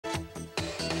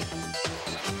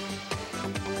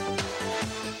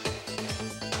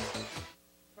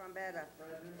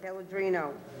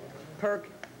Caladrino.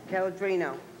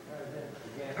 Caladrino.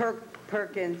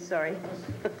 Perkins, sorry.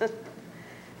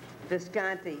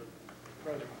 Visconti.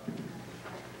 Present.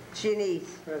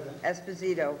 Chinese. Present.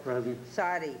 Esposito. Present.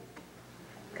 Sadi.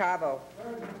 Cabo.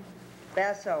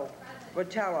 Basso.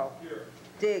 Rotello. Here.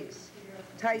 Diggs.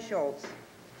 Teicholz.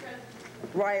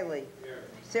 Riley. Here.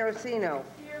 Saraceno.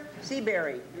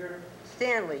 Seabury. Here.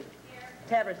 Stanley.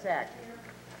 Tabersack.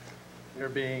 There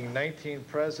being 19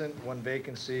 present, 1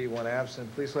 vacancy, 1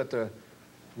 absent. Please let the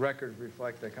record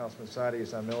reflect that Councilman Sadi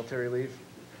is on military leave,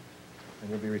 and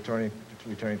will be returning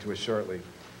to us shortly.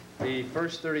 The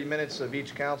first 30 minutes of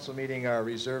each council meeting are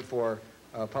reserved for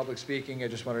public speaking. I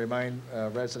just want to remind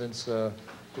residents who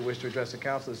wish to address the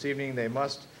council this evening, they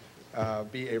must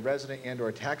be a resident and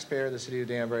or taxpayer of the city of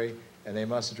Danbury, and they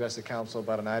must address the council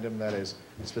about an item that is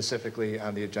specifically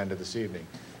on the agenda this evening.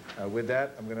 With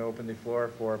that, I'm going to open the floor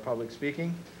for public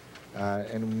speaking.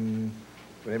 And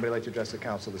would anybody like to address the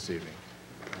council this evening?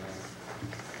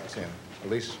 Sam,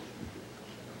 Elise?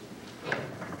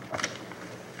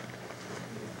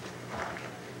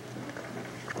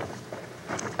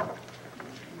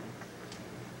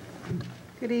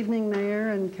 Good evening, Mayor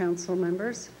and council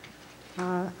members.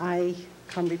 I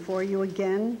come before you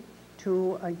again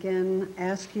to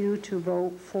ask you to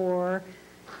vote for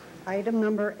item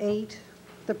number 8,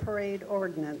 the parade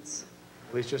ordinance.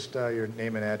 Please just your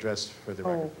name and address for the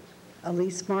record.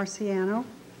 Elise Marciano,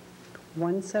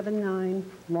 179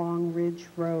 Long Ridge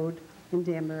Road in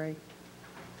Danbury.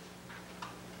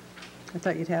 I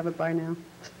thought you'd have it by now.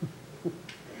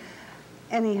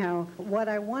 Anyhow, what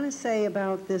I want to say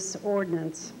about this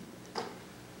ordinance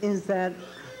is that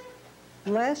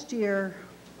last year,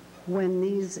 when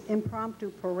these impromptu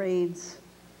parades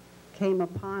came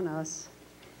upon us,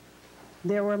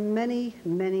 there were many,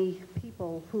 many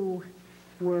people who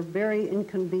were very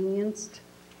inconvenienced,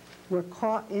 were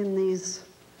caught in these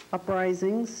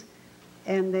uprisings,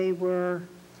 and they were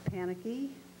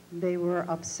panicky, they were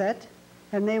upset,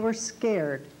 and they were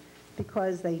scared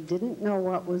because they didn't know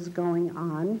what was going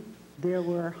on. There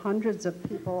were hundreds of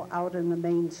people out in the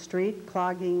main street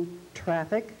clogging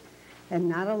traffic and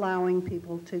not allowing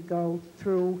people to go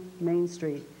through Main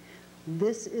Street.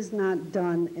 This is not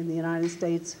done in the United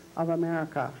States of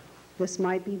America. This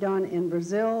might be done in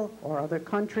Brazil or other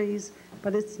countries,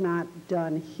 but it's not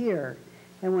done here.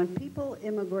 And when people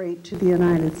immigrate to the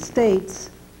United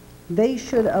States, they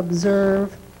should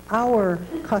observe our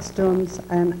customs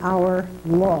and our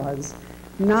laws,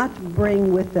 not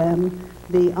bring with them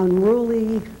the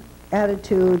unruly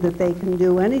attitude that they can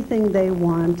do anything they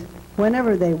want,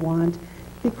 whenever they want,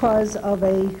 because of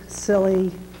a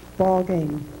silly ball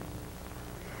game.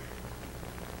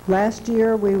 Last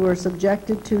year, we were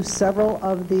subjected to several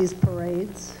of these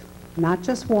parades, not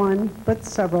just one, but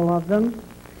several of them,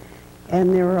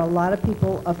 and there were a lot of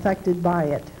people affected by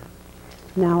it.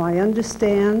 Now, I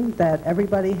understand that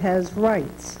everybody has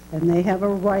rights, and they have a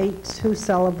right to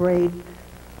celebrate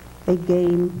a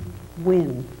game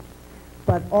win.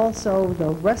 But also,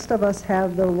 the rest of us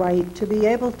have the right to be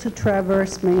able to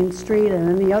traverse Main Street and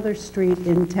any other street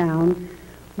in town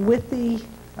with the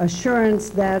assurance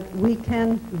that we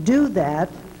can do that,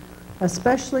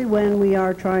 especially when we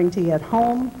are trying to get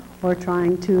home or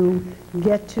trying to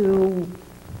get to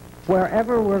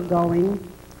wherever we're going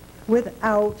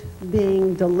without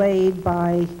being delayed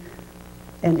by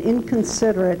an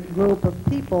inconsiderate group of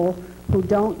people who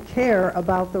don't care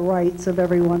about the rights of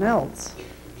everyone else.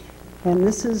 And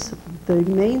this is the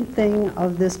main thing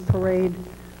of this parade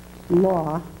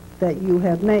law that you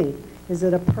have made. Is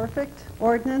it a perfect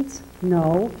ordinance?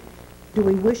 No. Do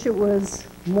we wish it was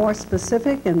more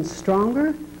specific and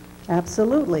stronger?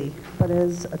 Absolutely. But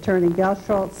as Attorney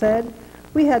Galschalt said,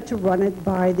 we had to run it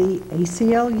by the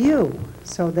ACLU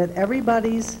so that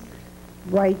everybody's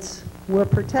rights were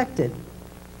protected.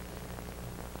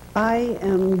 I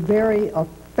am very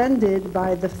offended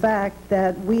by the fact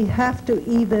that we have to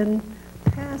even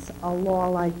pass a law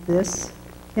like this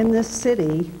in this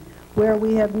city where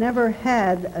we have never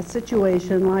had a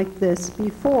situation like this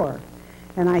before.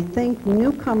 And I think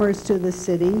newcomers to the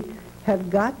city have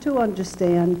got to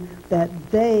understand that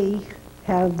they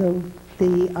have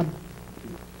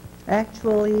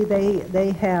actually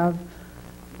they have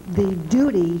the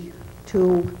duty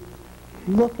to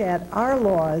look at our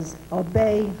laws,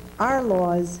 obey our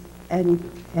laws,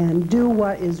 and do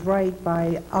what is right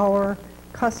by our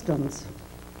customs,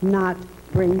 not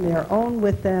bring their own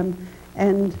with them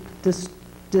and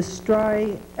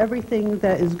destroy everything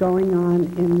that is going on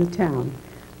in the town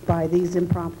by these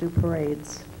impromptu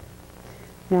parades.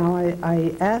 Now,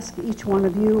 I ask each one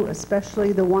of you,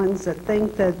 especially the ones that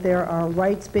think that there are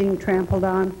rights being trampled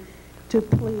on, to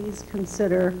please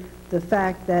consider the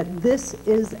fact that this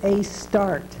is a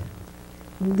start.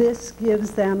 This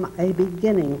gives them a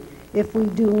beginning. If we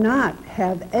do not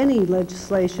have any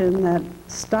legislation that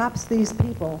stops these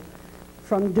people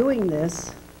from doing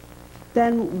this,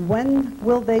 then when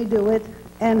will they do it,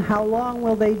 and how long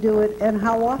will they do it, and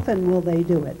how often will they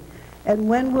do it? And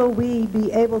when will we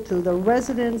be able to, the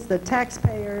residents, the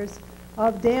taxpayers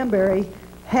of Danbury,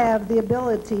 have the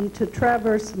ability to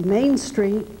traverse Main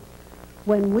Street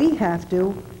when we have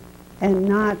to and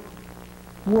not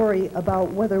worry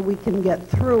about whether we can get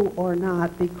through or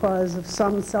not because of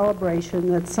some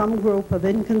celebration that some group of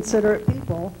inconsiderate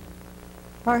people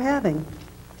are having?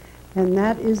 And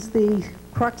that is the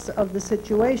crux of the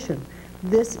situation.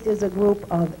 This is a group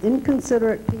of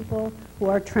inconsiderate people who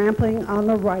are trampling on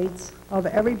the rights of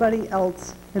everybody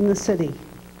else in the city.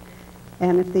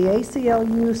 And if the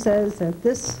ACLU says that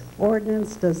this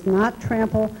ordinance does not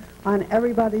trample on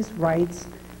everybody's rights,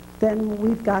 then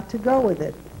we've got to go with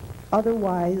it.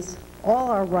 Otherwise, all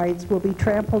our rights will be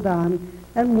trampled on,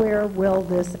 and where will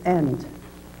this end?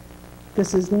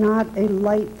 This is not a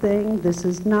light thing. This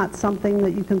is not something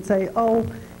that you can say, oh,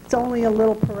 it's only a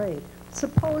little parade.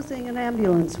 Supposing an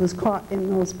ambulance was caught in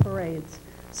those parades.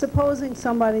 Supposing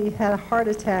somebody had a heart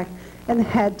attack and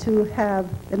had to have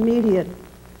immediate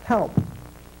help.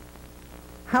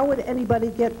 How would anybody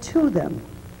get to them?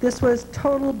 This was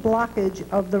total blockage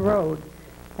of the road.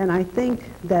 And I think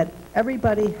that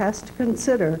everybody has to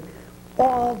consider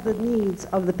all the needs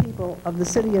of the people of the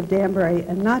city of Danbury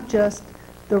and not just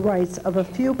the rights of a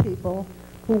few people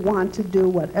who want to do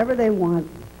whatever they want,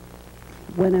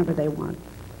 whenever they want.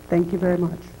 Thank you very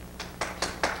much.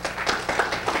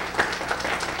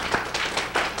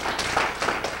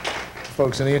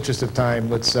 Folks, in the interest of time,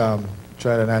 let's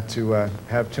try to not to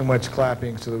have too much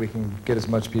clapping so that we can get as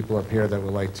much people up here that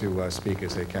would like to speak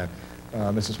as they can.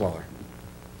 Mrs. Waller.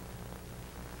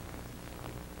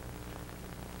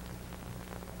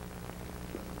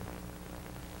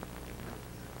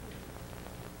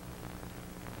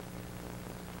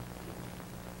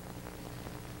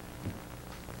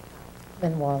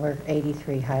 Lynn Waller,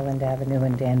 83 Highland Avenue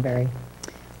in Danbury.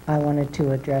 I wanted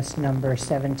to address number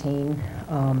 17.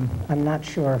 I'm not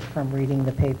sure from reading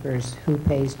the papers who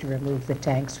pays to remove the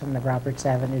tanks from the Roberts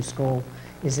Avenue School.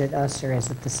 Is it us or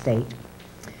is it the state?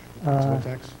 What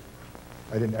tax?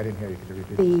 I didn't hear you. Could you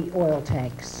repeat? The oil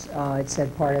tanks. It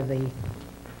said part of the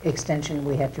extension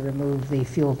we had to remove the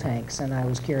fuel tanks, and I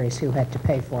was curious who had to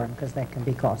pay for them because that can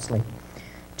be costly.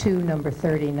 Number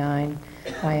 39.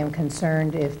 I am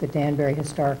concerned if the Danbury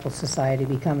Historical Society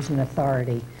becomes an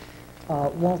authority,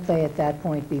 won't they at that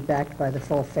point be backed by the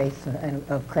full faith and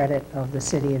of credit of the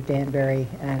city of Danbury,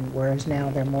 and whereas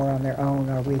now they're more on their own,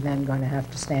 are we then going to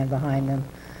have to stand behind them?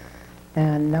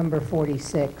 And number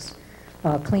 46,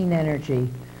 clean energy.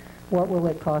 What will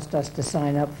it cost us to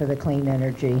sign up for the clean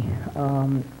energy?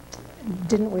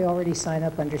 Didn't we already sign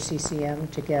up under CCM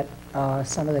to get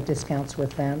some of the discounts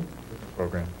with them?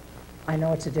 Program. I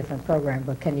know it's a different program,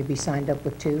 but can you be signed up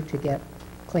with two to get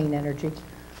clean energy?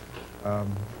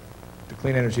 The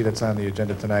clean energy that's on the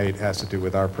agenda tonight has to do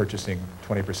with our purchasing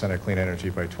 20% of clean energy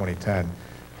by 2010.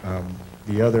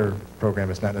 The other program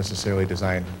is not necessarily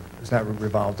designed, doesn't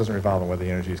revolve on whether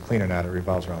the energy is clean or not. It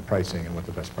revolves around pricing and what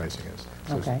the best pricing is.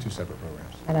 So Okay. It's two separate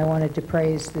programs. And I wanted to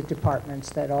praise the departments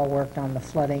that all worked on the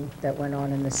flooding that went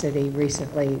on in the city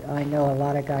recently. I know a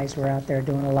lot of guys were out there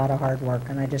doing a lot of hard work,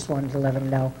 and I just wanted to let them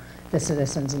know the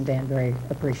citizens in Danbury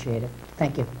appreciate it.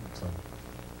 Thank you. So,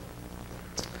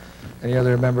 any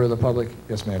other member of the public?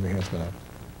 Yes, ma'am, your hand's been up.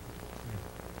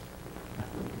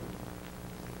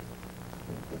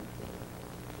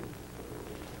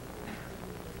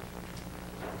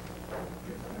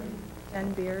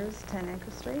 Jen Beers, 10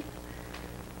 Anchor Street.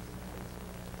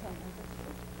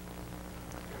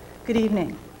 Good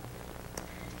evening.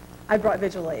 I brought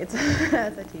visual aids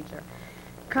as a teacher.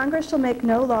 Congress shall make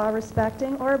no law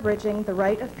respecting or abridging the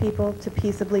right of people to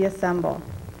peaceably assemble.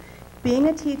 Being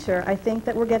a teacher, I think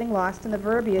that we're getting lost in the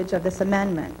verbiage of this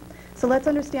amendment. So let's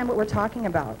understand what we're talking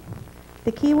about.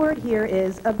 The key word here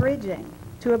is abridging.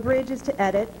 To abridge is to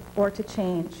edit or to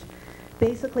change.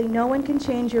 Basically, no one can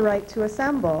change your right to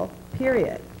assemble,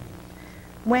 period.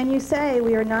 When you say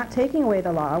we are not taking away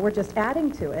the law, we're just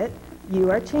adding to it, you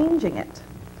are changing it.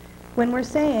 When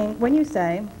you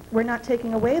say we're not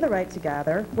taking away the right to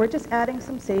gather, we're just adding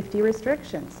some safety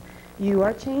restrictions. You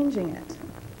are changing it.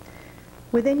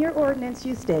 Within your ordinance,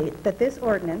 you state that this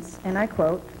ordinance, and I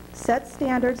quote, sets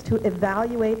standards to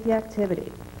evaluate the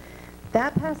activity.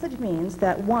 That passage means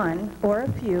that one or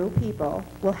a few people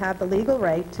will have the legal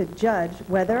right to judge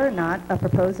whether or not a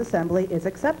proposed assembly is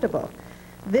acceptable.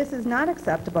 This is not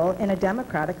acceptable in a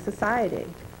democratic society.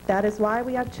 That is why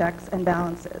we have checks and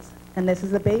balances, and this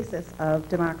is the basis of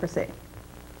democracy.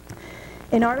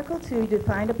 In Article 2, you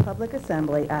defined a public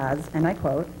assembly as, and I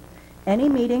quote, "Any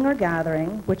meeting or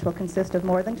gathering which will consist of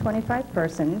more than 25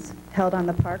 persons held on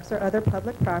the parks or other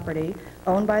public property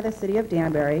owned by the City of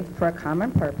Danbury for a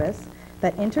common purpose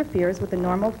that interferes with the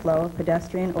normal flow of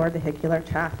pedestrian or vehicular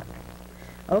traffic."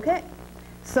 Okay,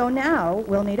 so now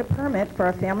we'll need a permit for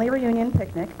a family reunion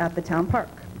picnic at the town park.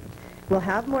 We'll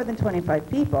have more than 25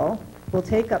 people, we'll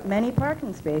take up many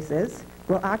parking spaces,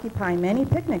 we'll occupy many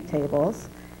picnic tables.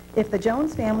 If the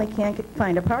Jones family can't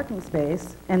find a parking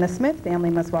space and the Smith family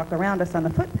must walk around us on the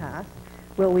footpath,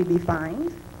 will we be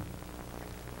fined?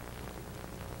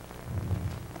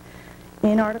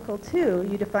 In Article 2,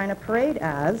 you define a parade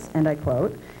as, and I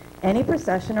quote, "Any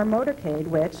procession or motorcade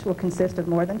which will consist of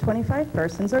more than 25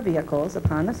 persons or vehicles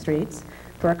upon the streets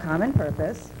for a common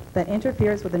purpose that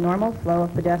interferes with the normal flow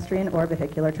of pedestrian or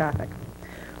vehicular traffic."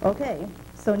 Okay,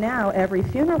 so now every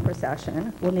funeral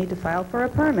procession will need to file for a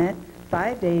permit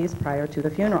 5 days prior to the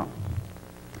funeral.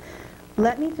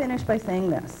 Let me finish by saying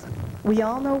this. We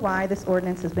all know why this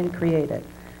ordinance has been created.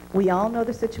 We all know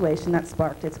the situation that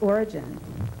sparked its origin.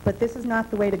 But this is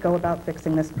not the way to go about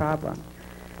fixing this problem.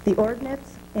 The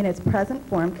ordinance in its present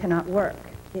form cannot work.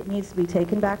 It needs to be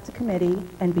taken back to committee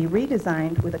and be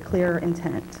redesigned with a clearer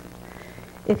intent.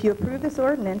 If you approve this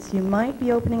ordinance, you might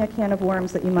be opening a can of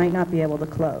worms that you might not be able to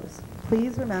close.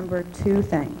 Please remember 2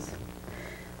 things.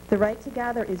 The right to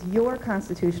gather is your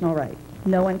constitutional right.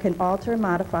 No one can alter,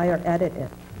 modify, or edit it.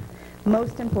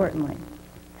 Most importantly,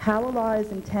 how a law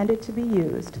is intended to be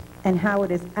used and how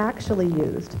it is actually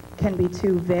used can be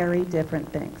 2 very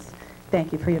different things.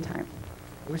 Thank you for your time.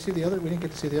 We see the other. We didn't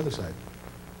get to see the other side.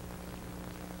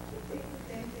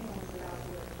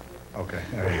 Okay.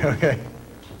 All right. Okay.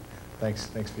 Thanks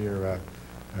for your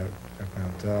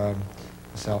background.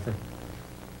 Ms. Halford.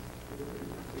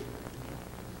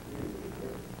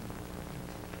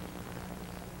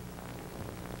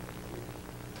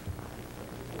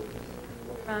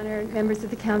 Honored members of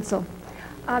the council.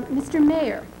 Mr.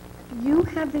 Mayor, you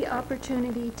have the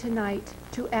opportunity tonight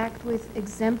to act with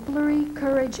exemplary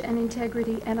courage and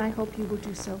integrity, and I hope you will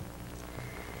do so.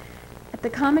 At the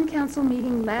Common Council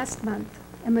meeting last month,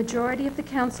 a majority of the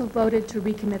council voted to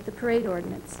recommit the parade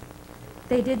ordinance.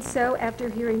 They did so after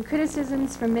hearing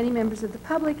criticisms from many members of the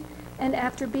public and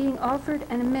after being offered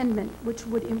an amendment which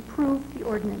would improve the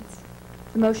ordinance.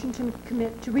 The motion to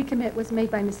recommit was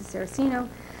made by Mrs. Saraceno,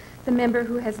 the member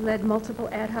who has led multiple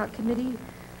ad hoc committee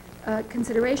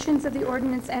considerations of the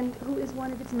ordinance and who is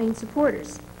one of its main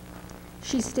supporters.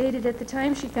 She stated at the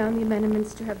time she found the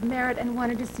amendments to have merit and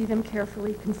wanted to see them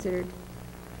carefully considered.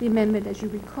 The amendment, as you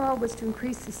recall, was to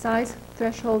increase the size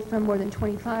threshold from more than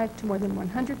 25 to more than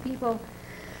 100 people,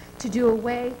 to do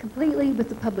away completely with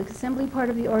the public assembly part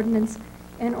of the ordinance,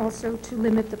 and also to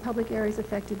limit the public areas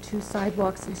affected to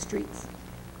sidewalks and streets.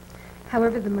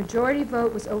 However, the majority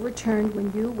vote was overturned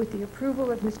when you, with the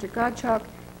approval of Mr. Gottschalk,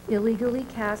 illegally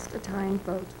cast a tying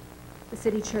vote. The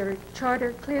city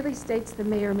charter clearly states the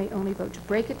mayor may only vote to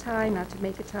break a tie, not to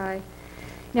make a tie.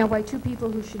 Now, why 2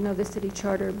 people who should know the city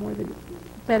charter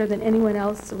better than anyone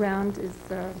else around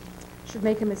should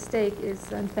make a mistake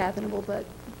is unfathomable, but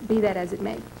be that as it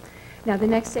may. Now, the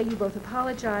next day you both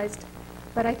apologized,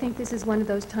 but I think this is one of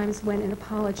those times when an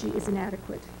apology is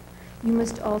inadequate. You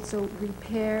must also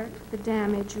repair the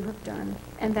damage you have done,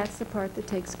 and that's the part that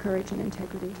takes courage and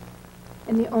integrity.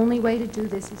 And the only way to do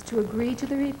this is to agree to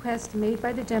the request made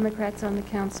by the Democrats on the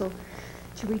council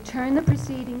to return the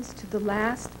proceedings to the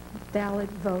last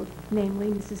valid vote, namely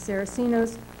Mrs.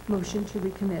 Saraceno's motion to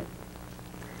recommit.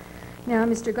 Now,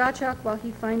 Mr. Gottschalk, while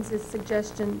he finds this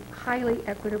suggestion highly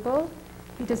equitable,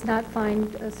 he does not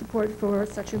find support for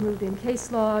such a move in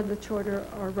case law, the charter,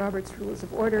 or Robert's Rules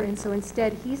of Order, and so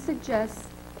instead he suggests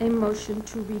a motion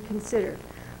to reconsider,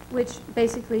 which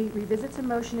basically revisits a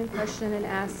motion in question and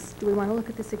asks, do we want to look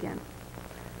at this again?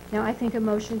 Now, I think a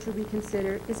motion to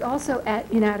reconsider is also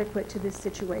inadequate to this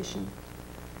situation.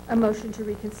 A motion to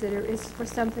reconsider is for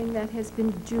something that has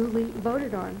been duly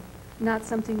voted on, not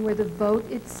something where the vote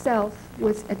itself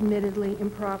was admittedly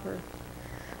improper.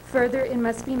 Further, it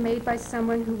must be made by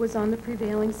someone who was on the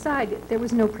prevailing side. There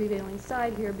was no prevailing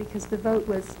side here because the vote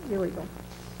was illegal.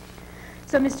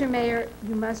 So, Mr. Mayor,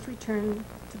 you must return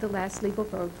to the last legal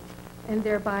vote and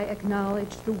thereby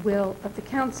acknowledge the will of the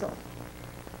council.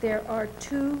 There are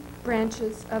 2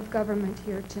 branches of government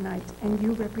here tonight, and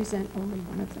you represent only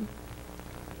one of them.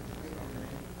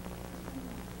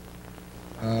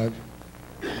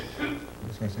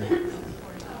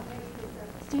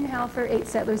 Christine Halfer, 8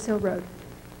 Settlers Hill Road.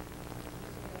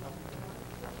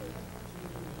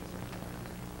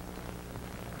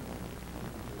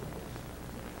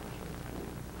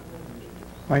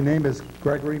 My name is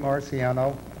Gregory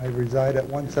Marciano. I reside at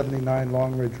 179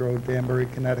 Long Ridge Road, Danbury,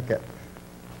 Connecticut.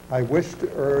 I wish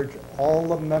to urge all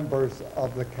the members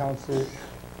of the council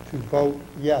to vote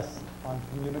yes on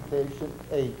Communication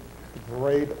 8, the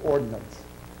parade ordinance.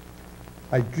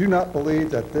 I do not believe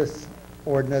that this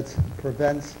ordinance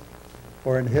prevents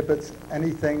or inhibits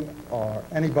anything or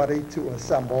anybody to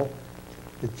assemble.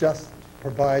 It just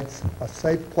provides a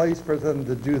safe place for them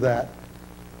to do that,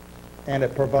 and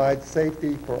it provides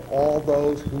safety for all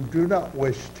those who do not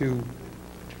wish to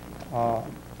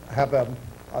have an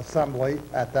assembly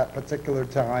at that particular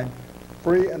time.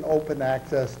 Free and open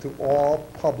access to all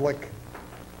public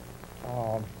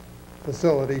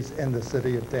facilities in the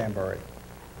city of Danbury.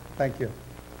 Thank you.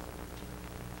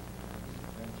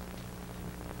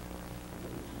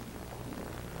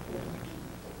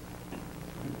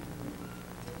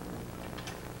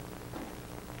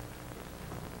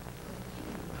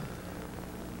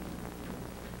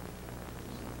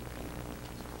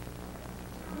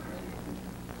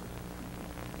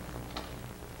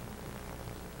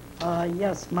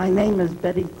 Yes, my name is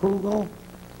Betty Kugel.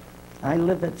 I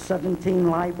live at 17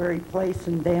 Library Place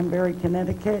in Danbury,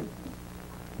 Connecticut.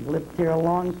 Lived here a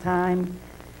long time,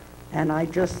 and I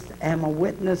just am a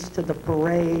witness to the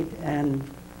parade and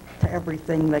to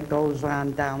everything that goes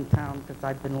on downtown, because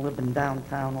I've been living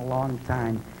downtown a long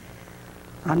time.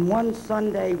 On one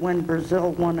Sunday when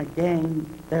Brazil won a game,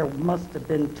 there must have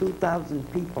been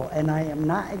 2,000 people, and I am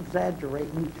not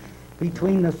exaggerating,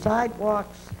 between the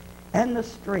sidewalks and the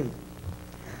street.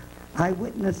 I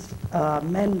witnessed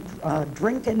men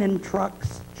drinking in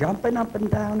trucks, jumping up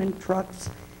and down in trucks,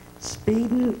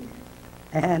 speeding,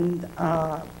 and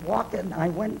walking. I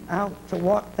went out to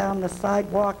walk down the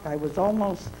sidewalk. I was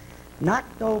almost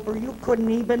knocked over. You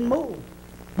couldn't even move.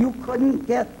 You couldn't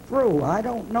get through. I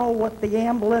don't know what the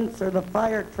ambulance or the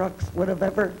fire trucks would have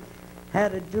ever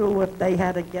had to do if they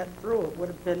had to get through. It would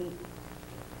have been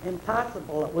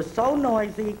impossible. It was so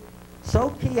noisy, so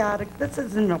chaotic. This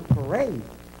isn't a parade.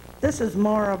 This is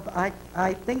more of,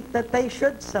 I think that they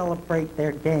should celebrate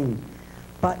their game,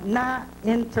 but not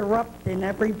interrupting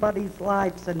everybody's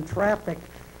lives and traffic.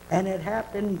 And it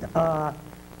happened,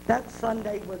 that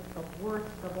Sunday was the worst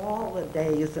of all the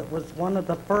days. It was one of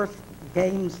the first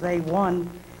games they won,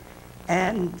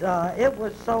 and it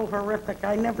was so horrific.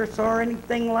 I never saw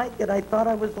anything like it. I thought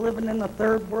I was living in a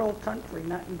third world country,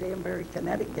 not in Danbury,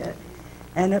 Connecticut.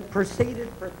 And it proceeded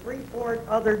for 3-4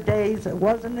 other days. It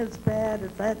wasn't as bad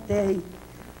as that day,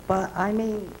 but I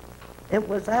mean, it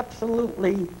was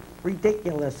absolutely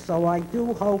ridiculous. So I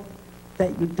do hope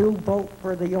that you do vote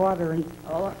for the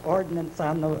ordinance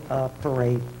on the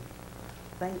parade.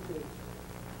 Thank you.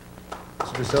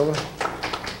 Mr. Silva?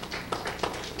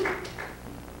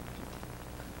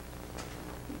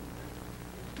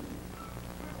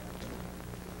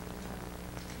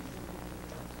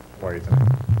 How are you tonight?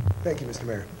 Thank you, Mr.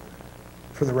 Mayor.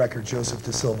 For the record, Joseph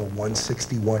De Silva,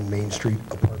 161 Main Street,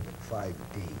 Apartment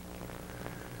 5D.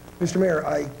 Mr. Mayor,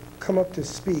 I come up to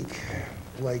speak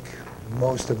like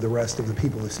most of the rest of the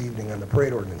people this evening on the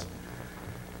parade ordinance.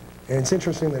 And it's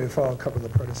interesting that I follow a couple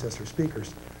of the predecessor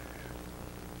speakers.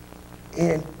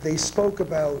 And they spoke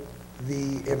about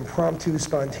the impromptu,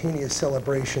 spontaneous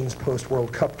celebrations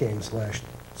post-World Cup games last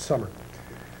summer.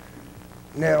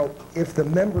 Now, if the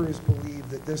members believe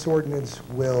that this ordinance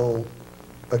will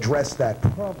address that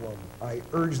problem, I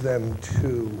urge them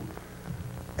to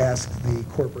ask the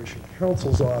Corporation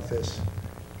Counsel's office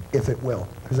if it will,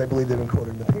 because I believe they've been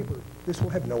quoted in the paper. This will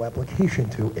have no application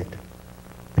to it,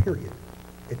 period.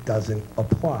 It doesn't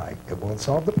apply. It won't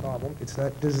solve the problem. It's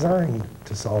not designed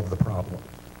to solve the problem,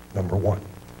 number one.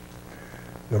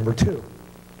 Number two,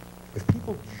 if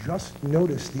people just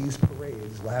noticed these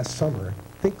parades last summer,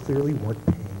 they clearly weren't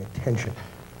paying attention.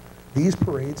 These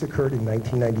parades occurred in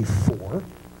 1994,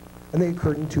 and they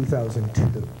occurred in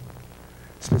 2002.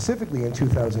 Specifically in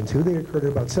 2002, they occurred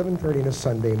at about 7:30 on a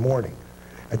Sunday morning.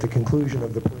 At the conclusion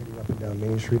of the parading up and down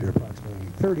Main Street at approximately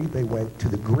 8:30, they went to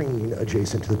the green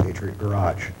adjacent to the Patriot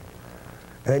Garage.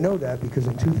 And I know that because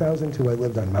in 2002, I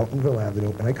lived on Mountainville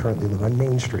Avenue, and I currently live on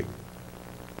Main Street.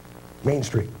 Main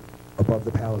Street, above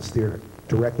the Palace Theater,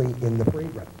 directly in the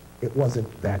parade route. It wasn't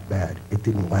that bad. It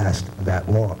didn't last that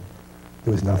long.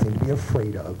 There was nothing to be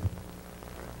afraid of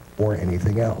or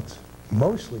anything else.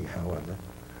 Mostly, however,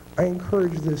 I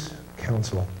encourage this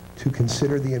council to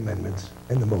consider the amendments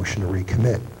and the motion to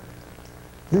recommit.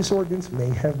 This ordinance may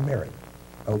have merit.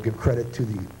 I'll give credit to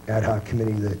the ad hoc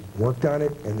committee that worked on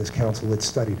it and this council that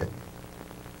studied it.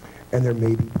 And there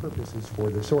may be purposes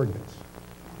for this ordinance.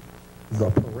 The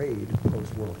parade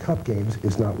post-World Cup games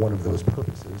is not one of those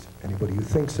purposes. Anybody who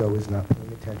thinks so is not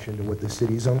paying attention to what the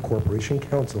city's own corporation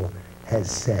council has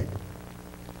said,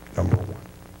 number one.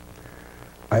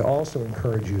 I also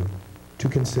encourage you to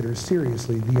consider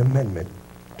seriously the amendment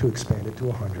to expand it to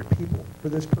 100 people for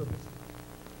this purpose.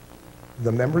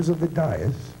 The members of the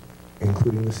dais,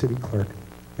 including the city clerk,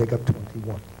 make up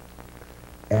 21.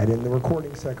 Add in the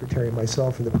recording secretary,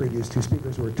 myself, and the previous two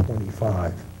speakers, who are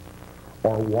 25.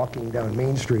 Are walking down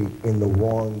Main Street in the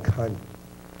wrong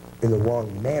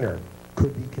manner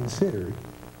could be considered,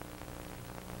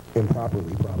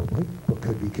 improperly probably, but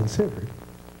could be considered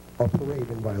a parade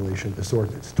in violation of this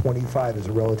ordinance. 25 is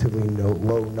a relatively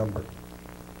low number.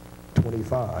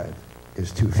 25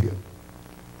 is too few.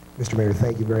 Mr. Mayor,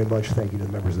 thank you very much. Thank you to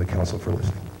the members of the council for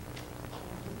listening.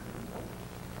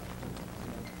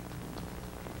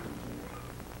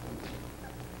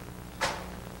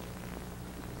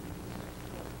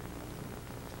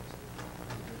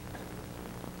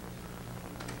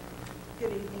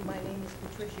 Good evening. My name is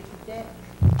Patricia Cadet.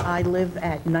 I live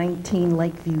at 19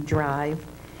 Lakeview Drive.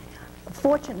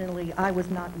 Fortunately, I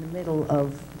was not in the middle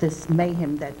of this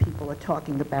mayhem that people are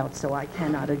talking about, so I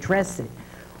cannot address it.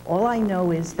 All I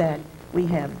know is that we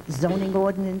have zoning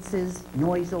ordinances,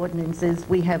 noise ordinances.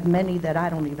 We have many that I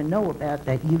don't even know about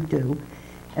that you do,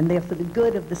 and they're for the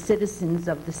good of the citizens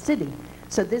of the city.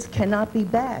 So this cannot be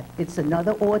bad. It's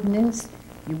another ordinance.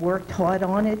 You worked hard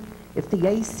on it. If the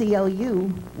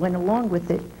ACLU went along with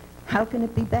it, how can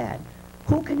it be bad?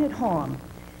 Who can it harm?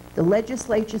 The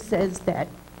legislature says that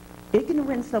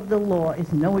ignorance of the law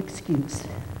is no excuse.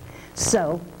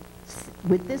 So,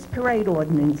 with this parade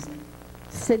ordinance,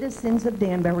 citizens of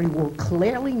Danbury will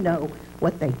clearly know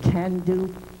what they can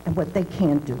do and what they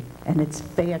can't do. And it's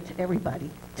fair to everybody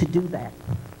to do that.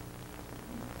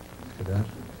 Good.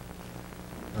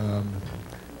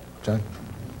 John?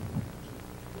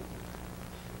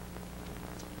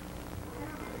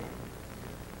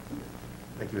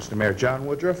 Thank you, Mr. Mayor. John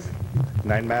Woodruff,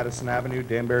 9 Madison Avenue,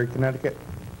 Danbury, Connecticut.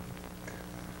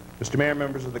 Mr. Mayor,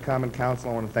 members of the Common Council,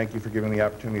 I want to thank you for giving me the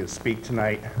opportunity to speak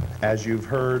tonight. As you've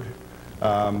heard,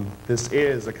 this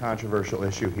is a controversial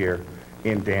issue here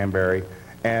in Danbury,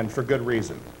 and for good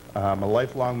reason. I'm a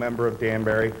lifelong member of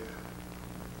Danbury,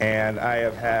 and I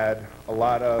have had a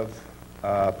lot of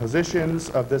positions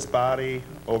of this body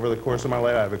over the course of my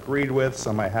life I've agreed with,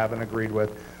 some I haven't agreed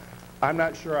with. I'm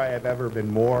not sure I have ever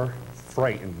been more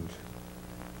frightened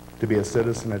to be a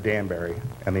citizen of Danbury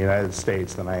and the United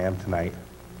States than I am tonight.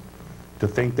 To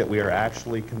think that we are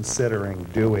actually considering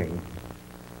doing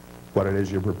what it is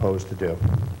you propose to do,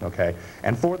 okay?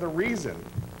 And for the reason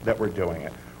that we're doing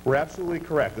it, we're absolutely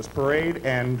correct. This parade,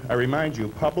 and I remind you,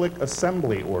 public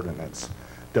assembly ordinance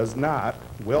does not,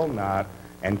 will not,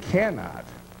 and cannot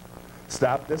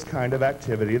stop this kind of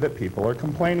activity that people are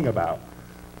complaining about.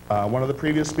 One of the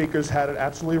previous speakers had it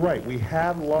absolutely right. We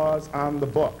have laws on the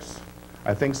books.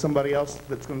 I think somebody else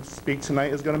that's going to speak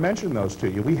tonight is going to mention those to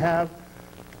you. We have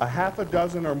a half a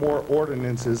dozen or more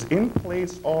ordinances in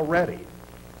place already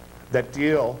that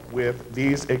deal with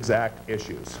these exact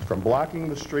issues, from blocking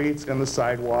the streets and the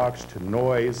sidewalks to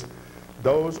noise.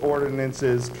 Those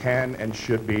ordinances can and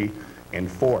should be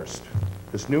enforced.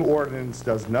 This new ordinance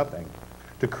does nothing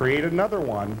to create another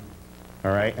one,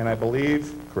 all right? And I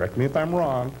believe, correct me if I'm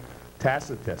wrong,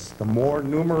 Tacitus, the more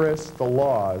numerous the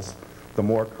laws, the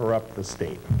more corrupt the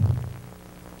state.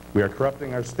 We are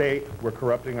corrupting our state, we're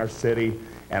corrupting our city,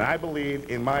 and I believe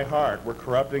in my heart we're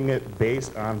corrupting it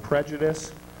based on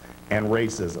prejudice and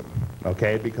racism,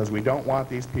 okay? Because we don't want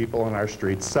these people in our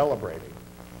streets celebrating.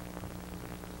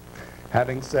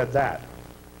 Having said that,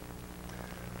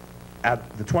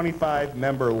 at the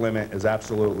 25-member limit is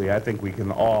absolutely, I think we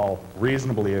can all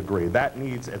reasonably agree, that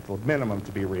needs at the minimum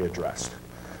to be readdressed.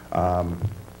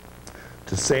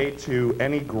 To say to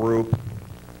any group,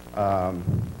 well,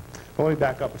 let me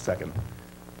back up a second.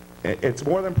 It's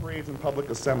more than parades and public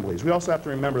assemblies. We also have to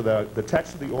remember that the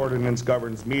text of the ordinance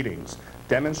governs meetings,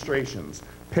 demonstrations,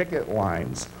 picket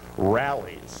lines,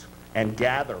 rallies, and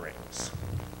gatherings,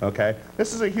 okay?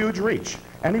 This is a huge reach.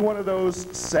 Any one of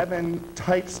those 7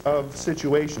 types of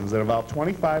situations that involve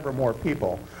 25 or more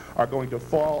people are going to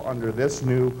fall under this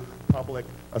new public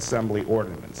assembly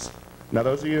ordinance. Now,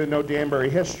 those of you that know Danbury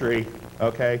history,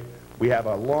 okay, we have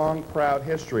a long, proud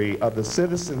history of the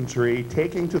citizenry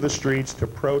taking to the streets to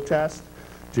protest,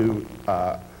 to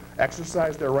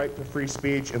exercise their right to free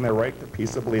speech and their right to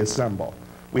peaceably assemble.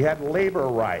 We had labor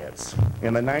riots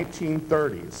in the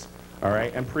 1930s, all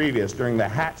right, and previous, during the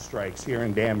hat strikes here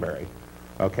in Danbury,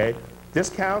 okay? This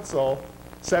council,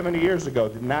 70 years ago,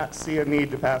 did not see a need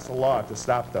to pass a law to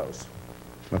stop those.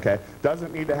 okay?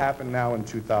 Doesn't need to happen now in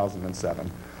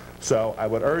 2007. So I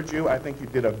would urge you, I think you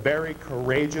did a very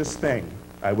courageous thing,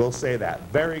 I will say that,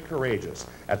 very courageous,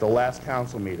 at the last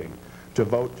council meeting, to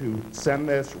vote to send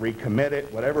this, recommit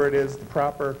it, whatever it is the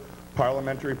proper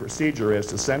parliamentary procedure is,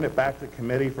 to send it back to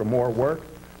committee for more work.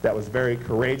 That was very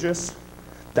courageous.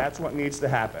 That's what needs to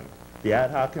happen. The ad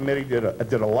hoc committee did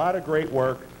a lot of great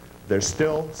work. There's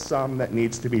still some that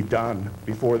needs to be done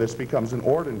before this becomes an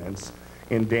ordinance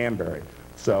in Danbury.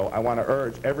 So I want to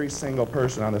urge every single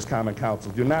person on this common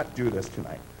council, do not do this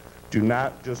tonight. Do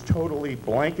not just totally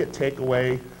blanket take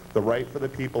away the right for the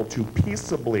people to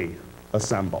peaceably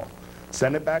assemble.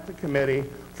 Send it back to committee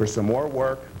for some more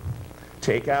work.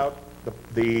 Take out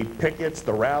the pickets,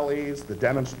 the rallies, the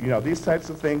demonstrations, these types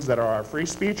of things that are our free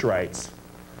speech rights.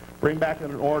 Bring back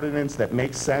an ordinance that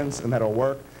makes sense and that'll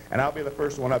work, and I'll be the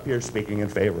first one up here speaking in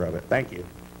favor of it. Thank you.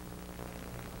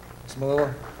 Ms.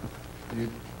 Malillo, you'd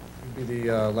be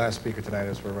the last speaker tonight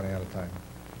as we're running out of time.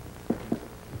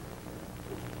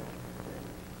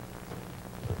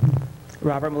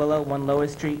 Robert Malillo, 1 Lower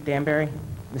Street, Danbury.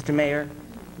 Mr. Mayor,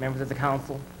 members of the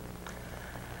council.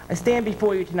 I stand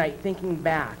before you tonight thinking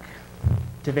back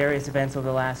to various events over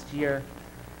the last year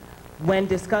when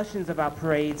discussions about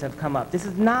parades have come up. This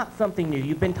is not something new.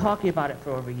 You've been talking about it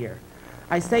for over a year.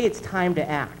 I say it's time to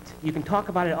act. You can talk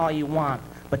about it all you want,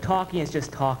 but talking is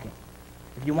just talking.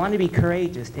 If you want to be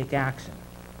courageous, take action.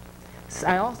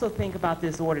 I also think about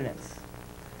this ordinance.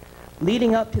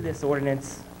 Leading up to this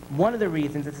ordinance, one of the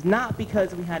reasons is not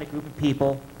because we had a group of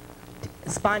people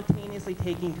spontaneously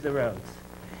taking to the roads.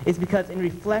 It's because in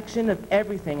reflection of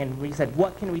everything, and we said,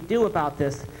 what can we do about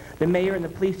this? The mayor and the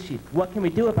police chief, what can we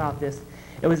do about this?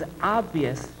 It was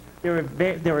obvious there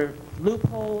were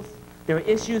loopholes, there were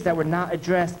issues that were not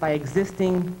addressed by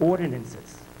existing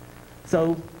ordinances.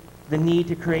 So the need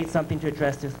to create something to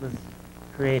address this was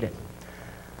created.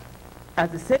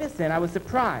 As a citizen, I was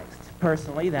surprised,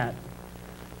 personally, that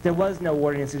there was no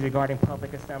ordinances regarding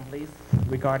public assemblies,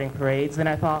 regarding parades, and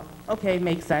I thought, okay,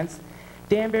 makes sense.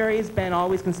 Danbury has been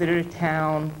always considered a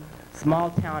town,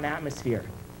 small town atmosphere.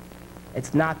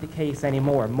 It's not the case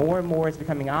anymore. More and more it's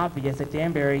becoming obvious that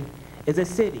Danbury is a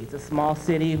city. It's a small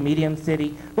city, medium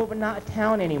city, but we're not a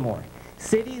town anymore.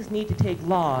 Cities need to take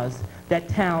laws that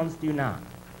towns do not.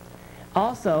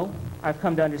 Also, I've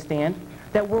come to understand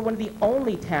that we're one of the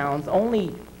only towns,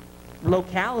 only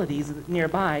localities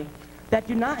nearby that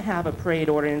do not have a parade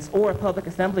ordinance or a public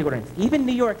assembly ordinance. Even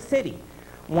New York City,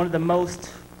 one of the most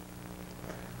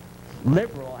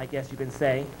liberal, I guess you can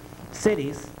say,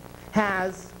 cities,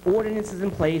 has ordinances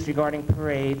in place regarding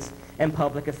parades and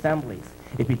public assemblies.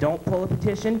 If you don't pull a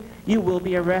petition, you will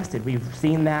be arrested. We've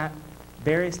seen that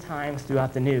various times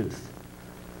throughout the news.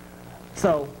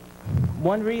 So,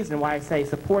 one reason why I say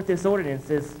support this ordinance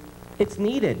is it's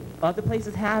needed. Other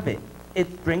places have it.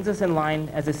 It brings us in line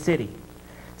as a city.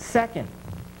 Second,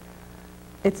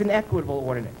 it's an equitable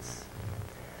ordinance.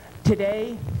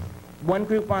 Today, one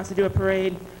group wants to do a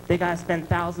parade, they got to spend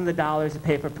thousands of dollars to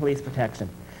pay for police protection.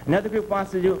 Another group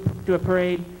wants to do a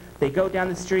parade, they go down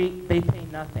the street, they pay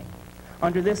nothing.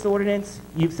 Under this ordinance,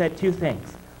 you've said two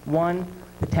things. One,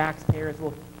 the taxpayers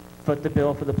will foot the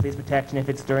bill for the police protection if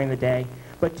it's during the day.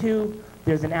 But two,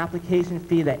 there's an application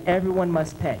fee that everyone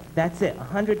must pay. That's it,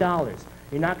 $100.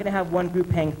 You're not going to have one group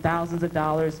paying thousands of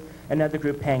dollars, another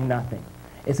group paying nothing.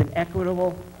 It's an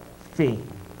equitable fee.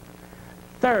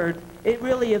 Third, it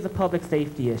really is a public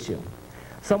safety issue.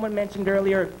 Someone mentioned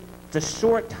earlier, it's a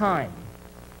short time.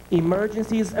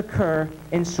 Emergencies occur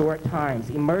in short times.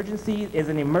 Emergency is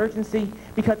an emergency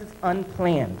because it's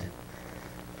unplanned.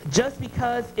 Just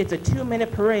because it's a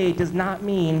 2-minute parade does not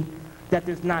mean that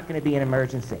there's not going to be an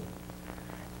emergency.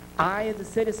 I, as a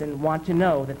citizen, want to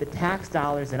know that the tax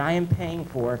dollars that I am paying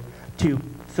for to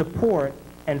support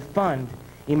and fund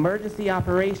emergency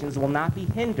operations will not be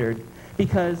hindered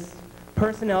because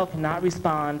personnel cannot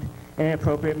respond in an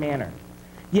appropriate manner.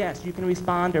 Yes, you can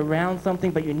respond around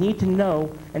something, but you need to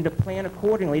know and to plan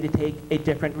accordingly to take a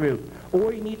different route.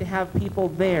 Or you need to have people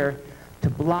there to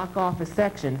block off a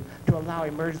section to allow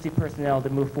emergency personnel to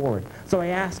move forward. So I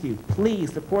ask you,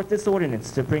 please support this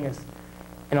ordinance to bring us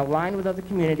in a line with other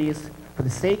communities for the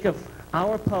sake of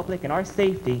our public and our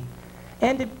safety,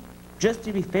 and just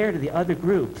to be fair to the other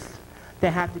groups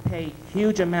that have to pay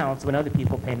huge amounts when other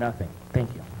people pay nothing.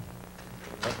 Thank you.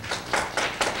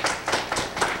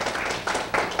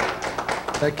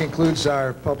 That concludes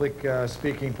our public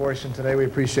speaking portion today. We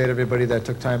appreciate everybody that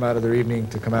took time out of their evening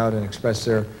to come out and express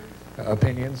their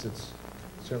opinions. It's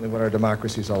certainly what our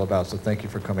democracy is all about, so thank you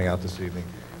for coming out this evening.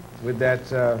 With that,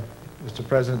 Mr.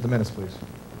 President, the minutes, please.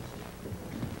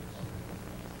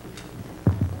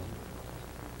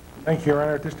 Thank you, Your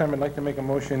Honor. At this time, I'd like to make a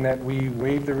motion that we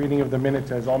waive the reading of the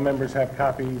minutes as all members have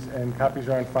copies, and copies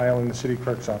are on file in the city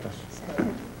clerk's office.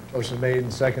 Motion made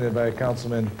and seconded by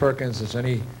Councilman Perkins. Is there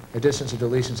any additions or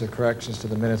deletions or corrections to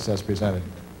the minutes as presented?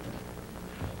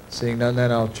 Seeing none,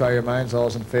 then I'll try your minds. All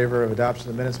those in favor of adoption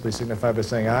of the minutes, please signify by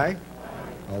saying aye.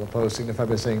 All opposed signify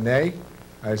by saying nay.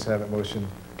 Ayes have it. Motion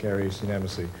carries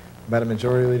unanimously. Madam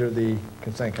Majority Leader, the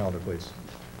consent calendar, please.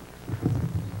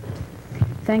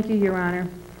 Thank you, Your Honor.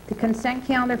 The consent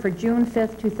calendar for June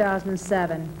 5th,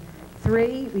 2007.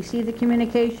 3, receive the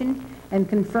communication and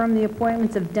confirm the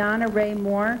appointments of Donna Ray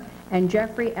Moore and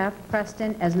Jeffrey F.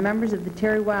 Preston as members of the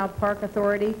Terry Wild Park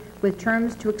Authority with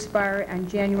terms to expire on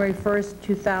January 1st,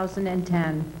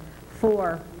 2010.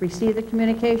 4, receive the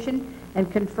communication and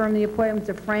confirm the appointments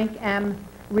of Frank M.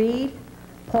 Reed,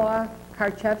 Paul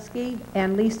Karchevsky,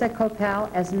 and Lisa Kopel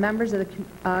as members of the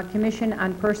Commission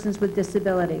on Persons with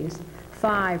Disabilities.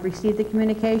 5, receive the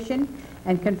communication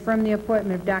and confirm the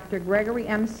appointment of Dr. Gregory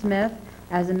M. Smith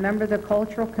as a member of the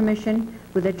Cultural Commission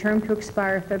with a term to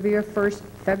expire February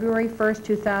 1st,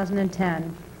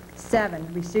 2010.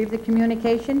 7, receive the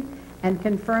communication and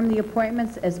confirm the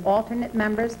appointments as alternate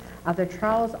members of the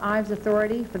Charles Ives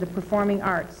Authority for the Performing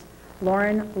Arts.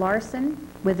 Lauren Larson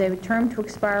with a term to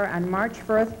expire on March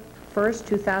 1st,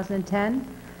 2010.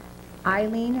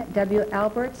 Eileen W.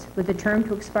 Alberts with a term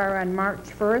to expire on March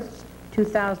 1st,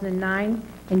 2009.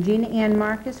 And Gina Ann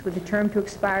Marcus with a term to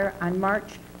expire on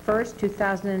March 1st,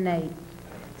 2008.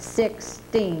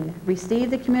 16, receive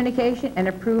the communication and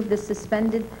approve the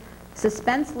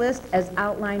suspense list as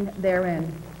outlined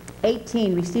therein.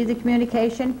 18, receive the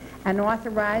communication and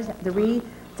authorize the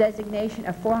redesignation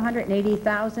of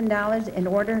 $480,000 in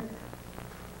order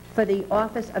for the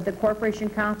Office of the Corporation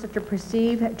Counsel to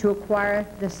proceed to acquire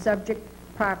the subject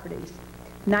properties.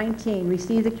 19,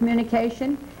 receive the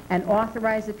communication and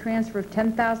authorize the transfer of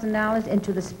 $10,000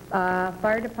 into the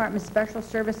Fire Department Special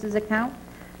Services account,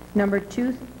 number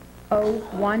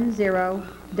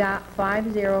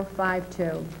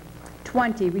 2010.5052.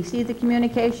 20, receive the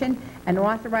communication and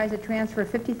authorize a transfer of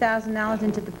 $50,000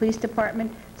 into the Police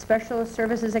Department Special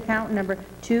Services account, number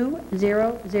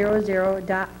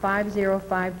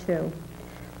 2000.5052.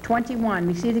 21,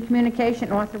 receive the communication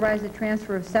and authorize the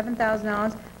transfer of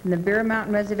 $7,000 from the Bear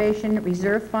Mountain Reservation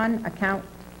Reserve Fund, account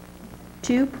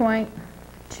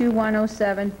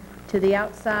 2.2107, to the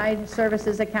Outside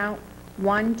Services account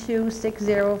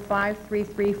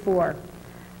 12605334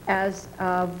 as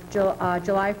of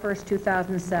July 1st,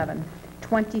 2007.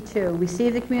 22,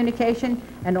 receive the communication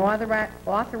and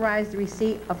authorize the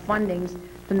receipt of fundings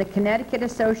from the Connecticut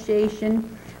Association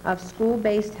of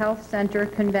School-Based Health Center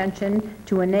Convention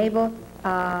to enable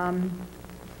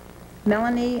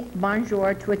Melanie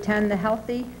Bonjour to attend the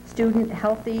Healthy Student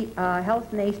Health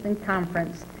Nation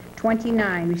Conference.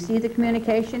 29, receive the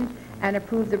communication and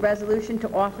approve the resolution to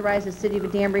authorize the City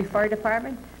of Danbury Fire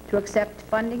Department to accept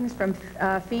fundings from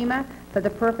FEMA for the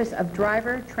purpose of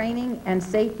driver training and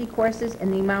safety courses in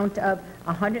the amount of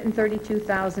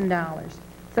 $132,000.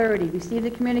 30, receive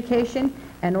the communication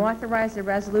and authorize the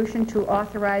resolution to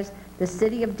authorize the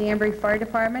City of Danbury Fire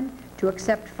Department to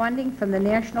accept funding from the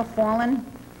National Fallen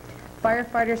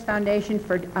Firefighters Foundation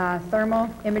for thermal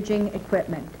imaging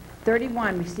equipment.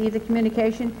 31, receive the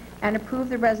communication and approve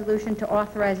the resolution to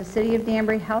authorize the City of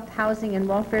Danbury Health, Housing, and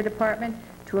Welfare Department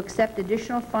to accept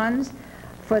additional funds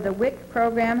for the WIC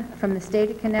program from the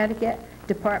State of Connecticut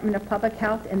Department of Public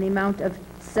Health in the amount of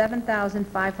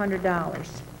 $7,500.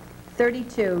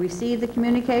 32, receive the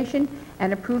communication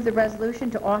and approve the resolution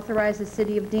to authorize the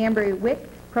City of Danbury WIC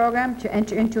program to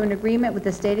enter into an agreement with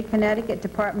the State of Connecticut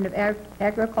Department of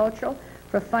Agriculture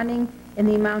for funding in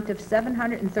the amount of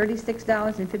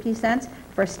 $736.50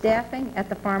 for staffing at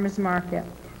the farmers market.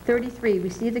 33,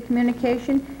 receive the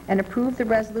communication and approve the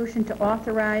resolution to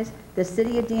authorize the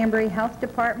City of Danbury Health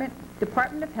Department,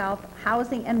 Department of Health,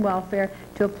 Housing and Welfare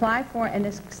to apply for and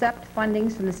accept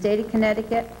fundings from the State of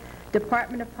Connecticut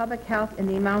Department of Public Health in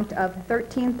the amount of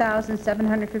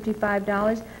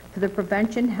 $13,755 for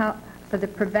the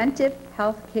Preventive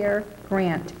Health Care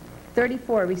Grant.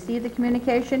 34, receive the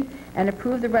communication and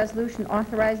approve the resolution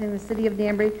authorizing the City of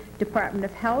Danbury Department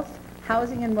of Health,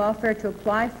 Housing and Welfare to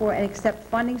apply for and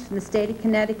accept fundings from the State of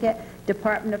Connecticut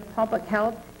Department of Public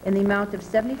Health in the amount of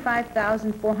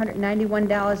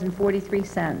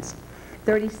 $75,491.43.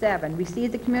 37,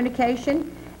 receive the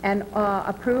communication and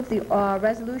approve the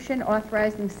resolution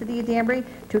authorizing the City of Danbury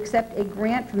to accept a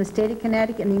grant from the State of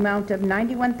Connecticut in the amount of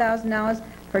 $91,000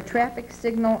 for traffic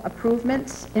signal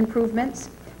improvements.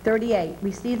 38,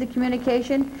 receive the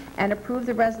communication and approve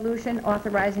the resolution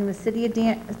authorizing the city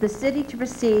to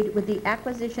proceed with the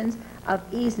acquisitions of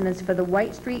easements for the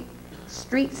White Street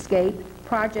streetscape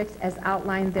projects as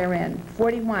outlined therein.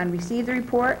 41, receive the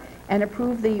report and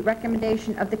approve the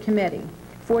recommendation of the committee.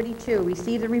 42,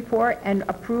 receive the report and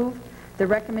approve the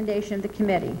recommendation of the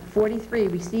committee. 43,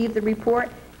 receive the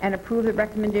report and approve the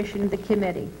recommendation of the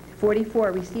committee.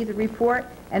 44, receive the report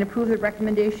and approve the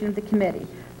recommendation of the committee.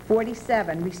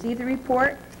 47, receive the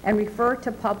report and refer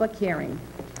to public hearing.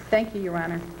 Thank you, Your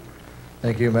Honor.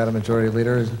 Thank you, Madam Majority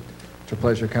Leader. It's your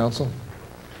pleasure, Counsel.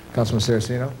 Councilman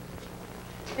Saraceno.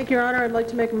 Thank you, Your Honor. I'd like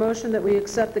to make a motion that we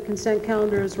accept the consent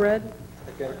calendar as read.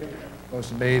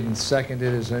 Motion made and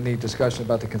seconded. Is there any discussion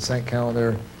about the consent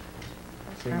calendar?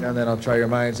 Seeing none, then I'll try your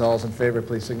minds. All those in favor,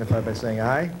 please signify by saying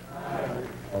aye.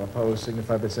 All opposed,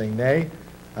 signify by saying nay.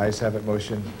 Ayes have it.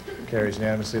 Motion carries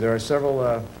unanimously. There are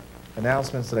several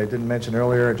announcements that I didn't mention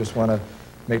earlier. I just want to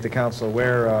make the council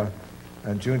aware.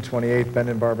 On June 28th, Ben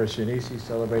and Barbara Shinisi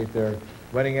celebrate their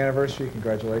wedding anniversary.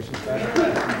 Congratulations, Ben.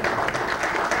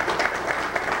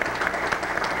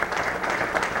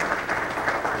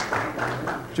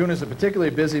 June is a particularly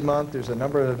busy month. There's a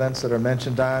number of events that are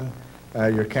mentioned on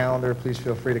your calendar. Please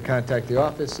feel free to contact the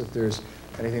office if there's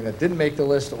anything that didn't make the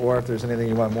list or if there's anything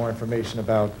you want more information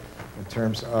about in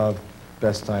terms of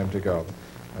best time to go.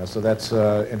 So that's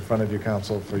in front of you,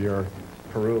 Council, for your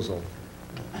perusal.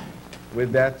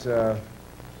 With that,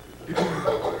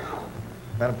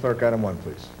 Madam Clerk, item 1,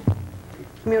 please.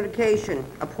 Communication,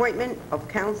 appointment of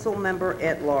council member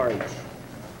at large.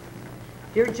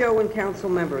 Dear Joe and council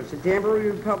members, the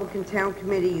Danbury Republican Town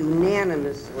Committee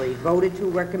unanimously voted to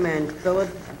recommend Philip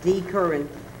D. Curran,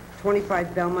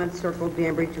 25 Belmont Circle,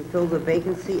 Danbury, to fill the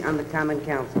vacancy on the Common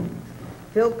Council.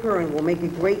 Phil Curran will make a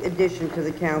great addition to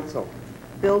the council.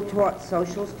 Phil taught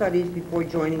social studies before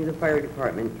joining the fire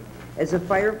department. As a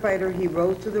firefighter, he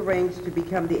rose to the ranks to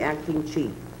become the acting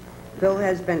chief. Phil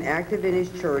has been active in his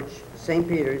church, St.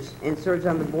 Peter's, and serves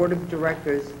on the board of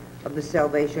directors of the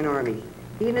Salvation Army.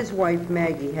 He and his wife,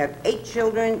 Maggie, have 8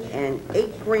 children and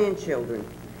 8 grandchildren.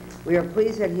 We are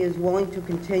pleased that he is willing to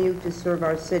continue to serve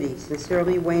our city.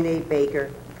 Sincerely, Wayne A. Baker,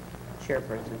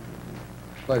 Chairperson.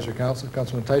 Pleasure, Council.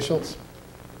 Councilman Teicholz.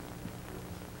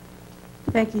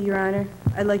 Thank you, Your Honor.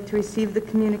 I'd like to receive the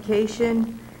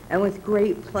communication and with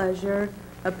great pleasure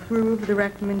approve the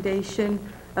recommendation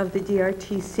of the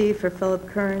DRTC for Philip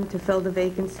Curran to fill the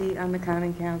vacancy on the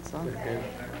Common Council.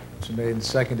 Motion made and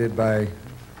seconded by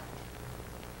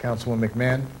Councilwoman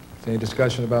McMahon. Any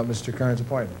discussion about Mr. Curran's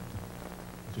appointment?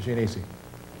 Mr. Giannisi.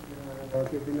 Well,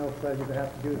 it gives me no pleasure to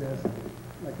have to do this.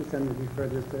 I'd like to send it refer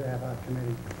this to the ad hoc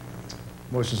committee.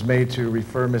 Motion is made to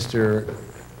refer Mr.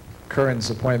 Curran's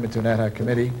appointment to an ad hoc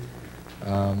committee.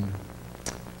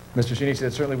 Mr. Giannisi,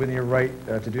 that's certainly within your right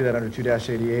to do that under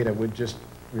 2-88. I would just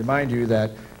remind you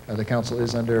that the council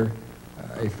is under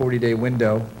a 40-day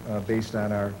window based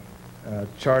on our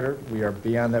charter. We are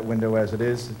beyond that window as it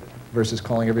is. Versus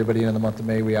calling everybody in the month of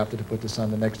May, we opted to put this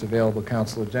on the next available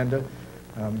council agenda.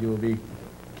 You will be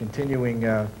continuing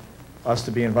us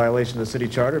to be in violation of the city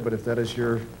charter, but if that is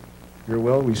your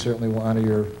will, we certainly will honor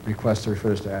your request to refer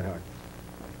this to ad hoc.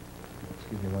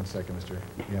 Excuse me 1 second, Mr.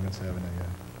 Yemen's having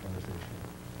a conversation.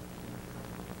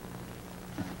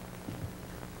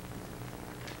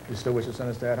 You still wish to send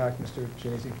this to ad hoc, Mr.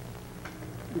 Giannisi?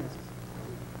 Yes.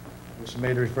 Motion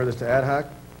made to refer this to ad hoc.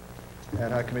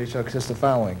 Ad hoc committee shall consist of the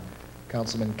following: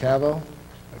 Councilman Cavo,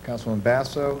 Councilman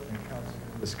Basso, and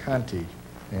Councilman Visconti.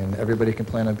 And everybody can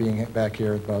plan on being back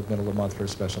here about middle of the month for a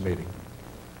special meeting.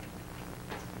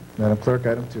 Madam Clerk,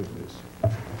 item 2, please.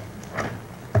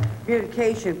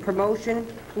 Communication, promotion,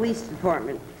 police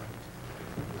department.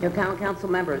 Your council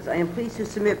members, I am pleased to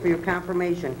submit for your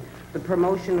confirmation the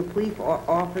promotion of police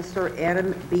officer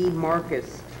Adam B.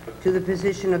 Marcus to the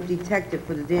position of detective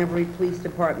for the Danbury Police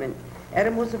Department.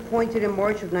 Adam was appointed in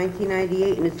March of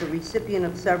 1998 and is the recipient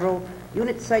of several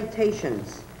unit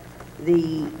citations,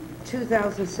 the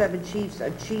 2007 Chief's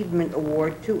Achievement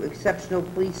Award, 2 Exceptional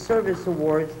Police Service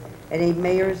Awards, and a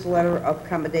Mayor's Letter of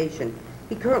Commendation.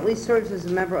 He currently serves as a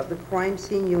member of the Crime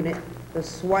Scene Unit, the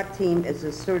SWAT team,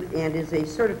 and is a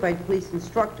certified police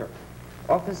instructor.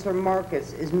 Officer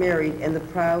Marcus is married and the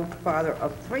proud father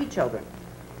of 3 children.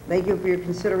 Thank you for your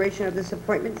consideration of this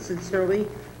appointment. Sincerely,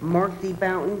 Mark D.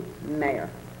 Bounton, Mayor.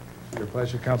 Your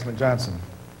pleasure, Councilman Johnson.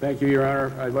 Thank you, Your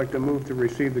Honor. I'd like to move to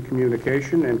receive the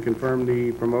communication and confirm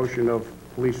the promotion of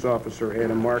police officer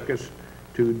Adam Marcus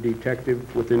to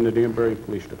detective within the Danbury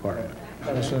Police Department.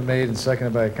 Motion made and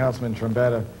seconded by Councilman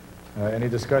Trombetta. Any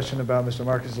discussion about Mr.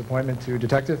 Marcus' appointment to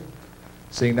detective?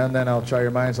 Seeing none, then I'll try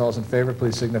your minds. All those in favor,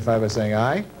 please signify by saying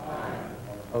aye. Aye.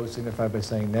 All opposed, signify by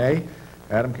saying nay.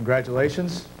 Adam,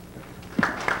 congratulations.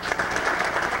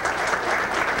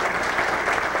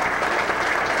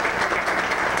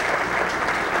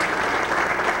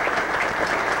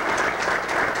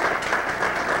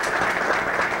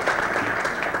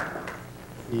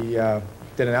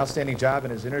 did an outstanding job in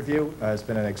his interview. Has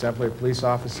been an exemplary police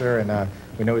officer, and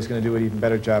we know he's going to do an even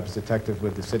better job as detective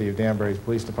with the City of Danbury's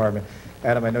Police Department.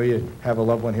 Adam, I know you have a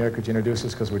loved one here. Could you introduce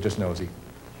us, because we're just nosy?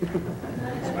 I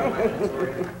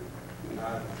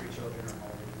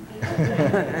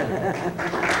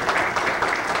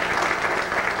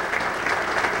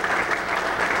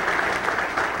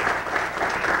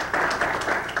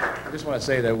just want to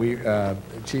say that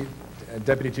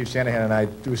Deputy Chief Shanahan and I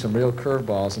threw some real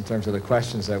curveballs in terms of the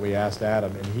questions that we asked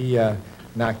Adam, and he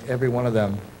knocked every one of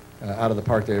them out of the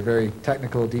park. They were very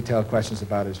technical, detailed questions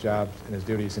about his job and his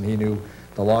duties, and he knew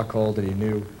the law code, and he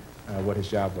knew what his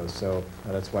job was. So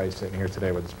that's why he's sitting here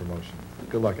today with his promotion.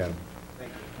 Good luck, Adam.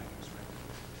 Thank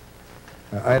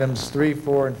you. Items 3,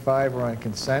 4, and 5 are on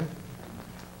consent.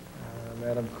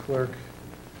 Madam Clerk,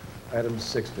 item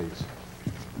 6, please.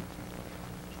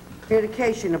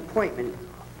 Communication appointment,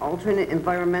 alternate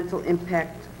Environmental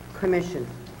Impact Commission.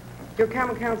 Dear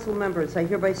Common Council members, I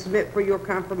hereby submit for your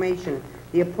confirmation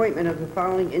the appointment of the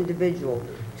following individual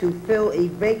to fill a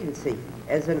vacancy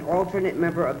as an alternate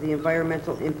member of the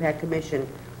Environmental Impact Commission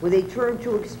with a term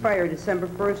to expire December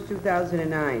 1st,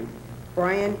 2009.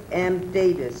 Brian M.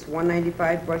 Davis,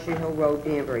 195 Brushy Hill Road,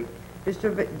 Danbury.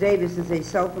 Mr. Davis is a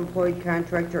self-employed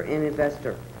contractor and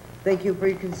investor. Thank you for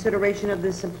your consideration of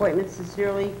this appointment.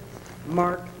 Sincerely,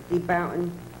 Mark D. Boughton,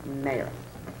 Mayor.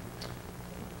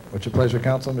 What's your pleasure,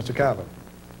 Council? Mr. Cava.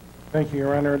 Thank you,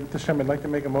 Your Honor. At this time, I'd like to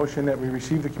make a motion that we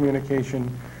receive the communication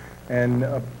and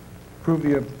approve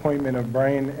the appointment of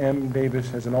Brian M.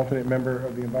 Davis as an alternate member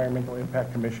of the Environmental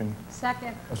Impact Commission.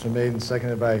 Second. Motion made and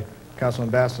seconded by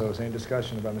Councilman Bastos. Any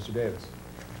discussion about Mr. Davis?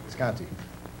 Ms. Conti.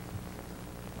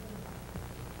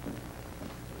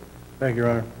 Thank you,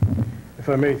 Your Honor. If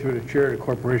I may, through the chair of the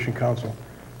Corporation Council,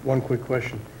 one quick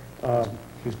question.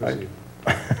 Please proceed.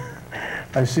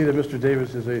 I see that Mr.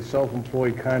 Davis is a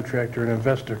self-employed contractor and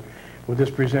investor. Would this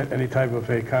present any type of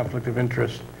a conflict of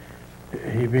interest,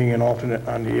 he being an alternate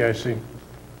on the EIC?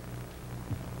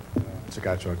 Mr.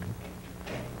 Gottschalk.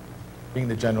 Being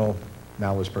the general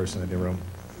knowledge person in the room,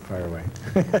 fire away.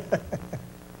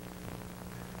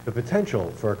 The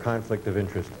potential for a conflict of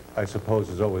interest, I suppose,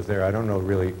 is always there. I don't know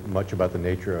really much about the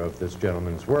nature of this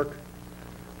gentleman's work,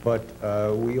 but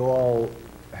we all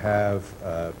have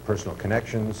personal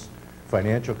connections,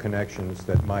 financial connections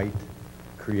that might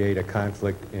create a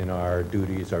conflict in our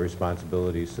duties, our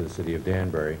responsibilities to the City of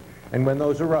Danbury. And when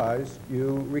those arise,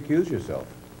 you recuse yourself.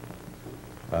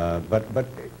 But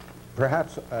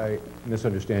perhaps I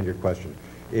misunderstand your question.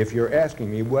 If you're asking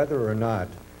me whether or not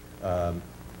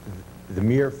the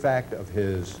mere fact of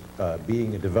his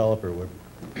being a developer would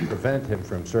prevent him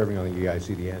from serving on the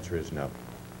EIC, the answer is no.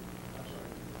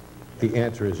 The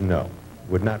answer is no,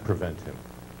 would not prevent him.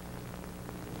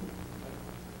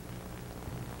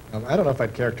 I don't know if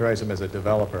I'd characterize him as a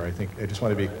developer. I think I just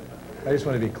want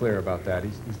to be clear about that.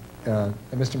 And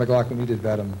Mr. McLaughlin, you did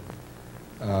vet him.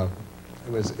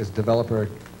 Is developer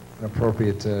an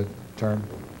appropriate term?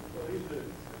 Well, he's a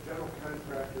general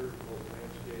contractor, both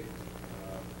landscape,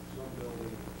 some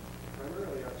building,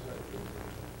 primarily outside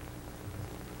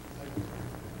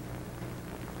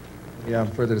of Yeah,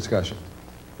 further discussion.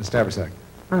 Ms. Taversack.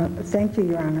 Thank you,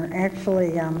 Your Honor.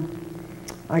 Actually,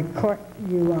 I caught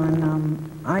you on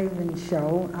Ivan's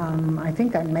show, I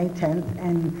think on May 10th,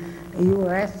 and you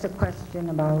were asked a question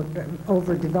about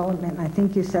overdevelopment. I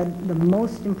think you said the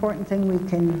most important thing we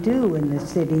can do in the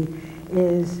city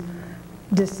is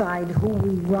decide who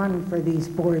we run for these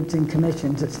boards and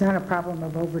commissions. It's not a problem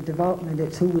of overdevelopment,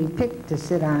 it's who we pick to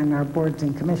sit on our boards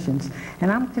and commissions.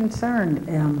 And I'm concerned,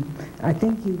 I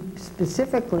think you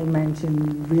specifically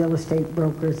mentioned real estate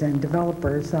brokers and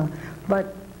developers,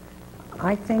 but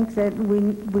I think that we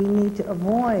need to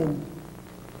avoid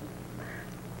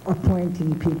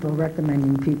appointing people,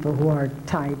 recommending people who are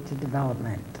tied to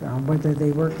development, whether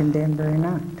they work in Danbury or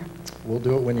not. We'll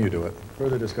do it when you do it.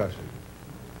 Further discussion.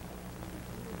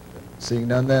 Seeing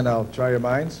none then, I'll try your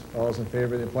minds. All those in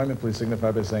favor of the appointment, please signify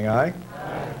by saying aye.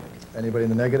 Aye. Anybody in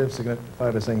the negative,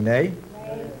 signify by saying nay.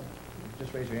 Nay.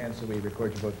 Just raise your hand so we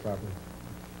record your votes properly.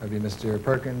 That would be Mr.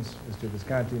 Perkins, Mr.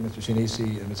 Visconti, Mr.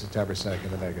 Shinisi, and Mrs. Taversack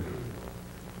in the negative.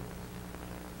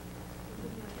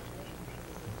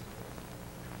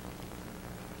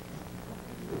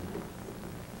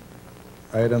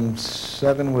 Item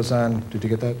 7 was on, did you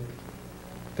get that?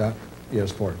 Dot?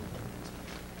 Yes, 4.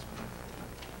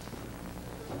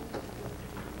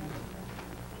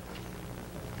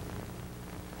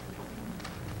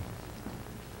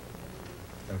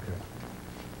 Okay.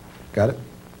 Got it?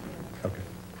 Okay.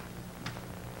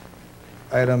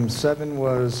 Item 7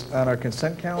 was on our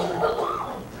consent calendar.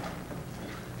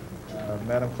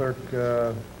 Madam Clerk,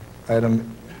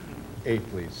 Item 8,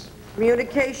 please.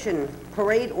 Communication,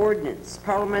 parade ordinance,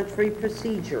 parliamentary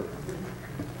procedure.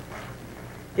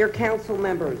 Dear council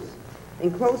members,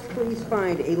 enclosed please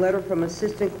find a letter from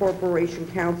Assistant Corporation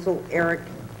Counsel Eric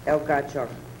Elgachuk,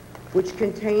 which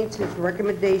contains his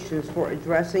recommendations for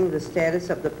addressing the status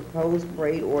of the proposed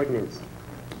parade ordinance.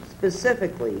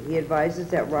 Specifically, he advises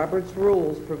that Robert's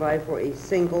rules provide for a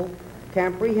single,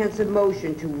 comprehensive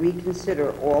motion to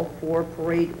reconsider all 4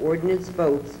 parade ordinance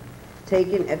votes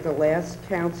taken at the last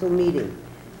council meeting,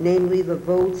 namely the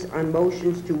votes on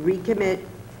motions to recommit,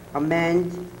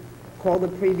 amend, call the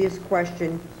previous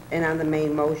question, and on the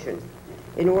main motion.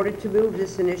 In order to move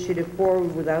this initiative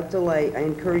forward without delay, I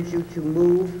encourage you to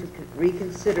move to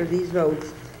reconsider these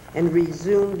votes and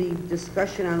resume the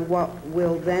discussion on what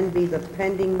will then be the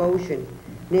pending motion,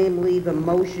 namely the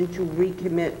motion to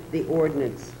recommit the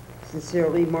ordinance.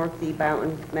 Sincerely, Mark D.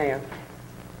 Boughton, Mayor.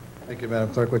 Thank you,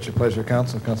 Madam Clerk. What's your pleasure,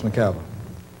 Council? Councilman Calvo.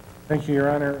 Thank you, Your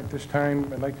Honor. At this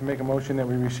time, I'd like to make a motion that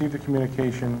we receive the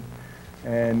communication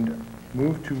and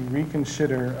move to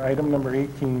reconsider item number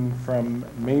 18 from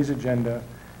May's agenda,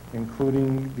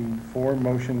 including the 4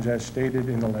 motions as stated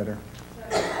in the letter.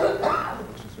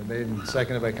 Motion's been made and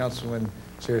seconded by Councilman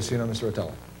Saraceno. Mr.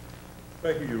 Rotella.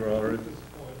 Thank you, Your Honor. At this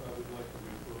point, I would like to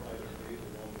refer item 8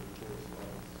 along with the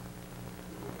correspondence.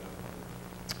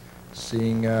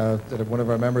 Seeing that one of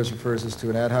our members refers this to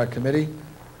an ad hoc committee,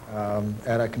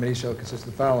 ad hoc committee shall consist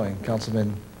of the following: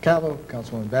 Councilman Calvo,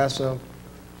 Councilwoman Basso,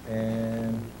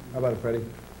 and how about it, Freddie?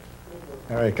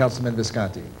 All right, Councilman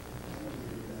Visconti.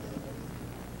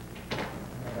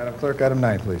 Madam Clerk, item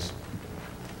 9, please.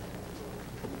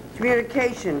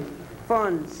 Communication,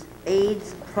 funds,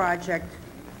 AIDS project,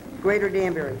 Greater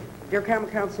Danbury. Dear Common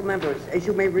Council members, as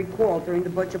you may recall, during the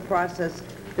budget process,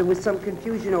 there was some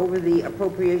confusion over the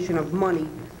appropriation of money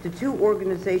to 2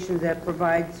 organizations that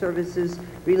provide services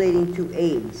relating to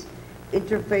AIDS.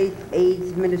 Interfaith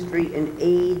AIDS Ministry and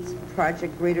AIDS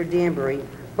Project Greater Danbury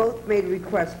both made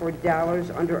requests for dollars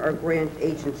under our grant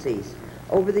agencies.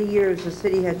 Over the years, the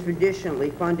city has traditionally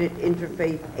funded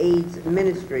Interfaith AIDS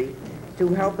Ministry to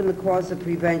help in the cause of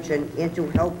prevention and to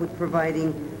help with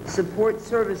providing support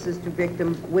services to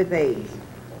victims with AIDS.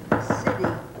 The city...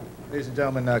 Ladies and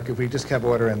gentlemen, could we just have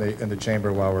order in the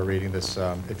chamber while we're reading this?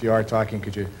 If you are talking,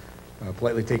 could you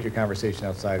politely take your conversation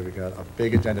outside? We've got a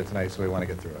big agenda tonight, so we want to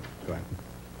get through it. Go ahead.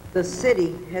 The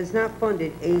city has not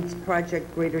funded AIDS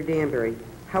Project Greater Danbury.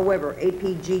 However,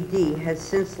 APGD has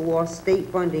since lost state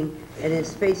funding and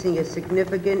is facing a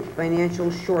significant financial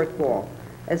shortfall.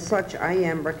 As such, I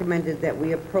am recommended that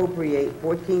we appropriate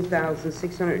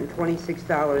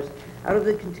 $14,626 out of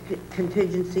the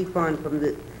contingency fund from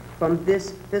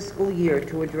this fiscal year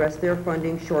to address their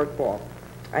funding shortfall.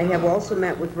 I have also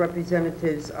met with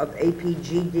representatives of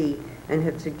APGD and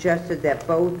have suggested that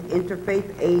both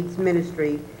Interfaith AIDS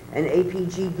Ministry and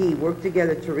APGD work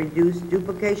together to reduce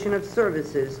duplication of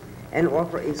services and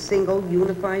offer a single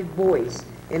unified voice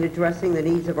in addressing the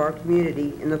needs of our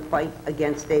community in the fight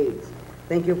against AIDS.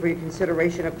 Thank you for your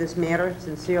consideration of this matter.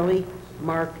 Sincerely,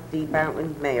 Mark D.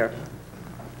 Boughton, Mayor.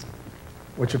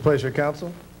 What's your pleasure,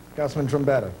 Council? Councilman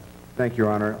Trombetta. Thank you,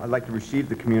 Your Honor. I'd like to receive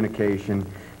the communication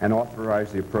and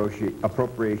authorize the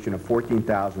appropriation of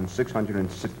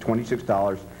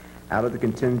 $14,626 out of the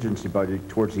contingency budget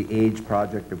towards the AIDS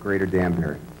Project of Greater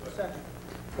Danbury.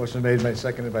 Motion made and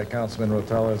seconded by Councilman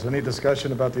Rotella. Is there any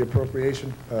discussion about the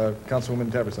appropriation? Councilwoman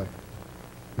Taverside.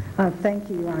 Thank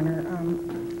you, Your Honor.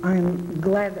 I'm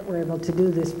glad that we're able to do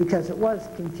this because it was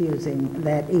confusing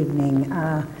that evening.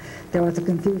 There was a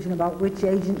confusion about which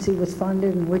agency was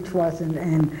funded and which wasn't,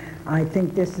 and I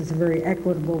think this is a very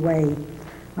equitable way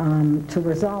to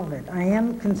resolve it. I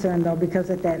am concerned, though, because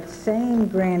at that same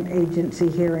grant agency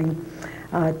hearing,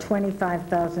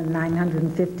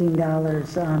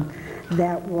 $25,915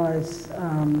 that was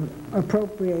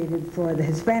appropriated for the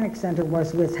Hispanic Center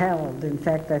was withheld. In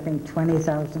fact, I think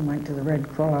 $20,000 went to the Red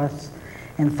Cross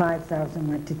and $5,000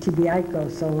 went to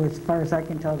TBICO. So as far as I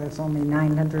can tell, there's only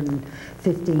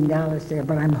 $915 there.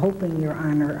 But I'm hoping, Your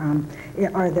Honor,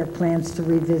 are there plans to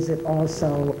revisit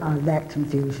also that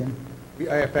confusion?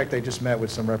 In fact, I just met with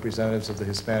some representatives of the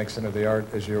Hispanic Center. They are,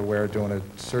 as you're aware, doing a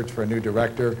search for a new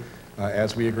director.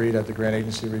 As we agreed at the grant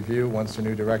agency review, once the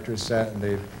new director is set and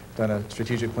they've done a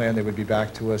strategic plan, they would be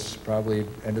back to us probably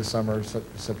end of summer,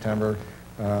 September,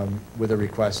 with a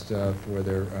request for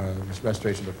their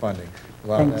restoration of funding. A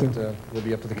lot of that will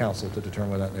be up to the council to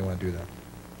determine whether they want to do that.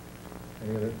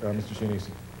 Any other? Mr.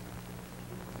 Shinisi.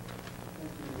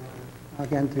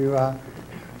 Again, to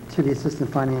the Assistant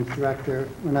Finance Director,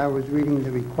 when I was reading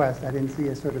the request, I didn't see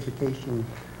a certification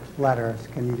letters.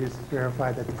 Can you just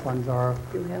verify that the funds are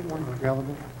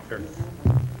available? Sure.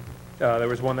 There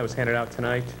was one that was handed out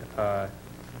tonight.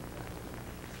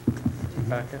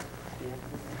 Packet.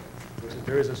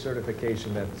 There is a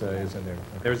certification that is in there.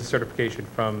 There was a certification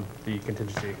from the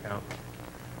contingency account.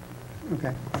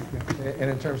 Okay, thank you. And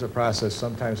in terms of process,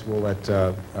 sometimes we'll let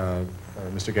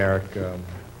Mr. Garrick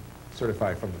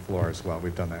certify from the floor as well.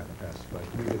 We've done that in the past, but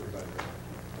we did provide that.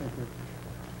 Thank you.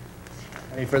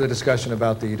 Any further discussion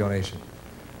about the donation?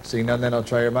 Seeing none, then I'll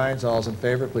try your minds. All those in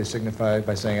favor, please signify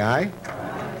by saying aye.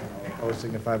 Aye. Opposed,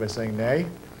 signify by saying nay.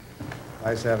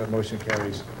 Ayes have it, motion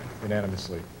carries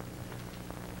unanimously.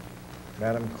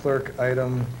 Madam Clerk,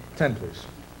 item 10, please.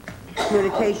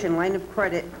 Communication, line of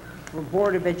credit for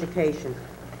Board of Education.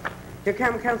 Dear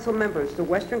Common Council members, the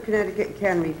Western Connecticut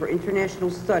Academy for International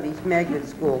Studies Magnet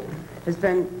School has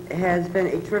been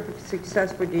a terrific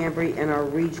success for Danbury and our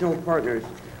regional partners.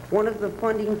 One of the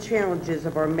funding challenges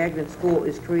of our magnet school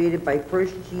is created by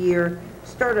first-year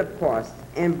startup costs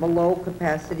and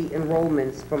below-capacity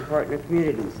enrollments from partner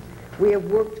communities. We have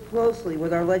worked closely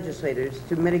with our legislators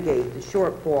to mitigate the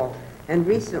shortfall and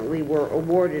recently were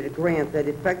awarded a grant that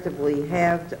effectively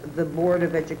halved the Board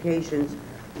of Education's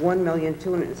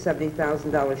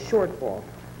 $1,270,000 shortfall.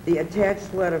 The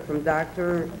attached letter from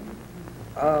Dr.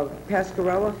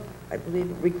 Pascarella, I believe,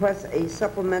 requests a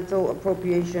supplemental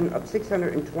appropriation of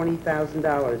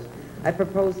 $620,000. I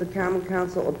propose the Common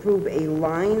Council approve a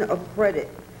line of credit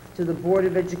to the Board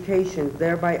of Education,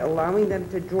 thereby allowing them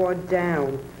to draw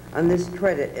down on this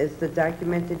credit as the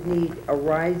documented need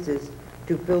arises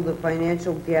to fill the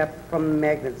financial gap from the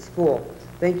magnet school.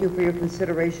 Thank you for your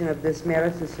consideration of this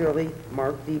matter. Sincerely,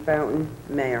 Mark D. Fountain,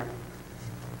 Mayor.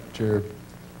 It's your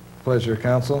pleasure,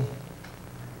 Council.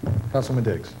 Councilman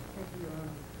Diggs.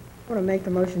 I want to make the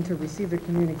motion to receive the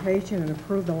communication and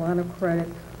approve the line of credit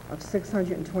of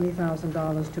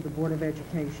 $620,000 to the Board of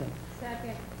Education.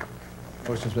 Second.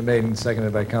 Motion's been made and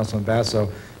seconded by Councilman Basso.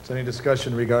 Is there any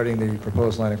discussion regarding the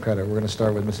proposed line of credit? We're going to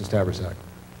start with Mrs. Tabersack.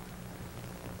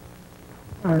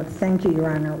 Thank you, Your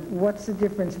Honor. What's the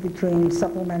difference between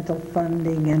supplemental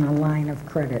funding and a line of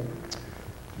credit?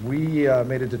 We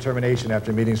made a determination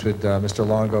after meetings with Mr.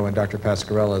 Longo and Dr.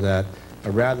 Pascarella that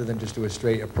rather than just do a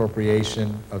straight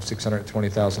appropriation of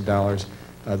 $620,000,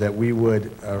 that we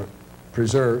would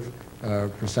preserve a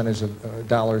percentage of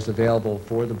dollars available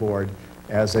for the board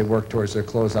as they work towards their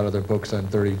closeout of their books on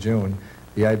 30 June.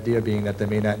 The idea being that they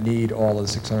may not need all of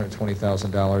the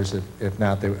 $620,000. If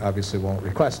not, they obviously won't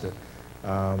request it.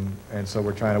 And so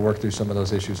we're trying to work through some of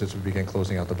those issues as we begin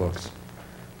closing out the books.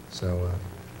 So,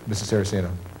 Mrs.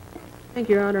 Saraceno. Thank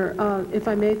you, Your Honor. If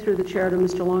I may, through the chair to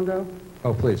Mr. Longo.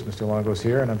 Oh, please. Mr. Longo's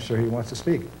here, and I'm sure he wants to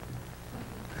speak.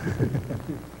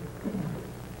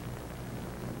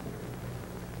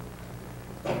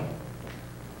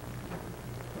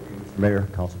 Mayor,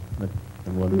 Councilman.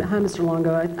 Hi, Mr.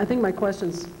 Longo. I think my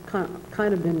question's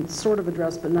kind of been sort of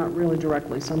addressed, but not really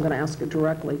directly, so I'm going to ask it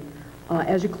directly.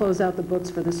 As you close out the books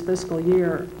for this fiscal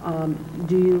year,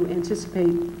 do you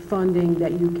anticipate funding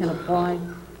that you can apply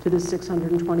to the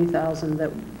 $620,000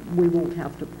 that we won't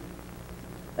have to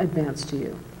advance to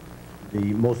you?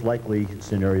 The most likely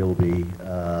scenario will be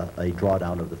a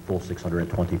drawdown of the full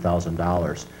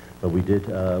 $620,000, but we did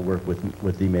work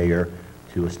with the mayor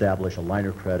to establish a line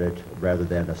of credit rather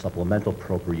than a supplemental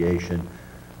appropriation.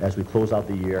 As we close out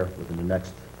the year within the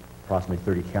next approximately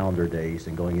 30 calendar days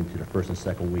and going into the first and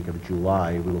second week of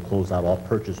July, we will close out all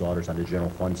purchase orders on the general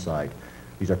fund side.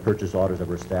 These are purchase orders that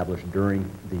were established during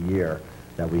the year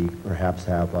that we perhaps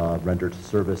have rendered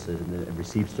services and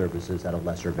received services at a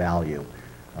lesser value.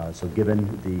 So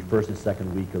given the first and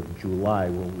second week of July,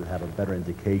 we'll have a better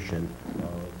indication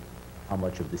of how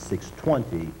much of the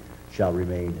 620 shall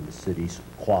remain in the city's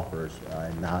coffers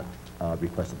and not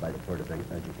requested by the Board of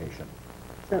Education.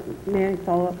 So, may I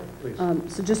follow up? Please.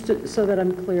 So just so that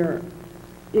I'm clear,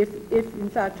 if in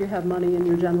fact you have money in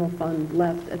your general fund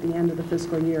left at the end of the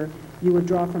fiscal year, you would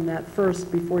draw from that first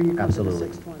before you come to the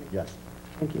 620? Yes.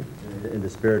 Thank you. In the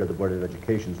spirit of the Board of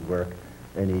Education's work,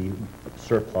 any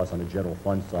surplus on the general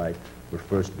fund side would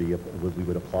first be, we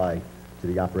would apply to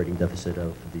the operating deficit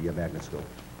of the magnet school.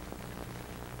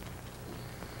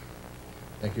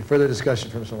 Thank you. Further discussion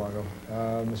from Mr. Longo.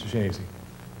 Mr. Shinese.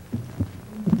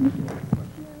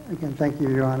 Again, thank you,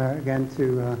 Your Honor, again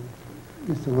to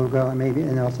Mr. Lugo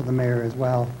and also the mayor as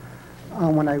well.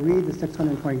 When I read the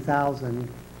 $620,000,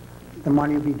 the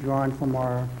money will be drawn from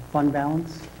our fund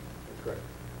balance? That's correct.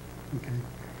 Okay.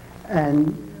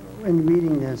 And in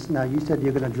reading this, now you said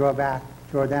you're going to draw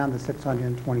down the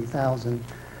 $620,000.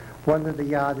 What are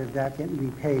the odds of that getting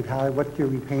repaid? What's your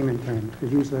repayment terms?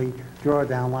 Because usually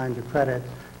drawdown lines of credit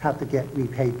have to get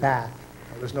repaid back.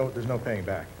 There's no paying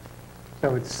back.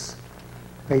 So it's,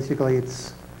 basically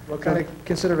it's... Well, kind of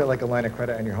consider it like a line of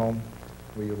credit on your home,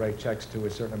 where you write checks to a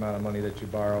certain amount of money that you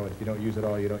borrow. If you don't use it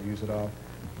all, you don't use it all.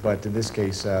 But in this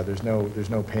case, there's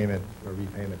no payment or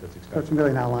repayment that's So it's expected.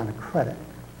 really not a line of credit.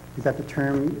 Is that the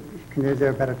term, is there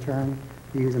a better term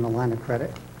for using a line of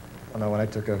credit? Well, no, when I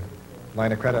took a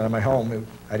line of credit on my home,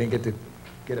 I didn't get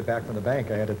it back from the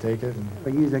bank. I had to take it.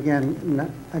 But use again,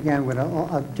 with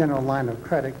a general line of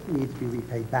credit needs to be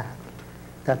repaid back.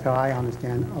 That's how I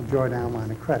understand a drawdown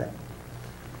line of credit.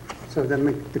 So then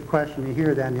the question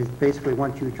here then is basically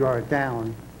once you draw it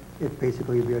down, it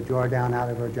basically will be a drawdown out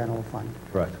of our general fund.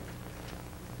 Correct.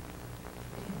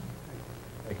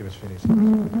 Thank you, Mr. Phoenix.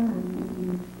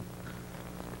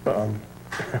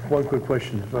 One quick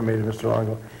question, if I may, to Mr.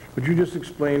 Longo. Would you just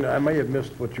explain, I may have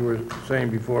missed what you were saying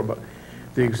before, but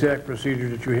the exact procedure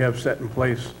that you have set in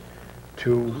place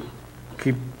to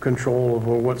keep control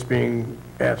over what's being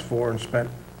asked for and spent?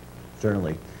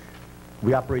 Certainly.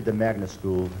 We operate the Magnet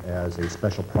School as a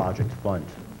special project fund.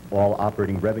 All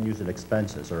operating revenues and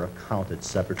expenses are accounted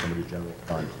separate from the general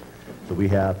fund. So we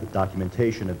have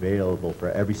documentation available for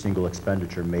every single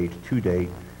expenditure made to date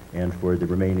and for the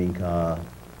remaining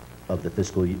of the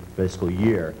fiscal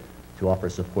year to offer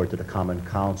support to the Common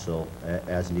Council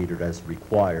as needed, as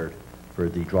required for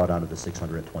the drawdown of the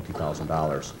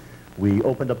 $620,000. We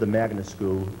opened up the Magnet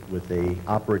School with a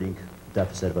operating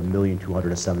deficit of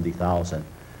 $1,270,000.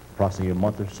 Approximately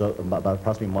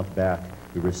a month back,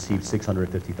 we received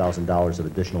 $650,000 of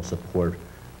additional support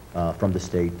from the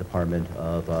State Department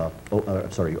of,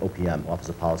 OPM, Office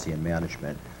of Policy and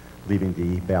Management, leaving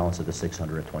the balance of the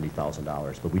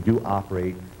 $620,000. But we do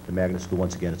operate the Magnet School,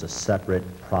 once again, as a separate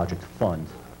project fund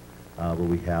where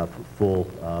we have full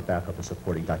backup and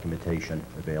supporting documentation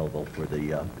available for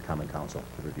the Common Council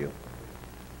to review.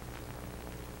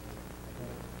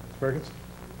 Ms. Perkins?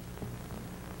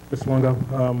 Mr. Longo,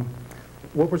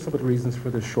 what were some of the reasons for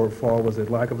the shortfall? Was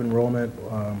it lack of enrollment,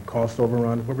 cost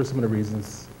overrun? What were some of the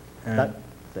reasons? And,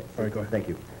 sorry, go ahead. Thank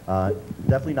you.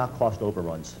 Definitely not cost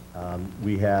overruns.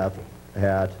 We have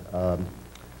had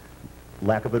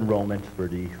lack of enrollment for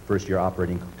the first year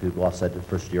operating, to offset the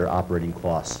first year operating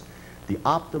costs. The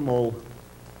optimal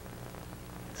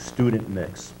student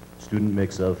mix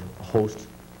of host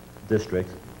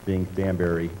district being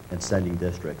Danbury and sending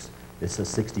districts, is a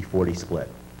 60-40 split.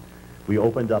 We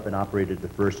opened up and operated the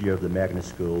first year of the Magnet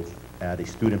School at a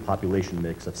student population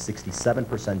mix of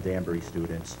 67% Danbury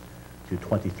students to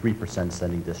 23%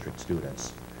 sending district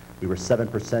students. We were 7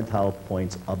 percentile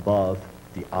points above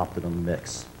the optimum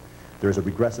mix. There is a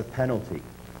regressive penalty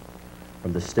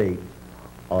from the state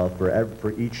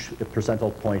for each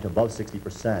percentile point above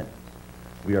 60%,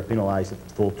 we are penalized at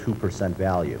full 2%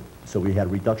 value. So we had a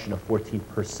reduction of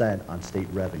 14% on state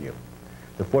revenue.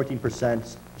 The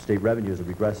 14% state revenue as a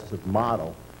regressive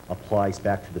model applies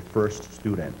back to the first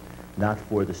student, not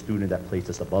for the student that placed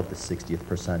us above the 60th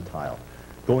percentile.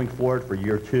 Going forward for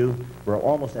year two, we're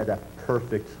almost at that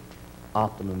perfect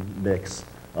optimum mix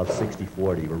of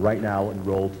 60-40. We're right now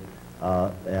enrolled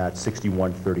at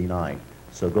 61-39.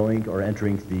 So going or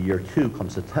entering the year two come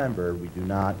September, we do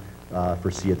not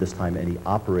foresee at this time any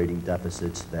operating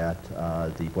deficits that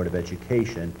the Board of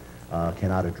Education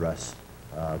cannot address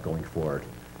going forward.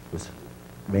 It was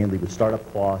mainly with startup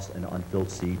costs and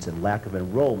unfilled seats and lack of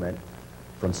enrollment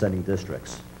from sending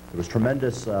districts. There was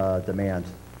tremendous demand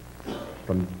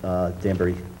from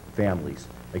Danbury families.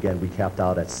 Again, we capped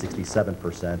out at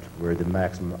 67%, where the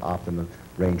maximum optimum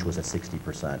range was at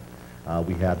 60%.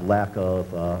 We had lack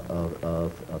of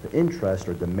interest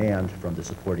or demand from the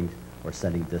supporting or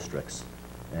sending districts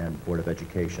and Board of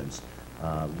Educations.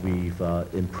 We've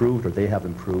improved, or they have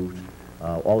improved.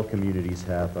 All the communities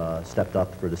have stepped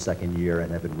up for the second year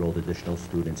and have enrolled additional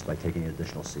students by taking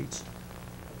additional seats.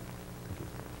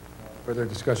 Further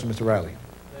discussion, Mr. Riley.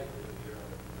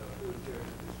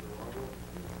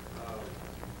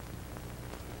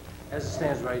 As it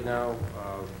stands right now,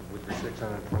 with the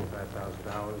 $625,000,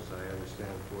 I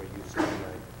understand what you said, and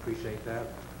I appreciate that.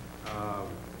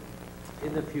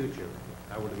 In the future,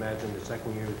 I would imagine the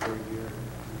second year, third year,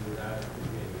 you do not, I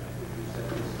think you said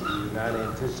this, you do not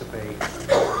anticipate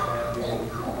having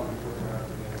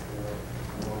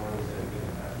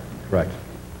Correct.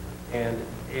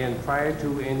 And prior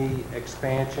to any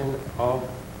expansion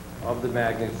of the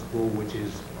magnet school, which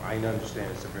is, I understand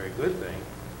it's a very good thing,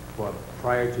 but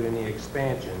prior to any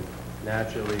expansion,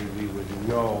 naturally we would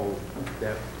know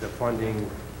that the funding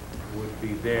would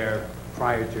be there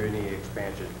prior to any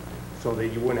expansion, so that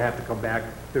you wouldn't have to come back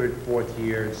third, fourth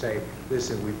year and say,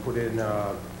 listen, we put in,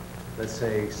 let's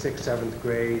say, 6th, 7th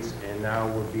grades, and now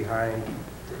we're behind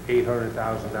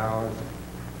 $800,000.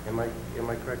 Am I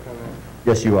correct on that?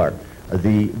 Yes, you are.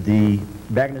 The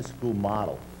magnet school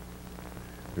model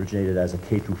originated as a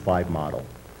K through 5 model.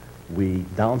 We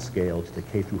downscaled to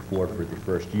K through 4 for the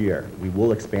first year. We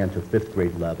will expand to 5th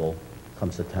grade level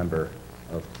come September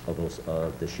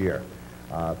of this year.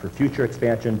 For future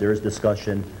expansion, there is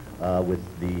discussion with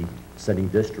the sending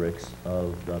districts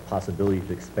of the possibility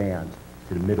to expand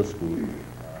to the middle school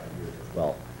as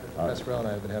well. Mesrel and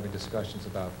I have been having discussions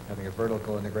about having a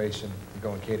vertical integration and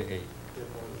going K to 8.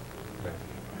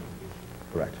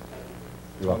 Correct.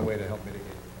 It's one way to help mitigate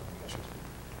issues.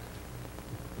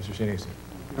 Mr. Shinisi.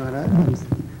 I'm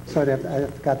sorry, I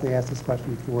forgot to ask this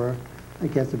question before. I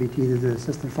guess it'd be to either the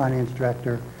Assistant Finance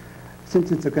Director.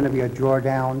 Since it's going to be a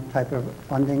drawdown type of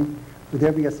funding, would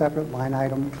there be a separate line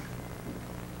item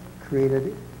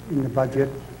created in the budget?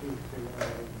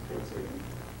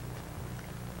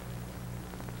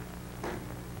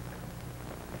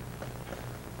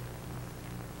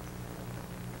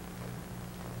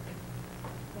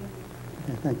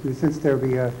 Okay, thank you. Since there'll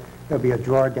be a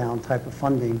drawdown type of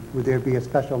funding, would there be a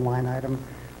special line item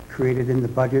created in the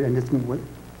budget, and this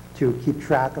to keep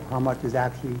track of how much is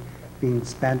actually being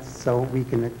spent, so we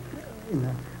can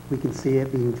see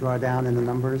it being drawn down in the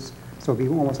numbers, so it'll be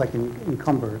almost like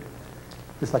encumbered,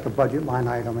 just like a budget line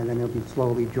item, and then it'll be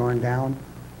slowly drawn down,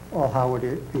 or how would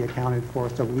it be accounted for,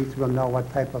 so we will know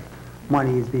what type of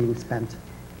money is being spent?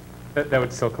 That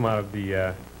would still come out of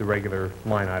the regular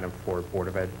line item for Board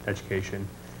of Education,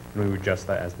 and we would adjust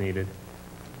that as needed.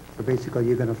 So basically,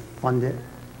 you're going to fund it,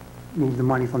 move the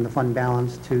money from the fund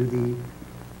balance to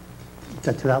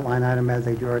that line item as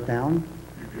they draw it down?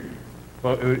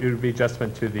 Well, it would be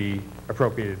adjustment to the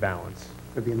appropriated balance.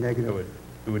 It would be a negative?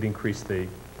 It would increase the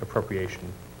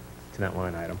appropriation to that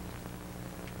line item.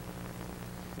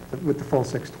 With the full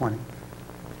 620?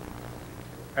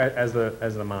 As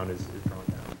the amount is drawn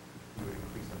down, we would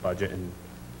increase the budget and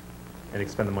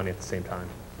expend the money at the same time.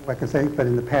 Like I say, but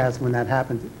in the past, when that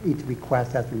happens, each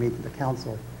request has to be made to the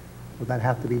council. Will that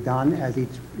have to be done as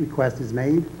each request is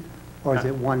made? Or is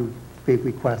it one big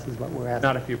request is what we're asking?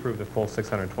 Not if you approve the full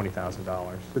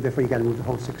 $620,000. So therefore, you got to move the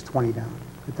whole 620 down,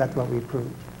 if that's what we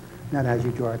approved, not as you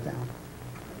draw it down.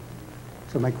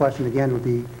 So my question again would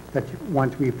be that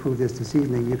once we approve this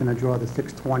evening, you're going to draw the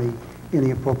 620 in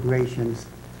the appropriations,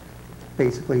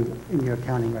 basically in your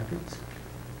accounting records.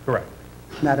 Correct.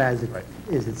 Not as it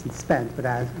is it's spent, but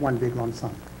as one big lump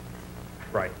sum.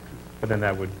 Right. But then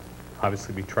that would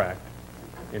obviously be tracked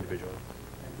individually.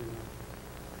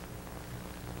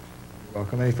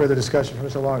 Welcome. Any further discussion from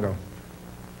Mr. Longo?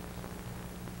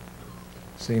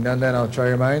 Seeing none, then I'll try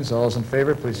your minds. All those in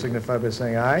favor, please signify by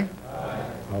saying aye. Aye.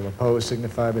 All opposed,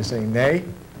 signify by saying nay.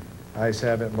 Ayes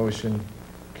have it. Motion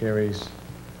carries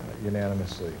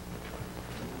unanimously.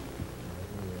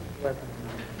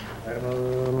 Item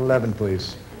 11,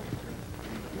 please.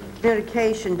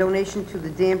 Communication, donation to the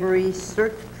Danbury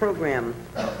CERT program.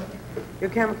 Your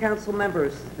common council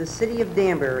members, the city of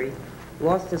Danbury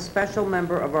lost a special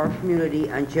member of our community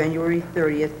on January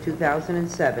 30th,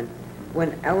 2007,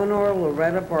 when Eleanor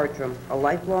Loretta Bartram, a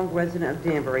lifelong resident of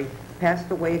Danbury,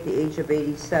 passed away at the age of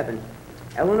 87.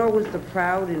 Eleanor was the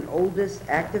proud and oldest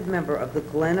active member of the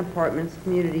Glen Apartments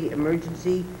Community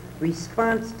Emergency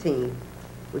Response Team,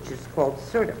 which is called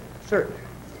CERT.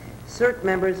 CERT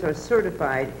members are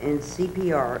certified in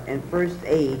CPR and first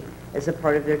aid as a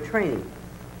part of their training.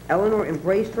 Eleanor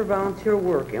embraced her volunteer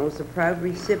work and was a proud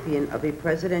recipient of a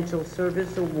Presidential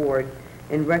Service Award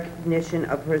in recognition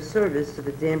of her service to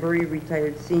the Danbury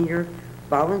Retired Senior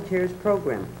Volunteers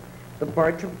Program. The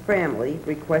Bartram family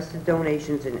requested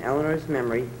donations in Eleanor's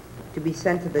memory to be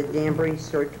sent to the Danbury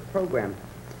CERT program.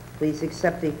 Please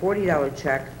accept a $40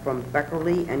 check from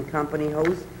Beckerly and Company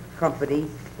Host Company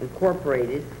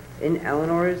Incorporated in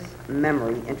Eleanor's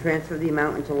memory and transfer the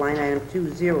amount into line item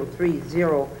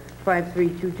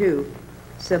 20305322,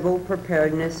 Civil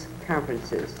Preparedness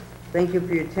Conferences. Thank you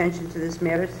for your attention to this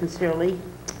matter. Sincerely,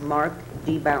 Mark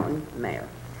D. Boughton, Mayor.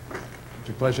 It's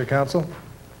your pleasure, Council.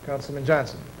 Councilman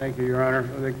Johnson. Thank you, Your Honor.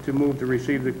 I'd like to move to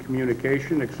receive the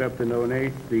communication, accept and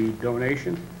donate the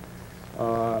donation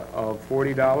of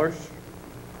 $40,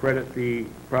 credit the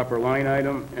proper line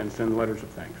item, and send letters of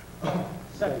thanks.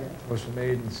 Second. Motion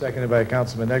made and seconded by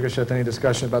Councilman Negrishet. Any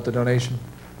discussion about the donation?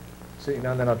 Seeing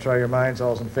none, then I'll try your minds.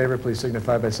 All those in favor, please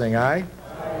signify by saying aye. Aye.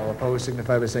 All opposed,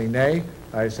 signify by saying nay.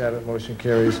 Ayes have it. Motion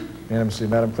carries unanimously.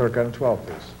 Madam Clerk, item 12,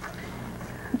 please.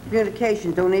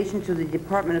 Communication, donation to the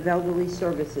Department of Elderly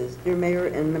Services. Dear Mayor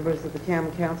and members of the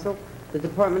Common Council, the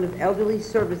Department of Elderly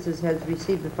Services has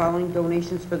received the following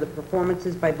donations for the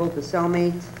performances by both the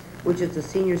Cellmates, which is the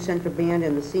Senior Center Band,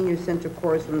 and the Senior Center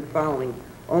Chorus from the following: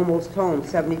 Almost Home,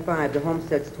 75, The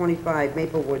Homesteads, 25,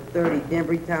 Maplewood, 30,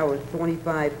 Danbury Towers,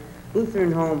 25,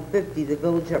 Lutheran Home, 50, The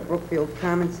Village at Brookfield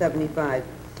Commons, 75.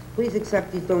 Please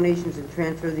accept these donations and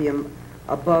transfer the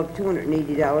above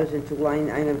 $280 into line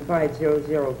item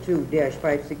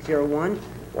 5002-5601,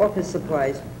 office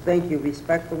supplies. Thank you.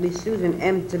 Respectfully, Susan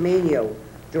M. Tamanio,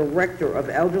 Director of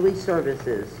Elderly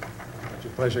Services. It's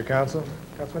your pleasure, Counsel.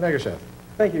 Councilman Eggershaff.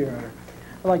 Thank you, Your Honor.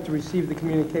 I'd like to receive the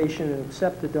communication and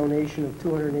accept the donation of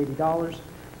 $280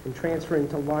 and transfer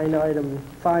into line item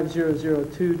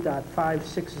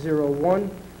 5002.5601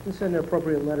 and send the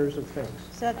appropriate letters of thanks.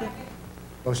 Second.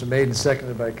 Motion made and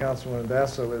seconded by Councilwoman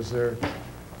Basso. Is there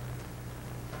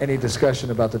any discussion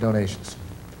about the donations?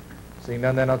 Seeing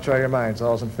none, then I'll try your minds.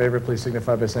 All those in favor, please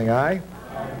signify by saying aye.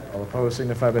 All opposed,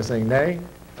 signify by saying nay.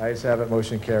 Ayes have it.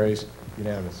 Motion carries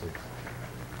unanimously.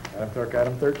 Madam Clerk,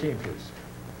 item 13, please.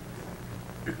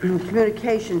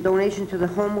 Communication, donation to the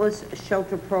Homeless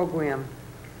Shelter Program.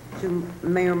 To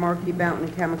Mayor Markey Boughton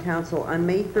and Common Council. On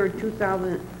May 3rd,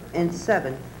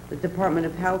 2007, the Department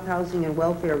of Health, Housing, and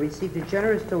Welfare received a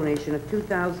generous donation of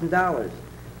 $2,000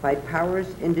 by Powers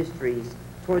Industries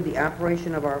toward the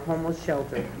operation of our homeless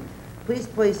shelter. Please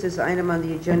place this item on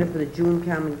the agenda for the June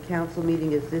Common Council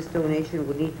meeting, as this donation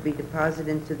would need to be deposited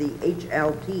into the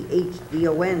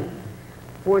HLTHDON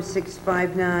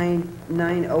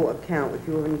 465990 account. If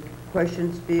you have any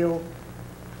questions, feel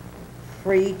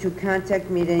free to contact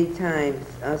me at any time.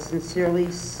 Sincerely,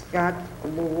 Scott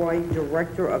Leroy,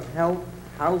 Director of Health,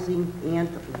 Housing, and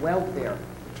Welfare.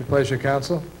 It's your pleasure,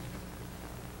 Counsel.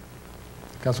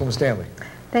 Councilwoman Stanley.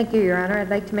 Thank you, Your Honor. I'd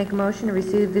like to make a motion to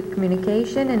receive the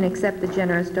communication and accept the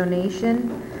generous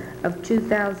donation of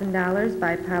 $2,000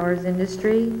 by Powers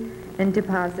Industry and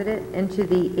deposit it into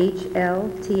the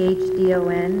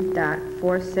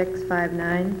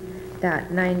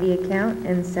HLTHDON.4659.90 account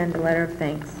and send a letter of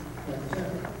thanks.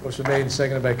 Motion made and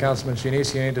seconded by Councilman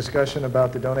Chinisi. Any discussion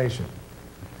about the donation?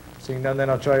 Seeing none, then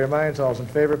I'll try your minds. All those in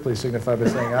favor, please signify by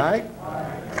saying aye.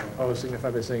 Opposed,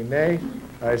 signify by saying nay.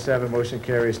 Ayes have it. Motion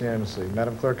carries unanimously.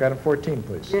 Madam Clerk, item 14,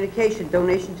 please. Communication,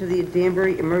 donation to the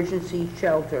Danbury Emergency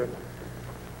Shelter.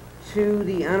 To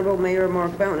the Honorable Mayor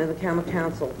Mark Boughton and the Common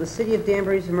Council. The City of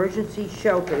Danbury's Emergency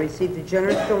Shelter received a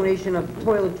generous donation of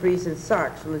toiletries and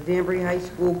socks from the Danbury High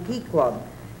School Key Club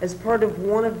as part of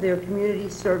one of their community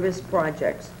service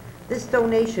projects. This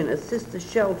donation assists the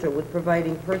shelter with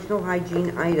providing personal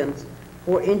hygiene items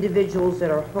for individuals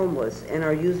that are homeless and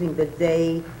are using the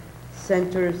day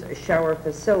center's shower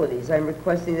facilities. I'm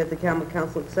requesting that the Common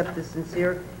Council accept this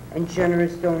sincere and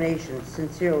generous donation.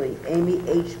 Sincerely, Amy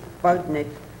H. Budnick,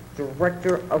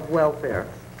 Director of Welfare.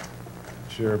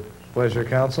 It's your pleasure,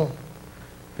 Counsel.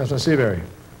 Councilman Seabury.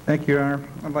 Thank you, Your Honor.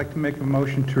 I'd like to make a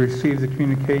motion to receive the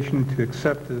communication to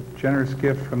accept the generous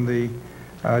gift from the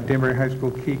Danbury High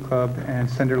School Key Club and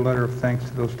send a letter of thanks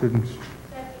to those students.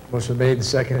 Motion made and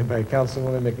seconded by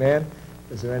Councilwoman McMahon.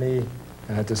 Is there any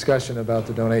discussion about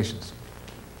the donations?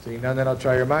 Seeing none, then I'll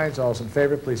try your minds. All those in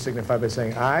favor, please signify by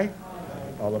saying aye.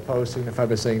 All opposed, signify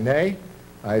by saying nay.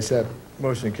 Ayes have.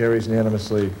 Motion carries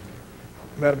unanimously.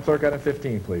 Madam Clerk, item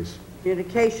 15, please.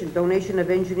 Communication, donation of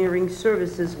engineering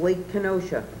services, Lake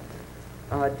Kenosha.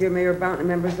 Dear Mayor Boughton and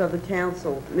members of the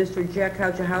council, Mr. Jack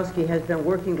Wojciechowski has been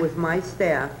working with my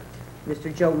staff,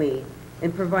 Mr. Joe Meade,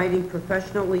 in providing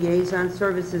professional liaison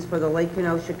services for the Lake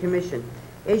Kenosha Commission.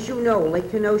 As you know, Lake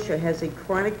Kenosha has a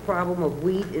chronic problem of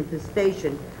weed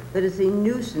infestation that is a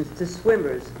nuisance to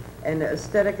swimmers and an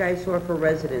aesthetic eyesore for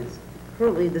residents.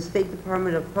 Currently, the State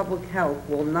Department of Public Health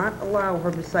will not allow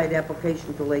herbicide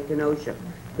application to Lake Kenosha.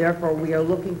 Therefore, we are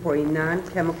looking for a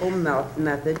non-chemical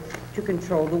method to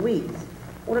control the weeds.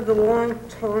 One of the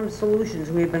long-term solutions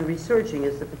we have been researching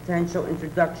is the potential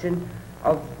introduction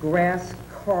of grass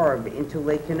carp into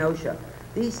Lake Kenosha.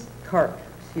 These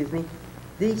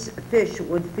fish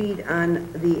would feed on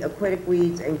the aquatic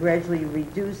weeds and gradually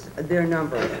reduce their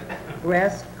numbers.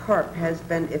 Grass carp has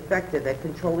been effective at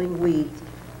controlling weeds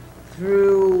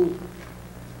through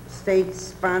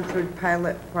state-sponsored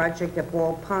pilot project at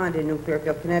Ball Pond in New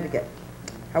Fairfield, Connecticut.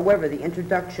 However, the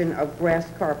introduction of grass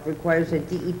carp requires a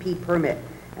DEP permit,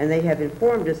 and they have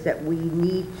informed us that we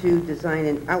need to design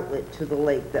an outlet to the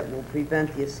lake that will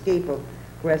prevent the escape of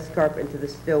grass carp into the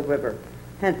Still River.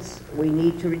 Hence, we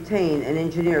need to retain an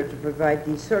engineer to provide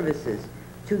these services.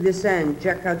 To this end,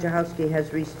 Jack Wojciechowski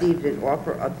has received an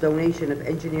offer of donation of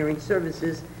engineering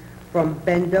services from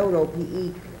Bendodo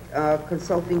PE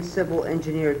Consulting Civil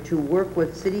Engineer to work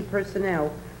with city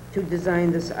personnel to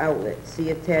design this outlet. See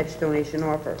attached donation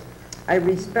offer. I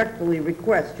respectfully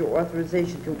request your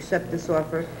authorization to accept this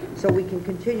offer so we can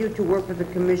continue to work with the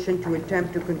Commission to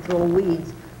attempt to control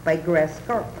weeds by grass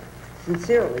carp.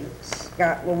 Sincerely,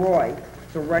 Scott Leroy,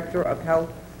 Director of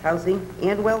Health, Housing,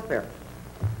 and Welfare.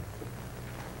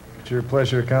 It's your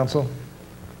pleasure, Council.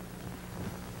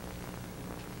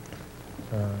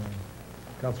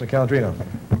 Councilman Calandrino.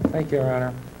 Thank you, Your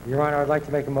Honor. Your Honor, I'd like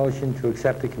to make a motion to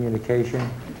accept the communication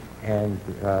and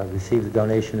receive the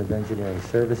donation of engineering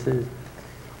services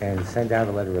and send out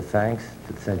a letter of thanks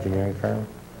to this engineering firm.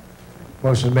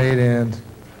 Motion made and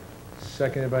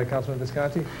seconded by Councilman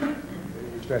Visconti.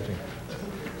 Stretching.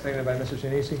 Seconded by Mr.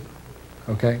 Sinisi.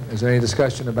 Okay. Is there any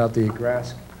discussion about the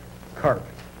grass carp?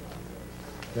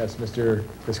 Yes, Mr.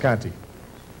 Visconti.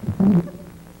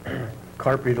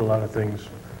 Carp eat a lot of things.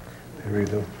 They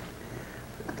really do.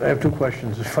 I have two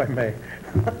questions, if I may.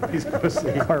 He's going to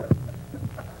say carp.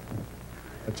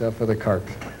 Watch out for the carp.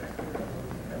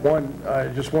 One,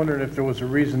 just wondering if there was a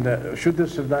reason that, should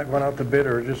this have not gone out to bid,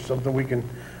 or just something we can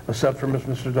accept from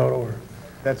Mr. Doto? Or?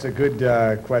 That's a good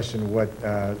question. What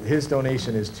his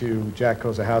donation is to Jack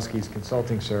Kozahowski's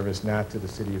consulting service, not to the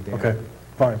city of Danbury. Okay,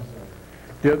 fine.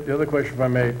 The other question, if I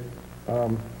may,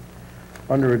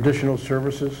 under additional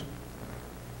services,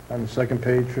 on the second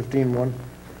page, 15-1,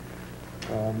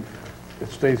 it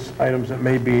states items that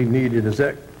may be needed. Is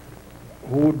that,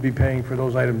 who would be paying for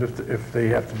those items if they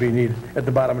have to be needed? At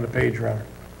the bottom of the page, rather.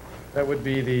 That would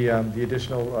be the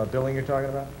additional billing you're talking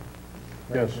about?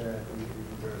 Yes.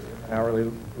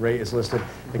 Hourly rate is listed.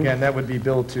 Again, that would be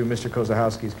billed to Mr.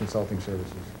 Kozahowski's consulting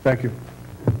services. Thank you.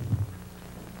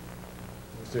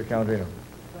 Mr. Calandrino.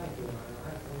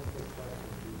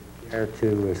 Here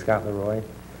to Scott Leroy.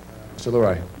 Mr.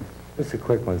 Leroy. Just a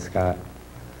quick one, Scott.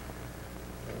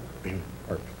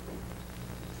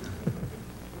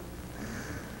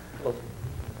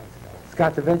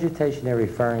 Scott, the vegetation they're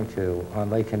referring to on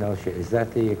Lake Kenosha, is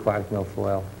that the aquatic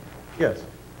milfoil? Yes.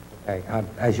 Okay.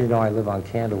 As you know, I live on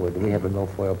Candlewood. We have a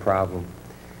milfoil problem.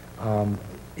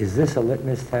 Is this a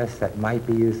litmus test that might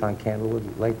be used on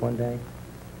Candlewood Lake one day?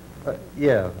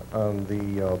 Yeah,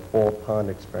 the Ball Pond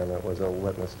experiment was a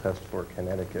litmus test for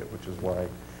Connecticut, which is why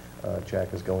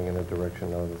Jack is going in the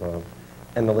direction of,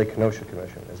 and the Lake Kenosha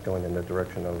Commission is going in the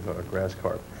direction of grass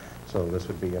carp. So this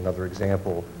would be another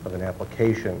example of an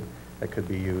application that could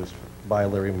be used by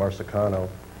Larry Marsicano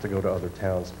to go to other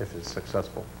towns if it's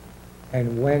successful.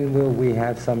 And when will we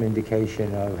have some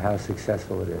indication of how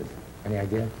successful it is? Any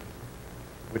idea?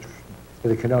 Which? For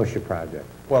the Kenosha project.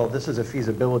 Well, this is a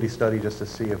feasibility study just to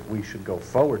see if we should go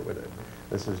forward with it.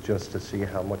 This is just to see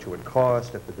how much it would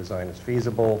cost, if the design is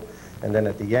feasible, and then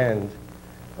at the end,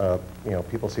 you know,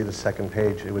 people see the second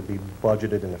page, it would be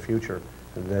budgeted in the future.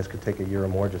 And this could take a year or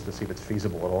more just to see if it's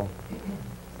feasible at all.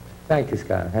 Thank you,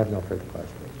 Scott. I have no further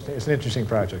questions. It's an interesting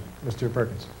project. Mr.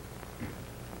 Perkins.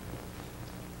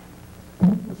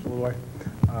 Mr. Leroy,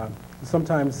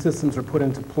 sometimes systems are put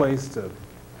into place to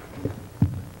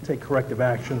take corrective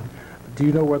action. Do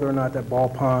you know whether or not that Ball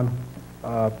Pond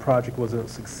project was a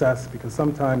success? Because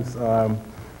sometimes,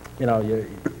 you know, you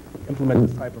implement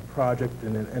this type of project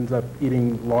and it ends up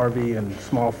eating larvae and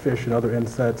small fish and other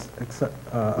insects,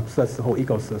 upsets the whole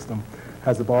ecosystem.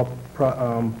 Has the Ball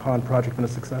Pond project been a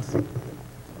success?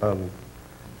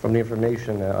 From the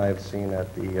information that I have seen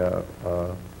at the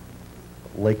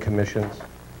Lake Commissions,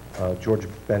 George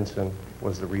Benson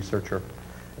was the researcher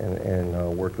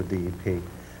and worked with DEP.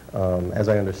 As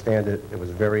I understand it, it was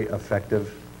very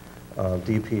effective.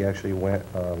 DEP actually went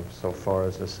so far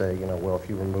as to say, you know, well, if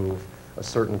you remove a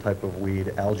certain type of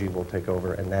weed, algae will take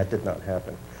over, and that did not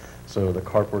happen. So the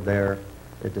carp were there.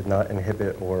 It did not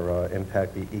inhibit or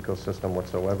impact the ecosystem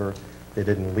whatsoever. They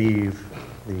didn't leave.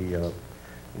 The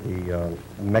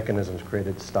mechanisms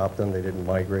created to stop them. They didn't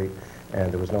migrate,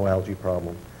 and there was no algae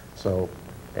problem. So,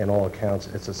 in all accounts,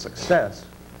 it's a success,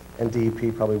 and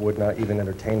DEP probably would not even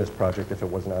entertain this project if it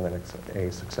was not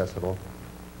a success at all.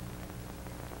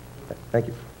 Thank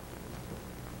you.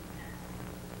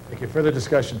 Thank you. Further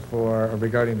discussion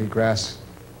regarding the grass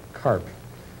carp.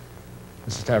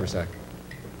 Mrs. Taversack.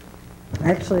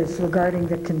 Actually, it's regarding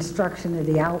the construction of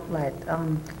the outlet.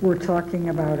 We're talking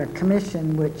about a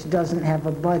commission which doesn't have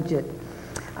a budget.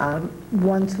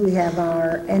 Once we have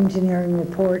our engineering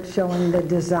report showing the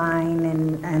design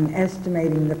and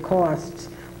estimating the costs,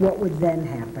 what would then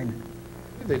happen?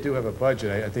 They do have a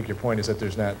budget. I think your point is that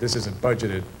this isn't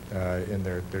budgeted in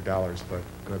their dollars, but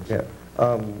go ahead.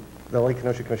 Yeah. The Lake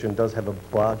Kenosha Commission does have a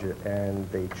budget, and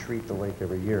they treat the lake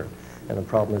every year. And the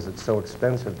problem is it's so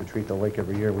expensive to treat the lake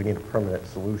every year, we need a permanent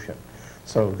solution.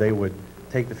 So they would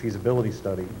take the feasibility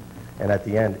study, and at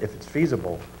the end, if it's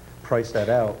feasible, price that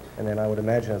out, and then I would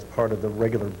imagine as part of the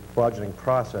regular budgeting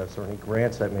process or any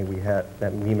grants that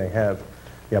we may have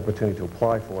the opportunity to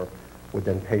apply for, would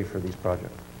then pay for these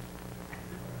projects.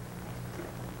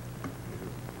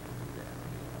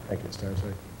 Thank you. Mr.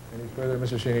 Tarasek. Any further?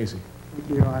 Mr. Shanisi. Thank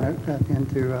you, Your Honor. And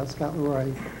to Scott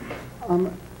Leroy.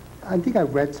 I think I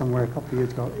read somewhere a couple of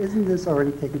years ago, isn't this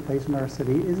already taking place in our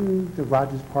city? Isn't the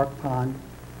Rogers Park Pond,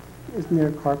 isn't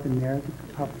there carp in there?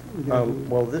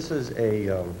 Well, this is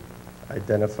a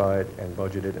identified and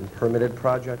budgeted and permitted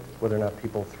project. Whether or not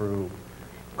people threw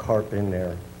carp in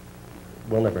there,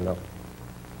 we'll never know.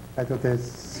 I thought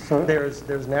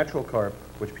There's natural carp,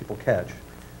 which people catch,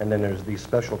 and then there's these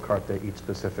special carp that eat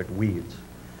specific weeds.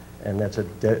 And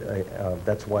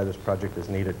that's why this project is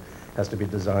needed. It has to be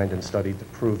designed and studied to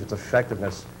prove its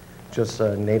effectiveness. Just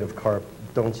native carp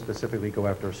don't specifically go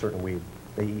after a certain weed.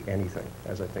 They eat anything,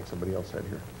 as I think somebody else said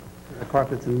here. The carp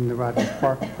that's in the Rogers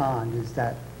Park Pond, is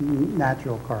that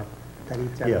natural carp that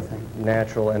eats everything? Yeah,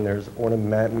 natural, and there's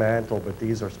ornamental, but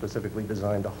these are specifically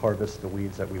designed to harvest the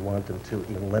weeds that we want them to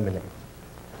eliminate.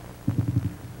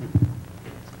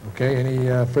 Okay, any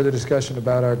further discussion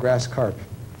about our grass carp?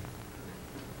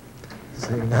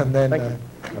 Seeing none, then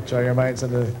I'll try your minds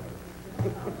on the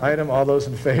item. All those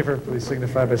in favor, please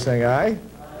signify by saying aye.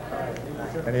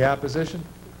 Any opposition?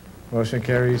 Motion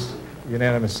carries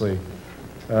unanimously.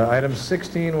 Item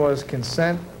 16 was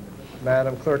consent.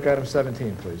 Madam Clerk, item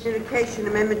 17, please. Communication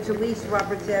amendment to lease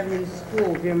Roberts Avenue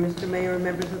School. Dear Mr. Mayor and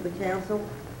members of the council,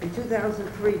 in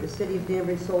 2003, the city of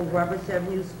Danbury sold Roberts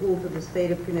Avenue School to the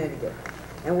state of Connecticut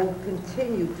and will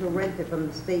continue to rent it from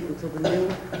the state until the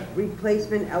new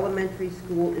replacement elementary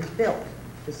school is built.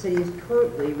 The city is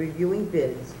currently reviewing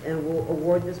bids and will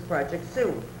award this project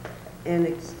soon. An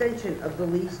extension of the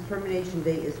lease termination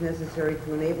date is necessary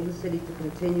to enable the city to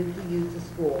continue to use the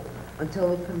school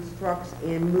until it constructs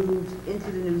and moves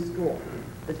into the new school.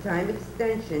 The time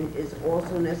extension is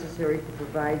also necessary to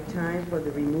provide time for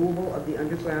the removal of the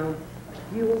underground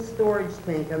fuel storage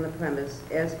tank on the premise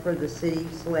as per the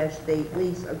city/state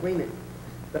lease agreement.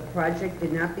 The project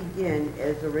did not begin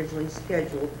as originally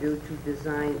scheduled due to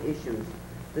design issues.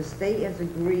 The state has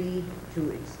agreed to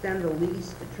extend the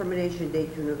lease termination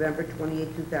date to November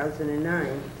 28, 2009,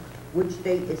 which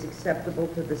date is acceptable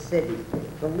to the city.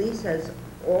 The lease has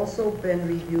also been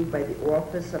reviewed by the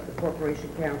Office of the Corporation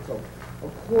Counsel.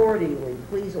 Accordingly,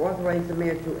 please authorize the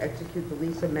mayor to execute the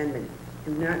lease amendment.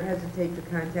 Do not hesitate to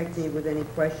contact me with any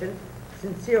questions.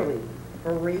 Sincerely,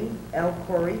 Fareed L.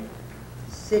 Corey,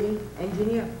 City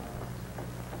Engineer.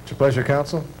 It's your pleasure,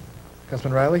 Council.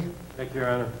 Councilman Riley? Thank you, Your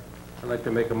Honor. I'd like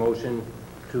to make a motion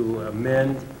to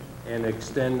amend and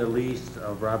extend the lease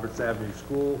of Roberts Avenue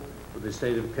School with the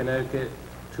state of Connecticut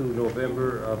to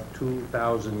November of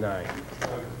 2009.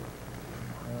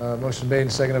 Motion made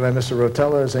and seconded by Mr.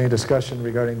 Rotella. Is there any discussion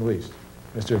regarding the lease?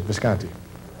 Mr. Visconti.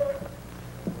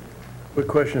 Quick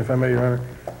question, if I may, Your Honor.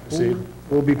 Proceed.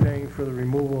 Who will be paying for the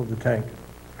removal of the tank?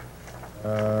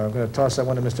 I'm going to toss that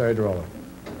one to Mr. Idarola.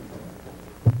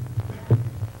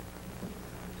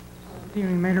 Good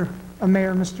evening, Mayor,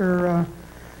 Mr.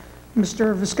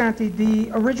 Visconti.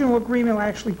 The original agreement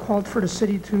actually called for the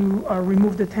city to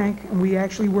remove the tank, and we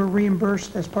actually were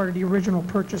reimbursed as part of the original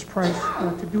purchase price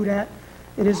to do that.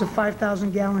 It is a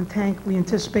 5,000-gallon tank. We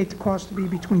anticipate the cost to be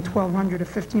between $1,200 to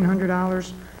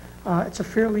 $1,500. It's a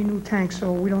fairly new tank,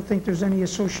 so we don't think there's any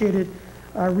associated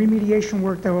remediation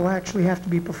work that will actually have to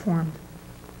be performed.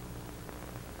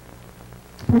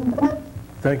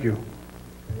 Thank you.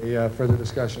 Any further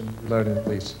discussion regarding the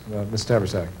lease? Ms.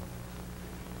 Taversack.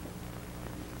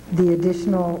 The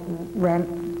additional rent,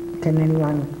 can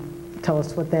anyone tell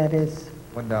us what that is?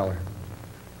 $1.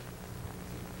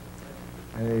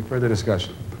 Any further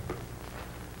discussion?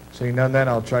 Seeing none, then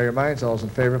I'll try your minds. All those in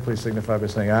favor, please signify by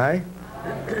saying aye.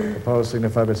 Opposed,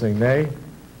 signify by saying nay.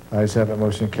 Ayes have it.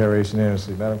 Motion carries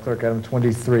unanimously. Madam Clerk, item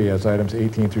 23, as items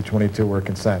 18 through 22 were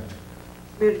consent.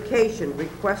 Communication,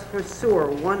 request for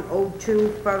sewer, 102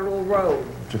 Federal Road.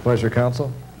 It's your pleasure,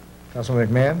 Council. Councilman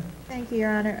McMahon. Thank you,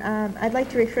 Your Honor. I'd like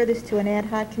to refer this to an ad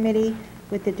hoc committee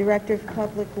with the Director of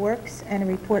Public Works and a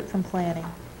report from Planning.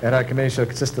 Ad hoc committee shall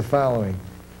consist of the following: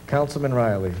 Councilman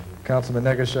Riley, Councilman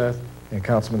Negasheth, and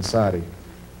Councilman Sadi.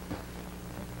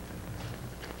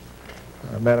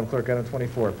 Madam Clerk, item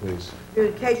 24, please.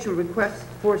 Communication, request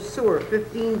for sewer,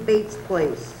 15 Bates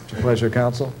Place. It's your pleasure,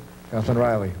 Council. Councilman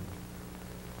Riley.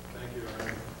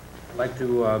 I'd like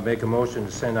to make a motion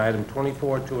to send item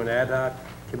 24 to an ad hoc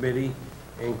committee,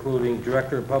 including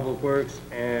Director of Public Works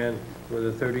and with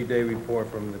a 30-day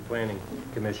report from the Planning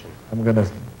Commission. I'm going to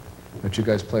let you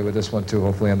guys play with this one, too,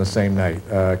 hopefully on the same night.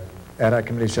 Ad hoc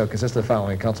committee shall consist of the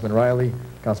following: Councilman Riley,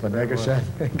 Councilman Negasheth,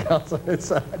 and Councilman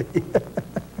Sadi.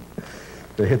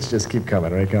 The hits just keep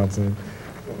coming, right, Councilman?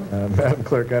 Madam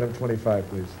Clerk, item 25,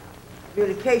 please.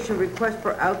 Communication, request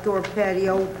for outdoor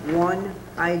patio, 1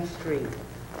 Hyde Street.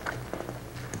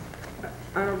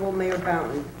 Honorable Mayor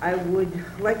Boughton, I would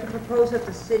like to propose that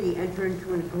the city enter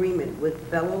into an agreement with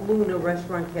Bella Luna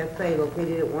Restaurant Cafe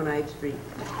located at 1 Hyde Street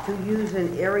to use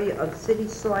an area of city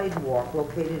sidewalk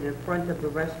located in front of the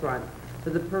restaurant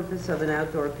for the purpose of an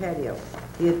outdoor patio.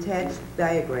 The attached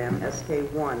diagram,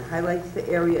 SK1, highlights the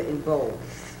area in bold.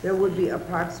 There would be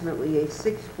approximately a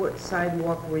 6-foot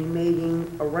sidewalk remaining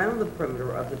around the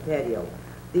perimeter of the patio.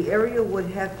 The area would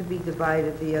have to be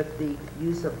divided via the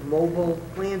use of mobile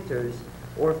planters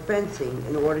or fencing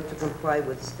in order to comply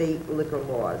with state liquor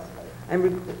laws. I'm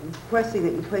requesting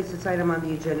that you place this item on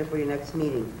the agenda for your next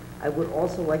meeting. I would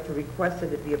also like to request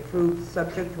that it be approved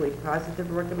subject to a positive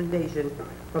recommendation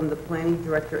from the Planning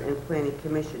Director and Planning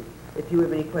Commission. If you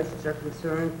have any questions or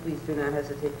concerns, please do not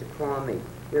hesitate to call me.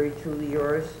 Very truly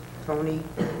yours, Tony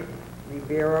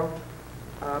Rivero,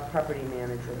 Property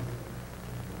Manager.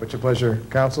 What's your pleasure,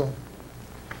 council?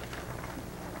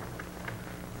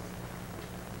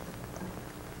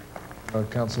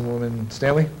 Councilwoman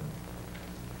Stanley?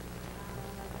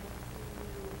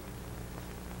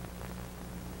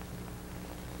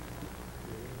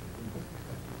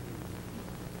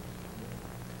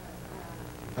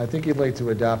 I think you'd like to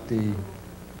adopt the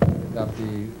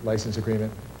license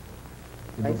agreement.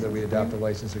 You move that we adopt the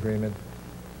license agreement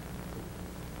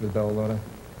with Bella Luna.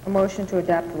 A motion to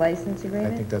adopt the license I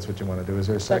agreement? think that's what you want to do. Is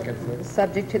there a second for it?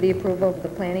 Subject to the approval of the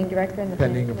planning director and the...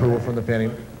 Pending approval from the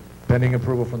pending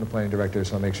approval from the planning director,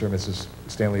 so I'll make sure Mrs.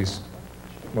 Stanley's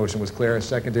motion was clear.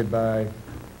 Seconded by,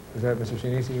 is that Mr.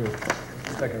 Shinisi or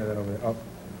seconded that over there?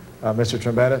 Oh, Mr.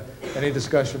 Trombetta. Any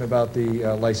discussion about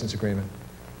the license agreement?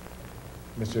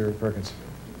 Mr. Perkins.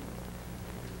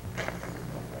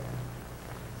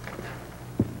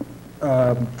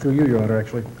 Through you, Your Honor,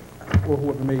 actually, or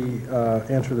whoever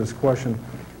may answer this question.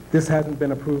 This hasn't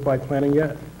been approved by planning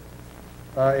yet?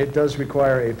 It does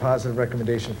require a positive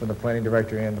recommendation from the planning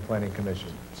director and the planning commission.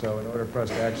 So in order for us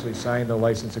to actually sign the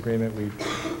license agreement, we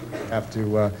have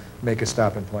to make a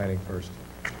stop in planning first.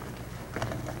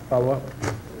 Follow up?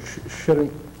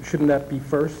 Shouldn't that be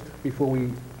first before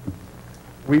we...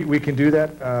 We can do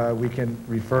that. We can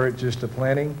refer it just to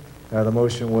planning. The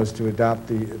motion was to adopt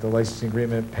the licensing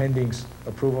agreement pending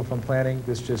approval from planning.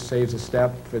 This just saves a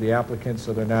step for the applicants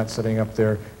so they're not setting up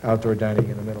their outdoor dining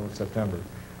in the middle of September.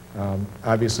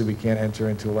 Obviously, we can't enter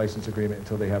into a license agreement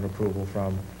until they have approval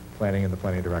from planning and the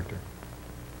planning director.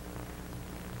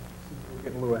 We're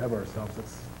getting a little ahead of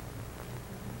ourselves.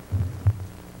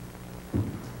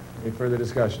 Any further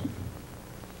discussion?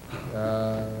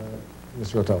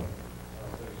 Mr. Rotella.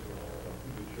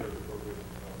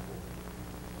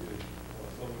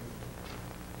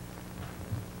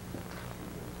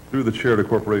 Through the chair to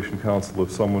Corporation Counsel,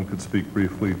 if someone could speak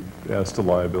briefly as to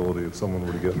liability, if someone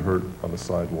were to get hurt on the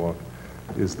sidewalk,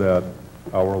 is that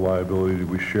our liability? Do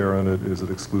we share in it? Is it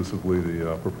exclusively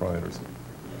the proprietors?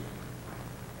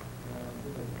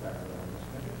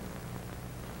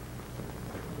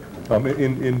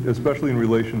 Especially in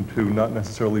relation to not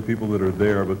necessarily people that are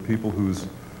there, but people whose,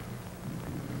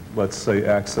 let's say,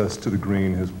 access to the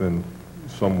green has been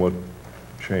somewhat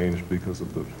changed because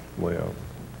of the layout.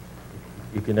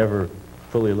 You can never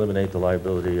fully eliminate the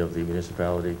liability of the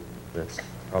municipality. That's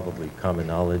probably common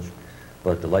knowledge.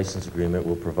 But the license agreement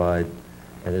will provide,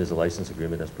 and it is a license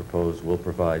agreement as proposed, will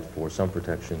provide for some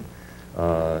protection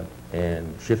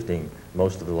and shifting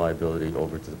most of the liability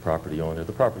over to the property owner.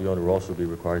 The property owner will also be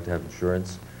required to have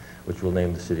insurance, which will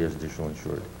name the city as additional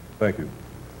insured. Thank you.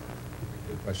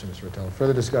 Good question, Mr. Rotella.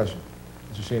 Further discussion?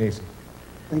 Mr. Shinisi.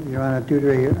 Thank you, Your Honor. Due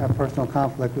to a personal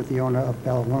conflict with the owner of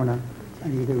Bella Luna, I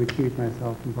need to recuse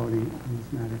myself from voting on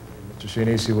this matter. Mr.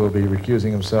 Shinisi will be recusing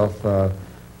himself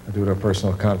due to a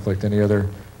personal conflict. Any other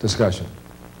discussion?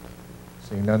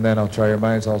 Seeing none, then I'll try your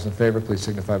minds. All those in favor, please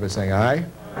signify by saying aye.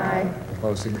 Aye.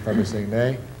 Opposed, signify by saying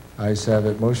nay. Ayes have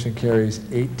it. Motion carries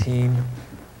 18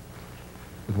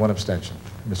 with 1 abstention.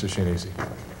 Mr. Shinisi.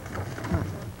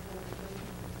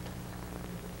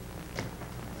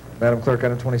 Madam Clerk,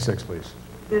 item 26, please.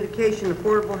 Communication,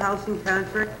 affordable housing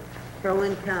contract,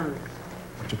 Berlin County.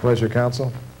 What's your pleasure,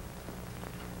 counsel?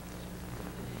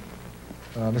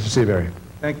 Mr. Seabury.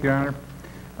 Thank you, Your Honor.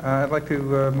 I'd like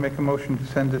to make a motion to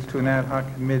send this to an ad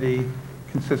hoc committee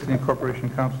consisting of Corporation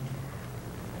Counsel.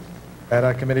 Ad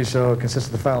hoc committee shall consist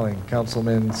of the following: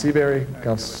 Councilman Seabury,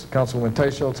 Councilwoman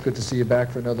Teichel. It's good to see you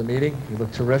back for another meeting. You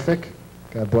look terrific.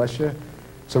 God bless you.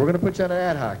 So we're going to put you on an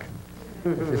ad hoc.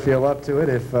 If you feel up to it,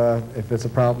 if it's a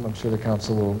problem, I'm sure the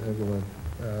council will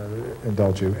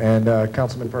indulge you. And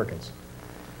Councilman Perkins.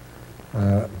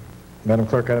 Madam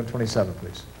Clerk, item 27,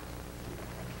 please.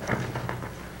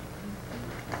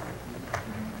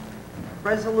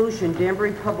 Resolution,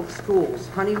 Danbury Public Schools,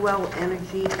 Honeywell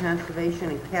Energy Conservation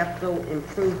and Capital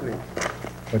Improvement.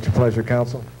 What's your pleasure,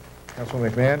 Council? Councilwoman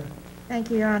McMahon?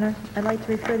 Thank you, Your Honor. I'd like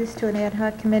to refer this to an ad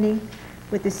hoc committee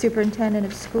with the Superintendent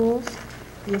of Schools,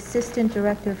 the Assistant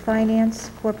Director of Finance,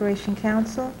 Corporation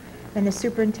Counsel, and the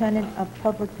Superintendent of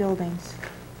Public Buildings.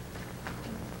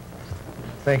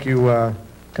 Thank you,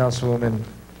 Councilwoman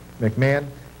McMahon.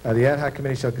 The ad hoc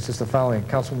committee shall consist of the following: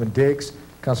 Councilwoman Diggs,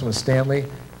 Councilman Stanley,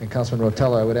 and Councilman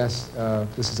Rotella. I would ask,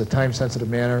 this is a time-sensitive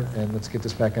manner, and let's get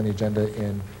this back on the agenda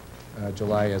in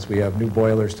July as we have new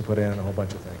boilers to put in and a whole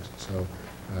bunch of things. So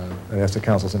I'd ask the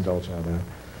council's indulgence on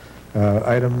that.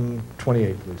 Item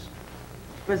 28, please.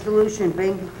 Resolution,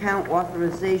 bank account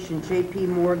authorization, J.P.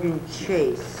 Morgan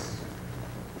Chase.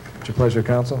 What's your pleasure,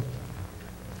 Council?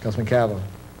 Councilman Cavan.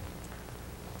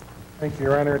 Thank you,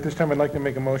 Your Honor. At this time, I'd like to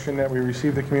make a motion that we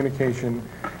receive the communication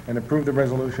and approve the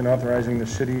resolution authorizing the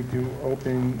city to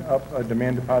open up a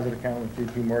demand deposit account with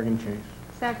J.P. Morgan Chase.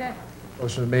 Second.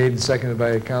 Motion made and seconded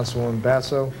by Councilwoman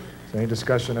Basso. Is there any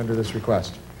discussion under this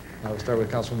request? We'll start with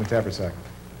Councilwoman Taversack.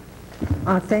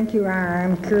 Thank you, Your Honor.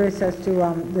 I'm curious as to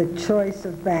the choice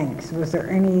of banks. Was there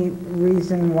any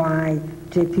reason why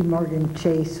J.P. Morgan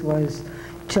Chase was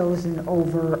chosen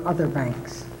over other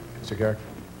banks? Mr. Garrick.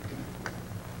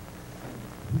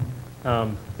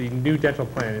 The new dental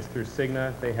plan is through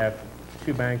Cigna. They have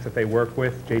two banks that they work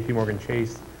with, J.P. Morgan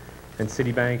Chase and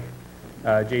Citibank.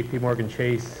 J.P. Morgan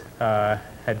Chase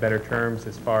had better terms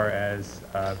as far as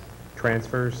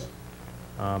transfers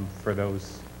for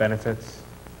those benefits.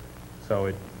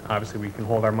 So obviously we can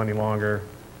hold our money longer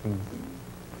and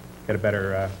get a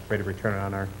better rate of return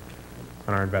on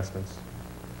our investments.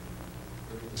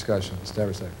 Discussion. Mr.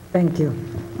 Taversack. Thank you.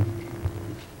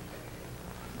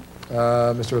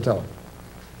 Mr. Rotella.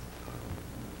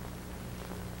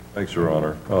 Thanks, Your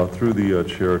Honor. Through the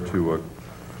chair to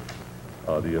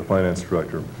the finance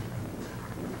director.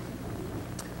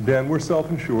 Dan, we're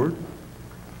self-insured.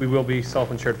 We will be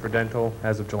self-insured for dental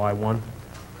as of July 1.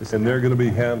 And they're going to be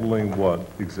handling what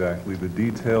exactly? The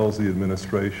details, the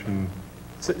administration?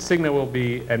 Cigna will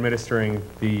be administering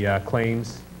the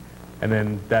claims, and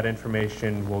then that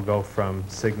information will go from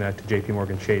Cigna to J.P.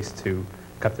 Morgan Chase to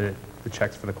cut the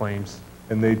checks for the claims.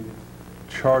 And they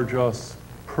charge us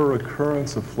per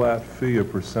occurrence a flat fee, a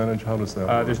percentage? How does that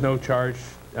work? There's no charge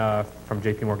from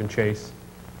J.P. Morgan Chase.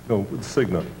 No, with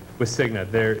Cigna. With Cigna,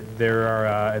 there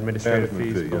are administrative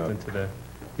fees built into the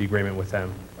agreement with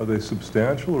them. Are they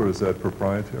substantial, or is that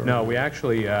proprietary? No, we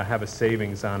actually have a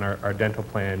savings on our dental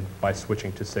plan by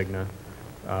switching to Cigna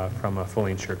from a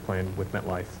fully insured plan with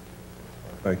MetLife.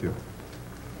 Thank you.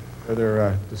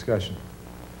 Further discussion?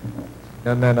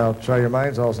 And then I'll try your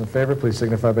minds. All those in favor, please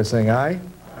signify by saying aye.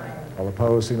 Aye. All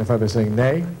opposed, signify by saying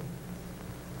nay.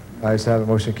 Ayes have it.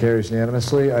 Motion carries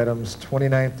unanimously. Items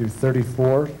 29 through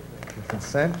 34,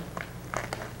 consent.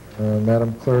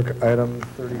 Madam Clerk, item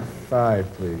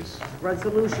 35, please.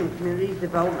 Resolution, Community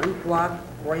Development Block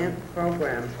Grant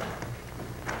Program.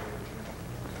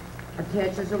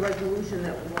 Attaches a resolution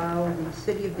that will allow the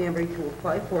City of Danbury to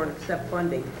apply for and accept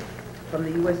funding from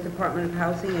the U.S. Department of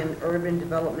Housing and Urban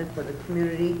Development for the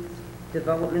Community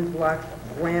Development Block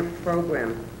Grant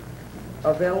Program.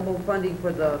 Available funding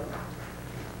for the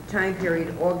time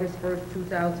period August 1st,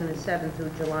 2007 through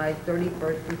July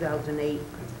 31st, 2008.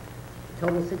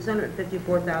 Total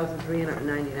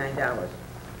 $654,399.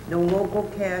 No local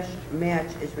cash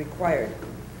match is required.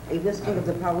 A listing of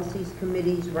the Policies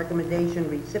Committee's recommendation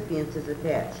recipients is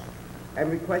attached.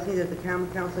 I'm requesting that the Common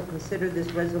Council consider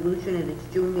this resolution at its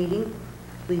June meeting.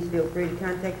 Please feel free to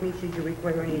contact me should you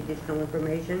require any additional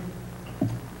information.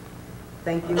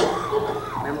 Thank you.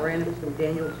 Memorandum from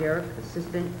Daniel Garrick,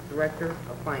 Assistant Director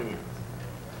of Finance.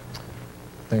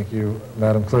 Thank you,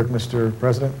 Madam Clerk. Mr.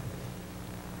 President.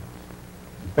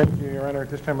 Thank you, Your Honor. At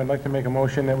this time, I'd like to make a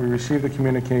motion that we receive the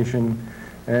communication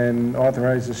and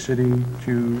authorize the city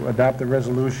to adopt the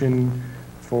resolution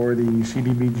for the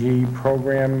CDBG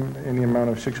program in the amount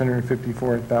of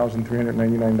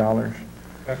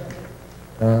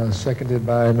 $654,399. Seconded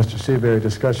by Mr. Seabury.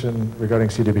 Discussion regarding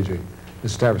CDBG.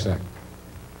 Mr. Taversack.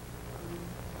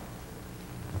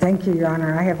 Thank you, Your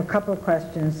Honor. I have a couple of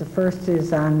questions. The first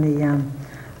is on the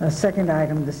second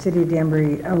item, the City of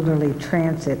Danbury Elderly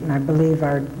Transit, and I believe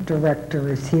our director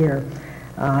is here.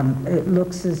 It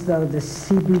looks as though the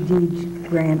CBD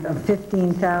grant of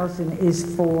 $15,000 is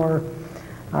for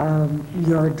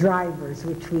your drivers,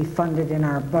 which we funded in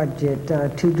our budget.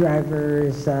 Two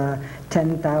drivers,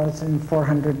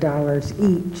 $10,400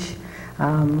 each,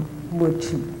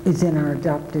 which is in our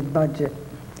adopted budget.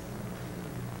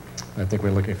 I think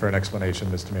we're looking for an explanation,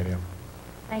 Ms. Tomenio.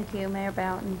 Thank you, Mayor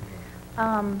Boughton.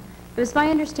 It was my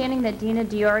understanding that Dina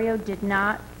Diorio did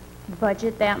not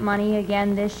budget that money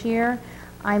again this year.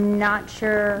 I'm not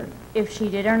sure if she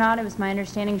did or not. It was my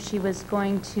understanding she was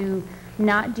going to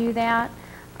not do that.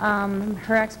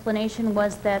 Her explanation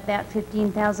was that that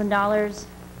 $15,000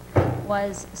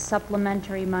 was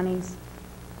supplementary monies.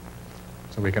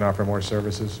 So we can offer more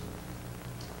services?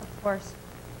 Of course.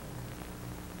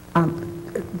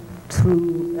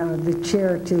 Through the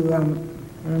chair to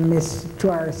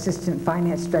our assistant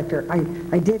finance director,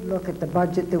 I did look at the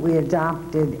budget that we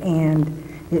adopted, and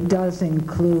it does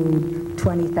include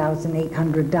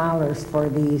 $20,800 for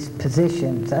these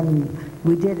positions. I mean,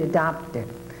 we did adopt it.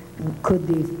 Could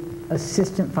the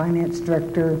assistant finance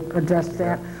director address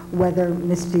that? Whether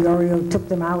Ms. Diorio took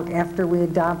them out after we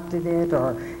adopted it,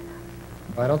 or?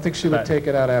 I don't think she would take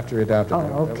it out after we adopted it.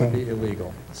 Oh, okay. That would be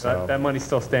illegal. So That money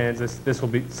still stands. This will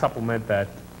be supplement that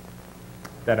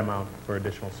amount for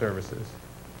additional services.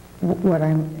 What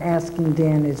I'm asking,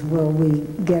 Dan, is will we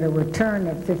get a return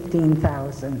of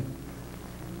 $15,000?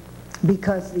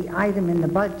 Because the item in the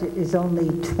budget is only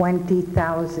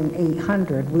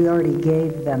 $20,800. We already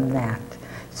gave them that.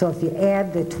 So if you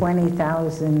add the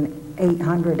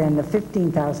 $20,800 and the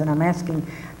 $15,000, I'm asking,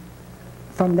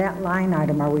 from that line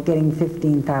item, are we getting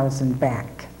 $15,000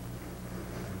 back?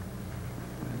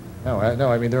 No,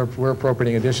 I mean, we're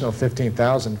appropriating additional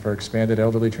 $15,000 for expanded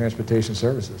elderly transportation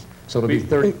services. So it'll be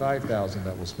 $35,000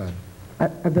 that we'll spend.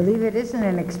 I believe it isn't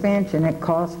an expansion. It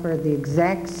calls for the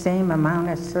exact same amount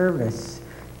of service,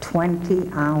 20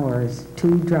 hours,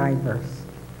 2 drivers.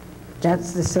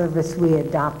 That's the service we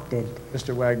adopted.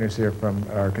 Mr. Wagner's here from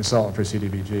our consultant for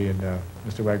CDBG, and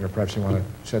Mr. Wagner, perhaps you want to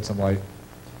shed some light.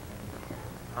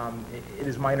 It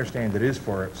is my understanding that it is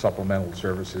for supplemental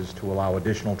services to allow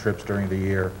additional trips during the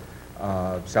year,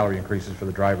 salary increases for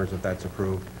the drivers if that's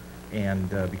approved, and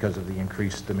because of the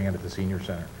increased demand at the senior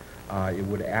center. It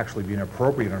would actually be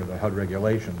inappropriate under the HUD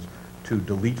regulations to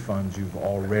delete funds you've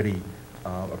already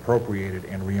appropriated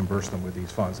and reimburse them with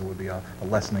these funds. It would be a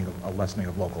lessening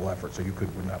of local effort, so you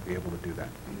would not be able to do that.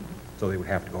 So they would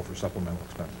have to go for supplemental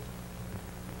expenses.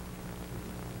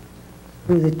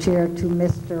 Through the chair to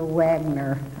Mr.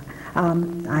 Wagner.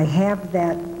 I have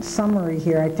that summary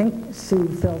here. I think Sue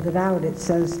filled it out. It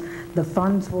says the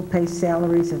funds will pay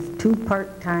salaries of 2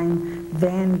 part-time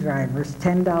van drivers,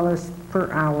 $10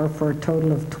 per hour for a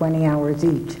total of 20 hours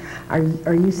each.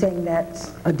 Are you saying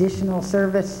that's additional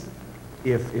service?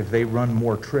 If they run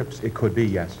more trips, it could be,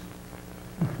 yes.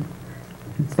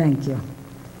 Thank you.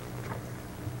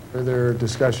 Further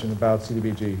discussion about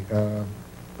CDBG?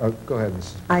 Go ahead,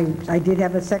 Mrs. I did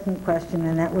have a second question,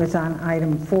 and that was on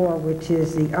item 4, which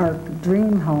is the ARC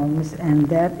Dream Homes, and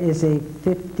that is a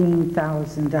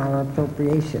 $15,000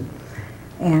 appropriation.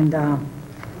 And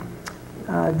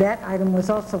that item was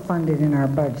also funded in our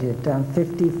budget,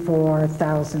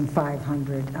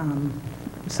 $54,500.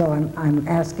 So I'm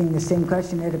asking the same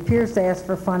question. It appears to ask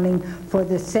for funding for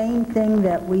the same thing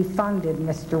that we funded,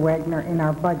 Mr. Wagner, in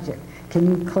our budget. Can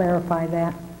you clarify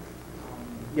that?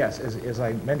 Yes, as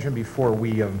I mentioned before,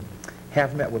 we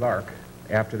have met with ARC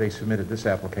after they submitted this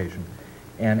application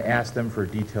and asked them for a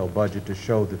detailed budget to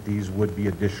show that these would be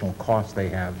additional costs they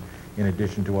have in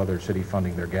addition to other city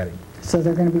funding they're getting. So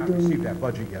they're going to be doing... I haven't received that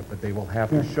budget yet, but they will have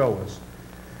to show us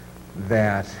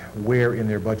that where in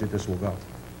their budget this will go.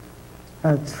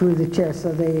 Through the chair,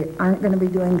 so they aren't going to be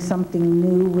doing something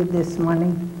new with this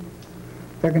money?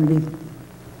 They're going to be...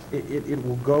 It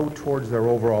will go towards their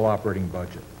overall operating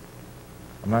budget.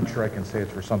 I'm not sure I can say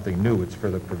it's for something new. It's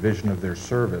for the provision of their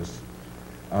service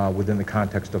within the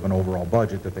context of an overall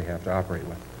budget that they have to operate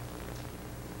with.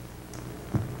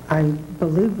 I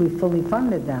believe we fully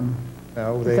funded them.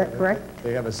 No, Is that correct?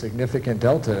 They have a significant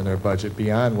delta in their budget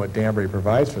beyond what Danbury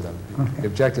provides for them. Okay. The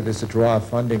objective is to draw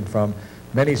funding from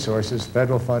many sources,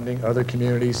 federal funding, other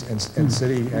communities, and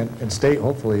city and state,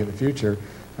 hopefully in the future,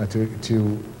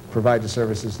 to provide the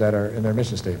services that are in their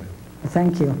mission statement.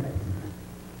 Thank you.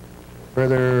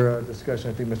 Further discussion?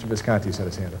 I think Mr. Visconti's had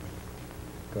his hand up.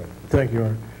 Go ahead. Thank you,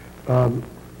 Your Honor.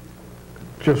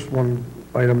 Just one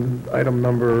item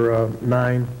number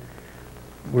 9,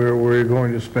 where we're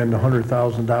going to spend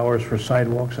 $100,000 for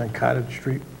sidewalks on Cottage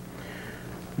Street.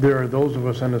 There are those of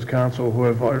us on this council who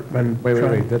have been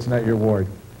Wait, that's not your ward.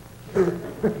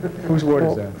 Whose ward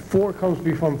is that? 4 comes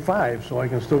before 5, so I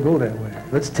can still go that way.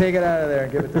 Let's take it out of there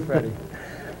and give it to Freddie.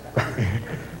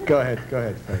 Go ahead,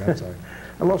 Fred, I'm sorry.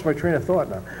 I lost my train of thought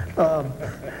now.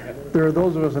 There are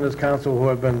those of us in this council who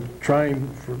have been trying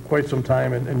for quite some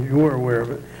time, and you are aware of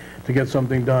it, to get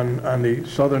something done on the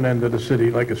southern end of the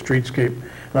city, like a streetscape.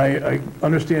 And I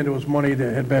understand it was money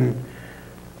that had been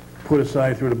put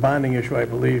aside through the bonding issue, I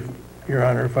believe, Your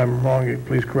Honor, if I'm wrong,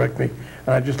 please correct me. And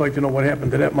I'd just like to know what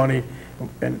happened to that money.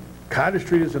 And Cottage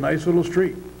Street is a nice little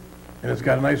street, and it's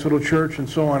got a nice little church and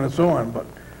so on and so on, but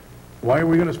why are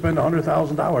we going to spend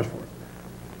 $100,000 for it?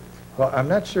 Well, I'm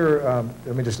not sure,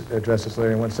 let me just address this,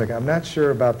 Larry, in 1 second. I'm not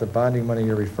sure about the bonding money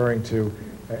you're referring to.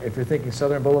 If you're thinking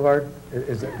Southern Boulevard,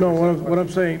 is it? No, what I'm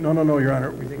saying, no, Your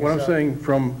Honor. What I'm saying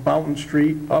from Mountain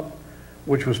Street up,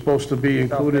 which was supposed to be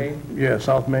included. South Main? Yeah,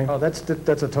 South Main. Oh, that's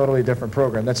a totally different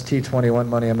program. That's T21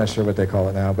 money. I'm not sure what they call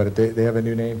it now, but they have a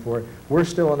new name for it. We're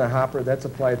still in the hopper. That's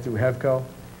applied through HEVCO,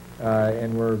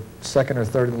 and we're second or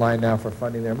third in line now for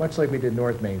funding there, much like we did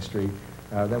North Main Street.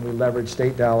 Then we leveraged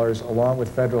state dollars along with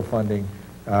federal funding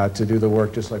to do the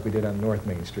work just like we did on North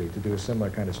Main Street, to do a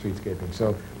similar kind of streetscaping.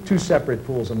 So two separate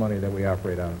pools of money that we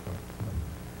operate out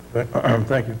of.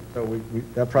 Thank you. So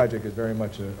that project is very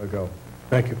much a go.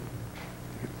 Thank you.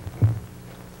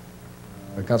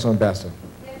 Councilman Basso.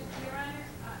 Yes, Your Honor,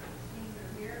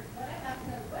 here. What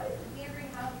is the Danbury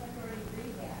Housing Authority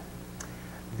rehab?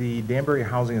 The Danbury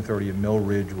Housing Authority of Mill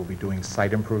Ridge will be doing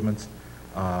site improvements,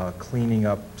 cleaning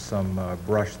up some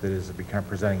brush that is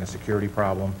presenting a security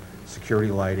problem,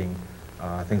 security lighting,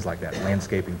 things like that,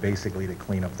 landscaping, basically to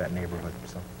clean up that neighborhood.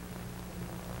 So.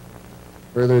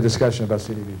 Further discussion about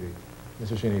CDBG.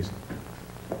 Mr. Sheenese.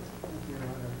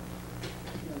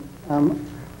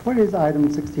 What is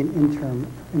item 16,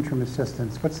 interim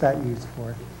assistance? What's that used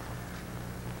for?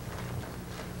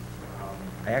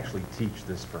 I actually teach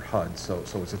this for HUD, so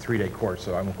it's a 3-day course,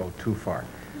 so I won't go too far.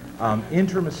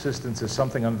 Interim assistance is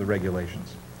something under the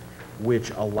regulations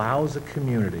which allows a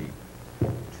community to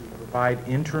provide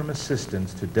interim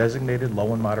assistance to designated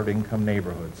low and moderate income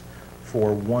neighborhoods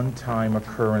for one-time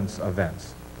occurrence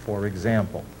events. For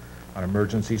example, an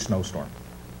emergency snowstorm.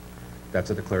 That's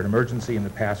a declared emergency. In the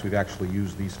past, we've actually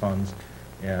used these funds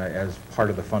as part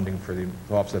of the funding to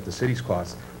offset the city's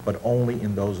costs, but only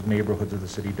in those neighborhoods of the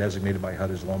city designated by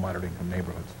HUD as low moderate income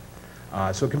neighborhoods.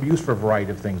 So it can be used for a variety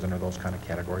of things under those kind of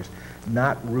categories.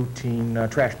 Not routine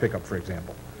trash pickup, for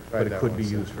example, but it could be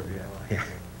used for,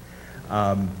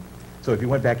 so if you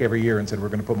went back every year and said we're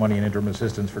going to put money in interim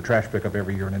assistance for trash pickup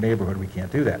every year in a neighborhood, we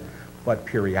can't do that. But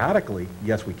periodically,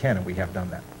 yes, we can, and we have done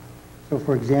that. So,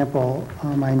 for example,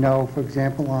 I know, for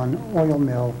example, on Oil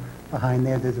Mill behind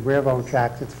there's railroad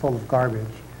tracks that's full of garbage.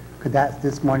 Could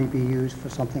this money be used for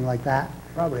something like that?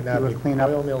 Probably not.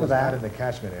 Oil Mill is not in the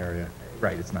catchment area.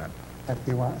 Right, it's not. Have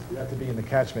to what? You have to be in the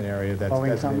catchment area that's Low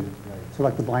designated. income? So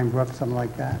like the Blind Brook, something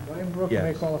like that? Blind Brook Yes.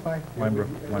 may qualify? Blind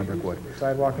Brook would.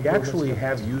 Sidewalk We actually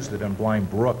have used it in Blind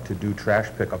Brook to do trash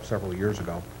pickup several years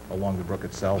ago along the brook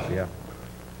itself, yeah.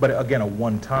 But again, a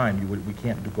one-time, we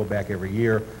can't go back every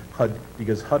year,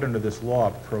 because HUD under this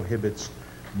law prohibits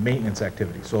maintenance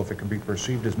activity. So if it can be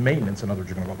perceived as maintenance, in other words,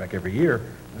 you're going to go back every year,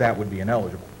 that would be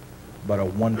ineligible. But a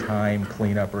one-time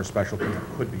cleanup or a special cleanup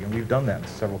could be, and we've done that in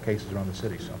several cases around the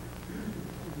city. So.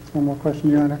 Just one more question,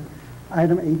 Your Honor.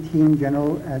 Item 18,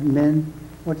 general admin,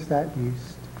 what's that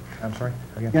used? I'm sorry,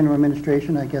 again? General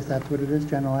administration, I guess that's what it is,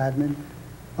 general admin,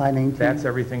 line 18? That's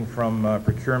everything from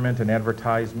procurement and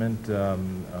advertisement, the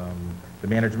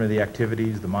management of the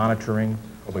activities, the monitoring.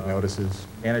 Public notices.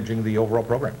 Managing the overall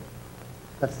program.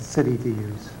 That's the city to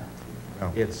use.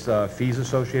 No. It's fees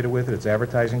associated with it, it's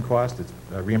advertising cost, it's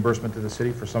reimbursement to the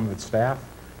city for some of its staff.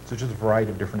 So just a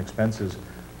variety of different expenses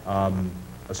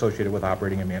associated with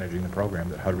operating and managing the program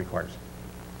that HUD requires.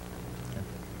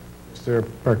 Mr.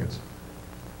 Perkins.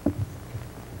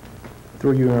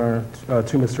 Through you, Your Honor,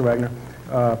 to Mr. Wagner.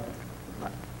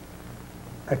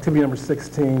 Activity number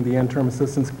 16, the interim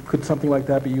assistance, could something like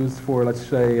that be used for, let's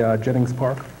say, Jennings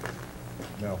Park?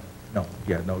 No. No,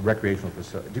 yeah, no, recreational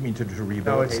facility. Do you mean to No,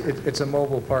 rehabilitate? it's a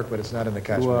mobile park, but it's not in the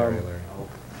catchment area, Larry.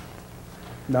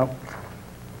 No.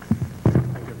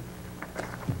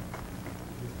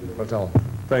 Hotel.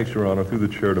 Thanks, Your Honor. Through the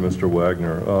chair to Mr.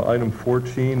 Wagner. Item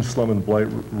 14, slum and blight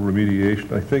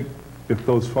remediation. I think if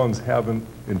those funds haven't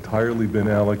entirely been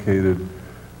allocated,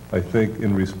 I think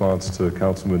in response to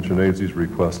Councilman Genese's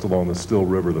request along the Still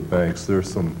River, the banks, there's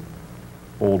some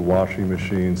old washing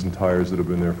machines and tires that have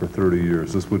been there for 30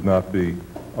 years. This would not be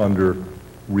under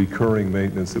recurring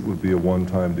maintenance. It would be a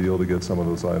one-time deal to get some of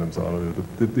those items out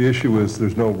of there. The issue is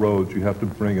there's no roads. You have to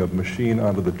bring a machine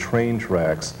onto the train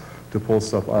tracks to pull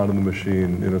stuff onto the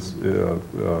machine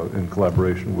in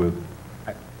collaboration with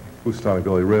Houstonic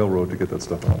Valley Railroad to get that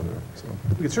stuff out of there. So.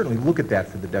 We could certainly look at that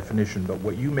for the definition, but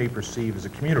what you may perceive as a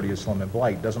community as slum and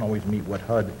blight doesn't always meet what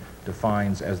HUD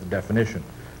defines as the definition.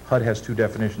 HUD has two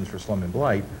definitions for slum and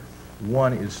blight.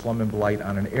 One is slum and blight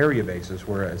on an area basis,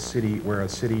 where a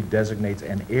city designates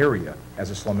an area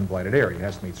as a slum and blighted area. It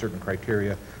has to meet certain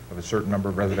criteria of a certain number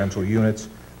of residential units,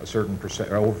 a certain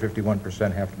percent, or over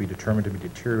 51% have to be determined to be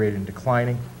deteriorated and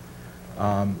declining.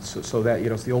 So that,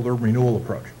 it's the old urban renewal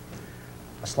approach.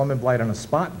 A slum and blight on a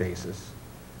spot basis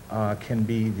can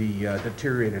be the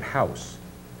deteriorated house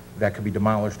that could be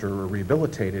demolished or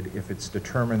rehabilitated if it's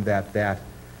determined that that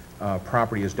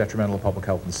property is detrimental to public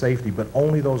health and safety, but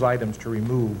only those items to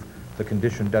remove the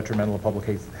condition detrimental to public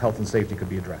health and safety could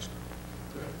be addressed.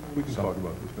 We can talk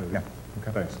about this maybe. Yeah.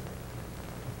 Okay. Thanks.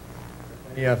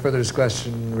 Any further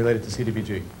discussion related to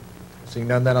CDBG? Seeing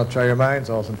none, then I'll try your minds.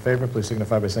 All those in favor, please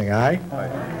signify by saying aye. Aye.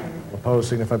 All opposed,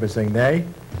 signify by saying nay.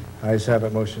 Ayes have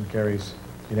it, motion carries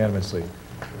unanimously.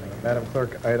 Madam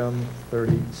Clerk, item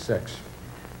 36.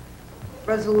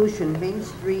 Resolution, Main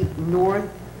Street North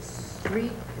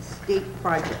Street Escape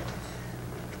Project.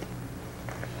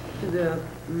 To the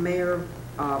Mayor,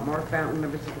 Mark Fountain,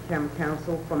 members of the Common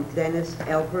Council, from Dennis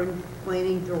Elburn,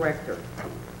 Planning Director.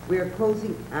 We are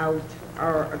closing out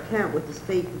our account with the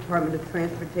State Department of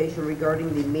Transportation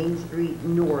regarding the Main Street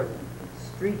North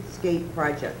Streetscape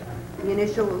Project. The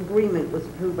initial agreement was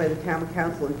approved by the Common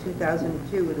Council in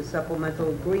 2002 with a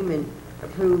supplemental agreement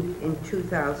approved in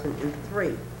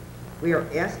 2003. We are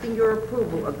asking your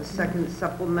approval of the second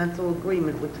supplemental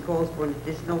agreement, which calls for an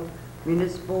additional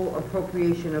municipal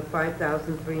appropriation of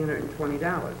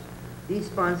 $5,320. These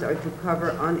funds are to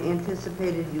cover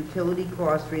unanticipated utility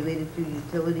costs related to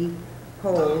utility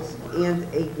poles and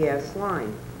a gas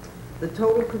line. The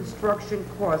total construction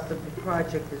cost of the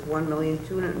project is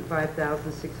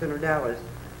 $1,205,600,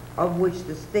 of which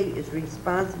the state is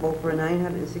responsible for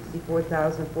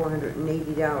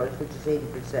 $964,480, which is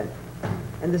 80%.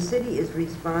 And the city is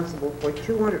responsible for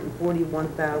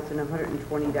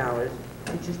 $241,120,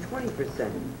 which is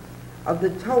 20%. Of the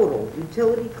total,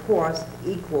 utility costs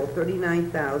equal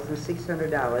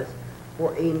 $39,600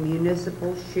 for a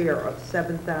municipal share of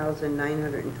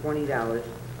 $7,920,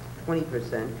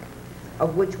 20%,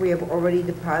 of which we have already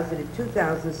deposited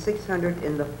 $2,600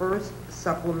 in the first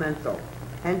supplemental,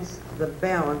 hence the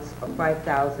balance of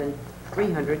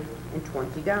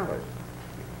 $5,320.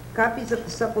 Copies of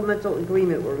the supplemental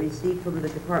agreement were received from the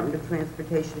Department of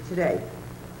Transportation today,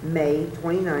 May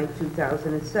 29,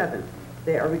 2007.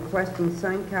 They are requesting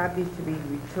signed copies to be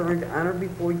returned on or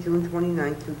before June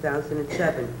 29,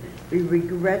 2007. We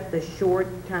regret the short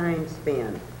time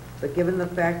span, but given the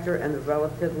factor and the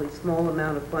relatively small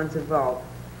amount of funds involved,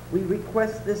 we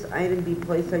request this item be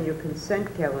placed on your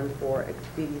consent calendar for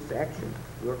expeditious action.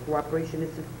 Your cooperation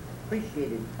is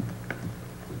appreciated.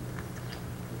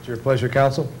 It's your pleasure,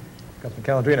 Council. Councilman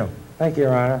Calandrino. Thank you,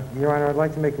 Your Honor. Your Honor, I'd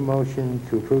like to make a motion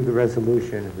to approve the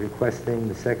resolution requesting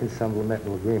the second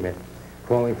supplemental agreement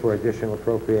calling for additional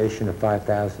appropriation of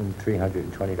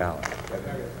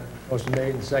 $5,320. Motion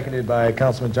made and seconded by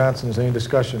Councilman Johnson. Is there any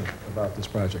discussion about this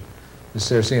project? Ms.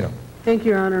 Saraceno. Thank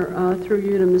you, Your Honor. Through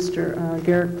you to Mr.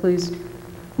 Garrett, please.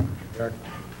 Garrett.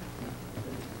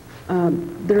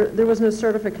 There was no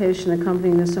certification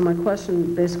accompanying this, so my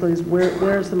question basically is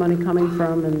where is the money coming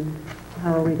from and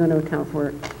how are we going to account for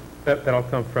it? That'll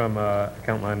come from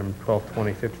account line number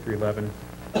 1220-5311,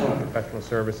 professional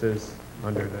services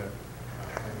under the...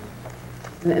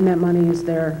 And that money is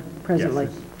there presently?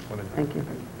 Yes, thank you.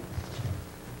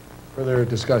 Further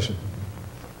discussion?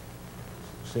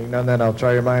 Seeing none, then I'll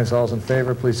try your minds. All those in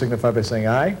favor, please signify by saying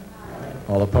aye.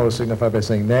 All opposed, signify by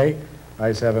saying nay.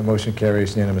 Ayes have it, motion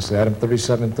carries unanimously. Item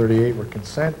 37 and 38 were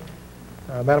consent.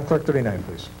 Madam Clerk, 39,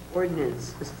 please.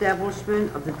 Ordinance,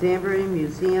 establishment of the Danbury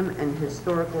Museum and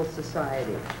Historical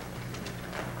Society.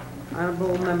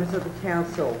 Honorable members of the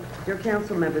council, dear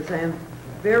council members, I am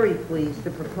very pleased to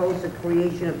propose the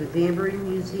creation of the Danbury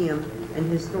Museum and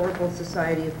Historical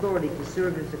Society Authority to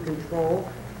serve as the control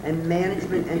and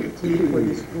management entity for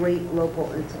this great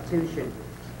local institution.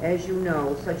 As you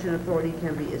know, such an authority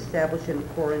can be established in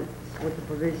accordance with the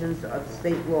provisions of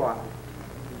state law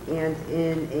and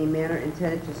in a manner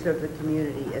intended to serve the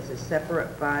community as a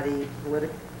separate body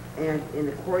and in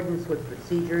accordance with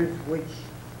procedures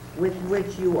with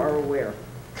which you are aware.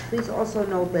 Please also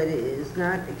note that it is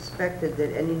not expected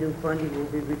that any new funding will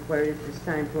be required at this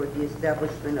time toward the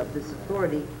establishment of this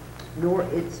authority, nor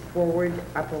its forward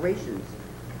operations.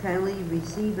 Kindly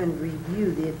receive and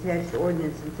review the attached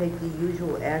ordinance and take the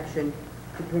usual action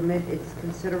to permit its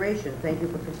consideration. Thank you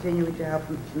for continuing to help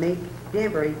make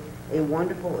Danbury a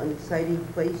wonderful and exciting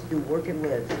place to work and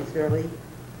live. Sincerely,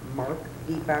 Mark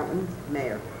D. Fountain,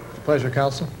 Mayor. It's a pleasure,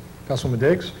 Council. Councilwoman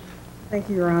Diggs. Thank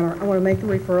you, Your Honor. I want to make the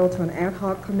referral to an ad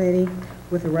hoc committee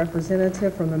with a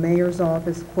representative from the Mayor's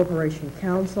Office, Corporation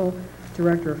Counsel,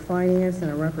 Director of Finance, and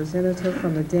a representative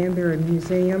from the Danbury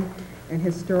Museum and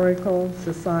Historical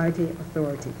Society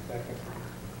Authority.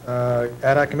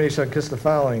 Ad hoc committee shall consist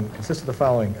of the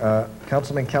following,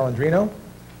 Councilman Calandrino,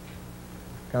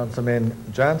 Councilman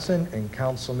Johnson, and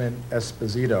Councilman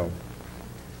Esposito.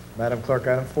 Madam Clerk,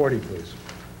 item 40, please.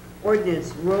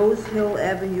 Ordinance Rose Hill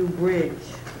Avenue Bridge.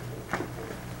 It's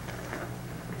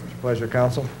your pleasure,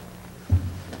 Council.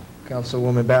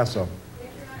 Councilwoman Basso.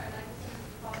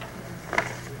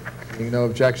 Being no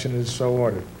objection, it is so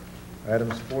ordered.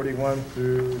 Items 41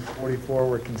 through 44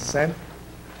 were consent.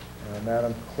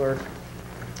 Madam Clerk,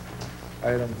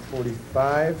 item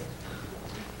 45,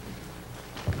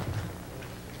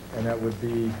 and that would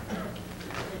be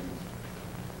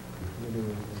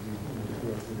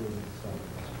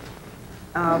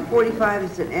 45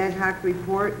 is an ad hoc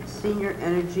report, senior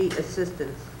energy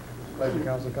assistance. Pleasure,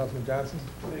 Council. Councilman Johnson.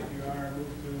 Thank you, Your Honor. I move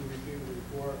to receive the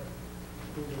report,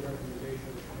 approve the recommendation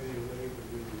of the committee, and waive the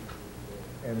reading.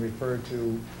 And refer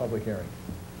to public hearing.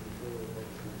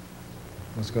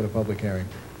 Let's go to public hearing.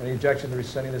 Any objection to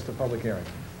sending this to public hearing?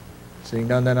 Seeing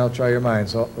none, then I'll try your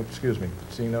minds. Oh, excuse me.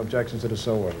 Seeing no objections, it is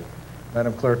so ordered.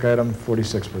 Madam Clerk, item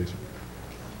 46, please.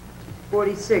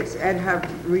 46, ad hoc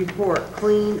report,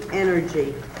 clean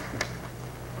energy.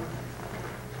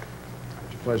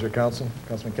 It's your pleasure, Council.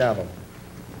 Councilman Cavill.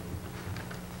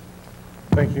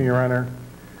 Thank you, Your Honor.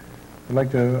 I'd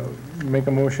like to make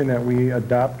a motion that we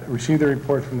receive the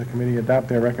report from the committee, adopt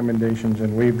their recommendations,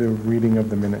 and waive the reading of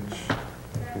the minutes.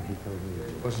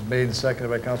 Motion made and seconded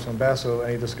by Councilman Basso.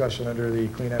 Any discussion under the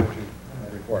clean energy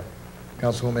report?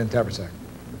 Councilwoman Tabersack.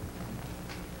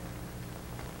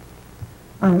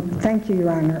 Thank you,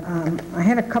 Your Honor. I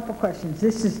had a couple questions.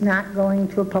 This is not going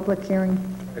to a public hearing?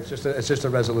 It's just a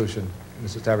resolution.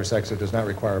 Mrs. Tabersack, so it does not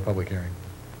require a public hearing.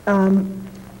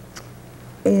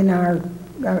 In our,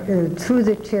 through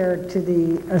the chair to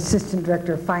the Assistant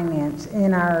Director of Finance,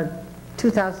 in our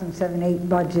 2007-8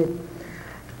 budget,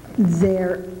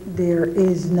 there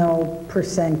is no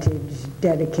percentage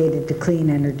dedicated to clean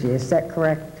energy. Is that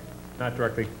correct? Not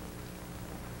directly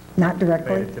Not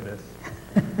directly? related to this.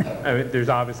 I mean, there's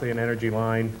obviously an energy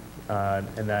line,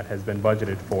 and that has been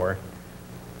budgeted for.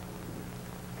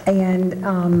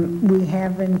 And we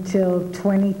have until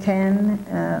 2010,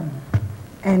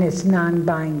 and it's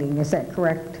non-binding. Is that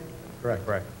correct? Correct.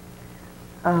 Correct.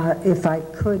 If I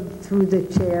could, through the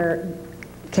chair,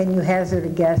 can you hazard a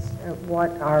guess at what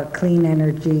our clean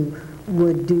energy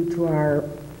would do to our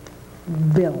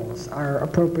bills, our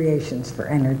appropriations for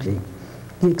energy?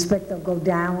 Do you expect they'll go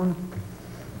down?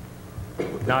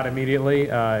 Not immediately.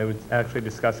 It was actually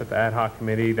discussed at the ad hoc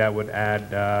committee. That would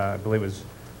add, I believe it was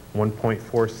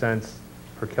 1.4 cents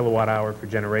per kilowatt hour for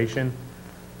generation.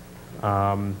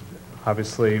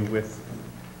 Obviously, with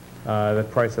the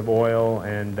price of oil,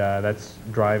 and that's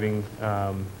driving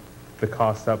the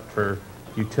cost up for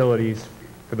utilities,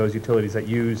 for those utilities that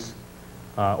use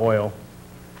oil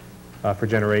for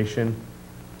generation.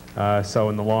 So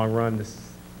in the long run,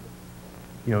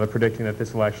 they're predicting that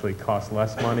this will actually cost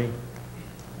less money.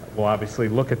 We'll obviously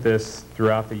look at this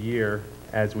throughout the year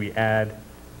as we add,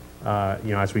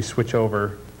 as we switch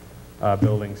over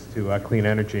buildings to clean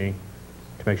energy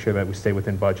to make sure that we stay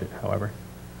within budget, however.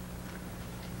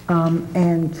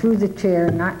 And through the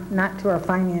chair, not to our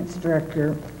finance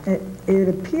director, it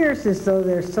appears as though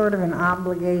there's sort of an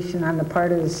obligation on the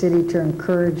part of the city to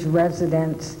encourage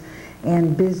residents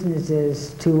and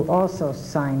businesses to also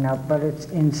sign up, but it's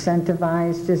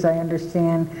incentivized, as I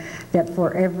understand, that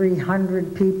for every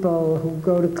 100 people who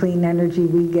go to clean energy,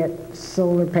 we get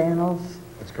solar panels.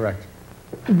 That's correct.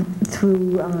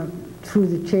 Through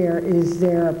the chair, is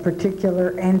there a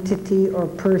particular entity or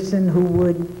person who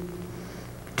would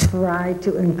try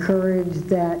to encourage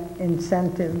that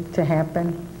incentive to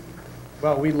happen?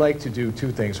 Well, we'd like to do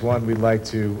two things. One, we'd like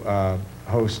to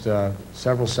host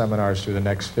several seminars through the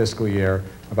next fiscal year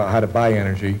about how to buy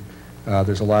energy.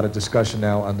 There's a lot of discussion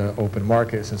now on the open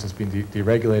market since it's been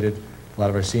deregulated. A lot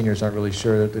of our seniors aren't really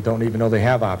sure, they don't even know they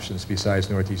have options besides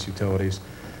Northeast Utilities.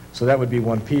 So that would be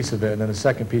one piece of it. And then the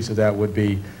second piece of that would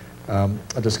be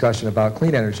a discussion about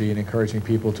clean energy and encouraging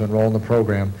people to enroll in the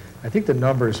program. I think the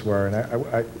numbers were,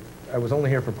 and I was only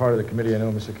here for part of the committee, I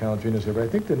know Mr. Calandrino's here, but I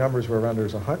think the numbers were around,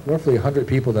 there's roughly 100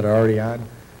 people that are already on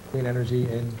clean energy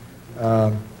in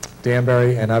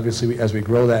Danbury, and obviously as we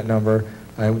grow that number,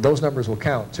 and those numbers will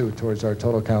count too towards our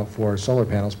total count for solar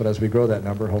panels, but as we grow that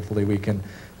number, hopefully we can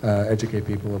educate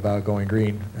people about going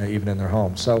green even in their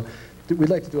homes. So we'd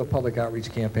like to do a public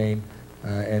outreach campaign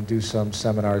and do some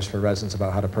seminars for residents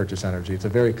about how to purchase energy. It's a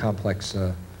very complex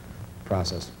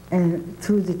process. And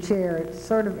through the chair, it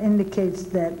sort of indicates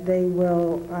that they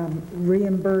will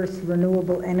reimburse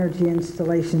renewable energy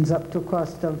installations up to a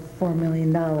cost of $4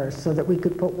 million so that we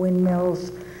could put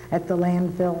windmills at the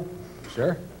landfill.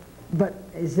 Sure. But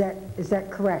is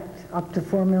that correct? Up to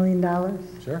 $4 million?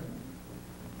 Sure.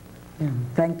 Yeah,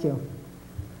 thank you.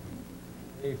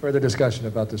 Any further discussion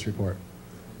about this report?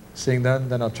 Seeing none,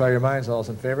 then I'll try your minds. All those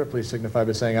in favor, please signify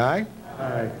by saying aye.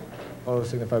 Aye.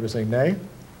 Opposed, signify by saying nay.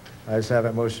 Ayes have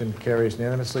it, motion carries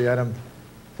unanimously. Item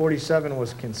 47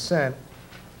 was consent.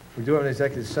 We do have an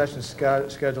executive session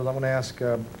scheduled. I'm going to ask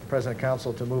President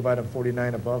Council to move item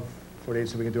 49 above 48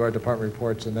 so we can do our department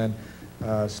reports, and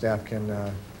then staff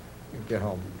can get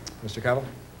home. Mr. Cavell?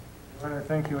 Your Honor,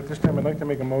 thank you. At this time, I'd like to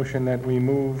make a motion that we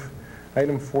move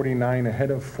item 49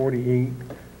 ahead of 48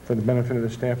 for the benefit of the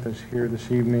staff that's here this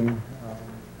evening.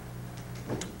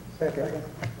 Second.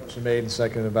 Motion made and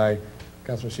seconded by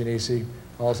Councilman Shinisi.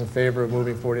 All those in favor of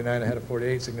moving 49 ahead of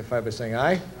 48 signify by saying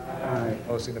aye. Aye.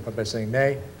 Opposed signify by saying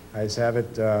nay. Ayes have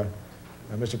it.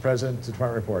 Mr. President,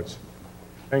 department reports.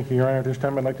 Thank you, Your Honor. At this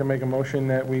time, I'd like to make a motion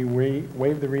that we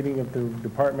waive the reading of the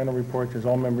departmental reports as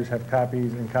all members have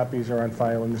copies, and copies are on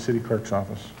file in the city clerk's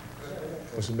office.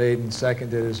 Motion made and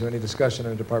seconded. Is there any discussion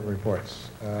on the department reports?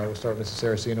 We'll start with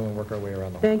Mrs. Saraceno and work our way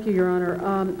around the hall. Thank you, Your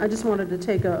Honor. I just wanted to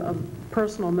take a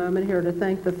personal moment here to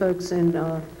thank the folks in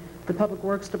the Public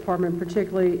Works Department,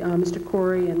 particularly Mr.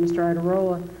 Corey and Mr.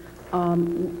 Idarola.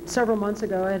 Several months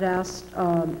ago, I had asked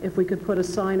if we could put a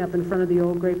sign up in front of the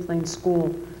old Great Plains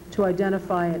School to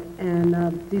identify it,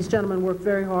 and these gentlemen worked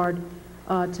very hard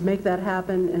to make that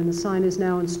happen, and the sign is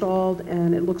now installed,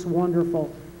 and it looks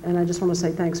wonderful. And I just want to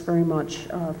say thanks very much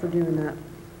for doing that.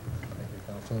 Thank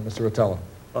you, Councilman. Mr.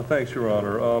 Rotella. Thanks, Your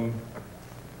Honor.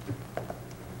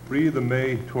 Re the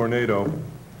May tornado,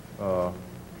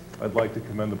 I'd like to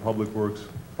commend the Public Works,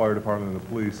 Fire Department, and the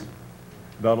police,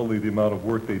 not only the amount of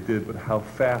work they did, but how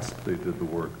fast they did the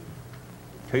work.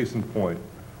 Case in point,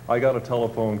 I got a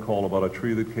telephone call about a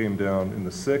tree that came down in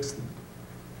the 6th.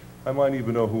 I might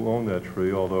even know who owned that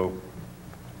tree, although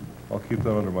I'll keep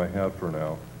that under my hat for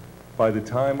now. By the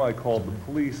time I called the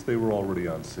police, they were already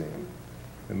on scene.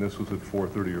 And this was at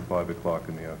 4:30 or 5 o'clock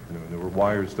in the afternoon. There were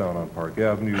wires down on Park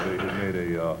Avenue. They had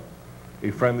made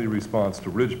a friendly response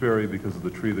to Ridgeberry because of the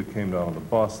tree that came down on the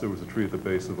bus. There was a tree at the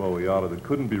base of Oeata that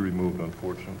couldn't be removed,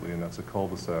 unfortunately, and that's a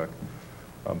cul-de-sac.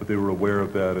 But they were aware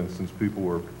of that, and since people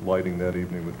were lighting that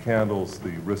evening with candles,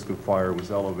 the risk of fire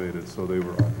was elevated, so they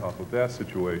were on top of that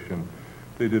situation.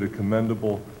 They did a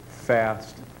commendable,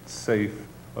 fast, safe,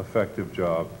 effective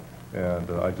job, and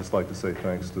I'd just like to say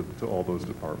thanks to all those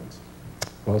departments.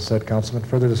 Well said, Councilman.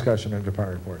 Further discussion on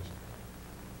department reports.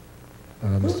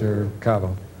 Mr.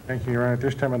 Cavo. Thank you, Your Honor. At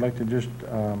this time, I'd like to just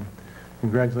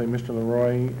congratulate Mr.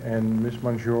 Leroy and Ms.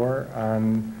 Monjour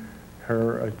on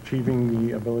her achieving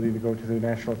the ability to go to the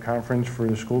national conference for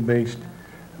the school-based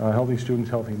Healthy Students,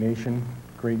 Healthy Nation.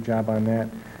 Great job on that.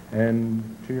 And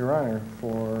to Your Honor,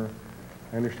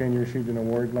 I understand you received an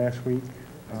award last week.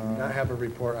 I do not have a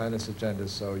report on this agenda,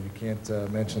 so you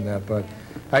can't mention that, but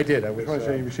I did. I just want to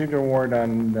say you received an award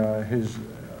on his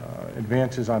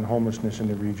advances on homelessness in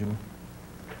the region.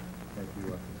 Thank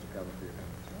you, Mr. Cavo, for your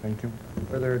comments. Thank you.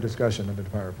 Further discussion of the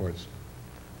department reports.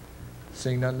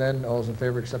 Seeing none then, all those in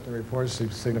favor of accepting the reports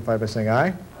signify by saying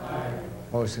aye. Aye.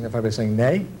 Opposed signify by saying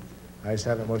nay. Ayes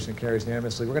have it, motion carries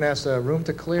unanimously. We're going to ask the room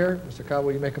to clear. Mr. Cabo,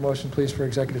 will you make a motion, please, for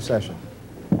executive session?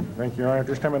 Thank you, Your Honor. At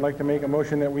this time, I'd like to make a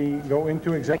motion that we go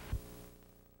into executive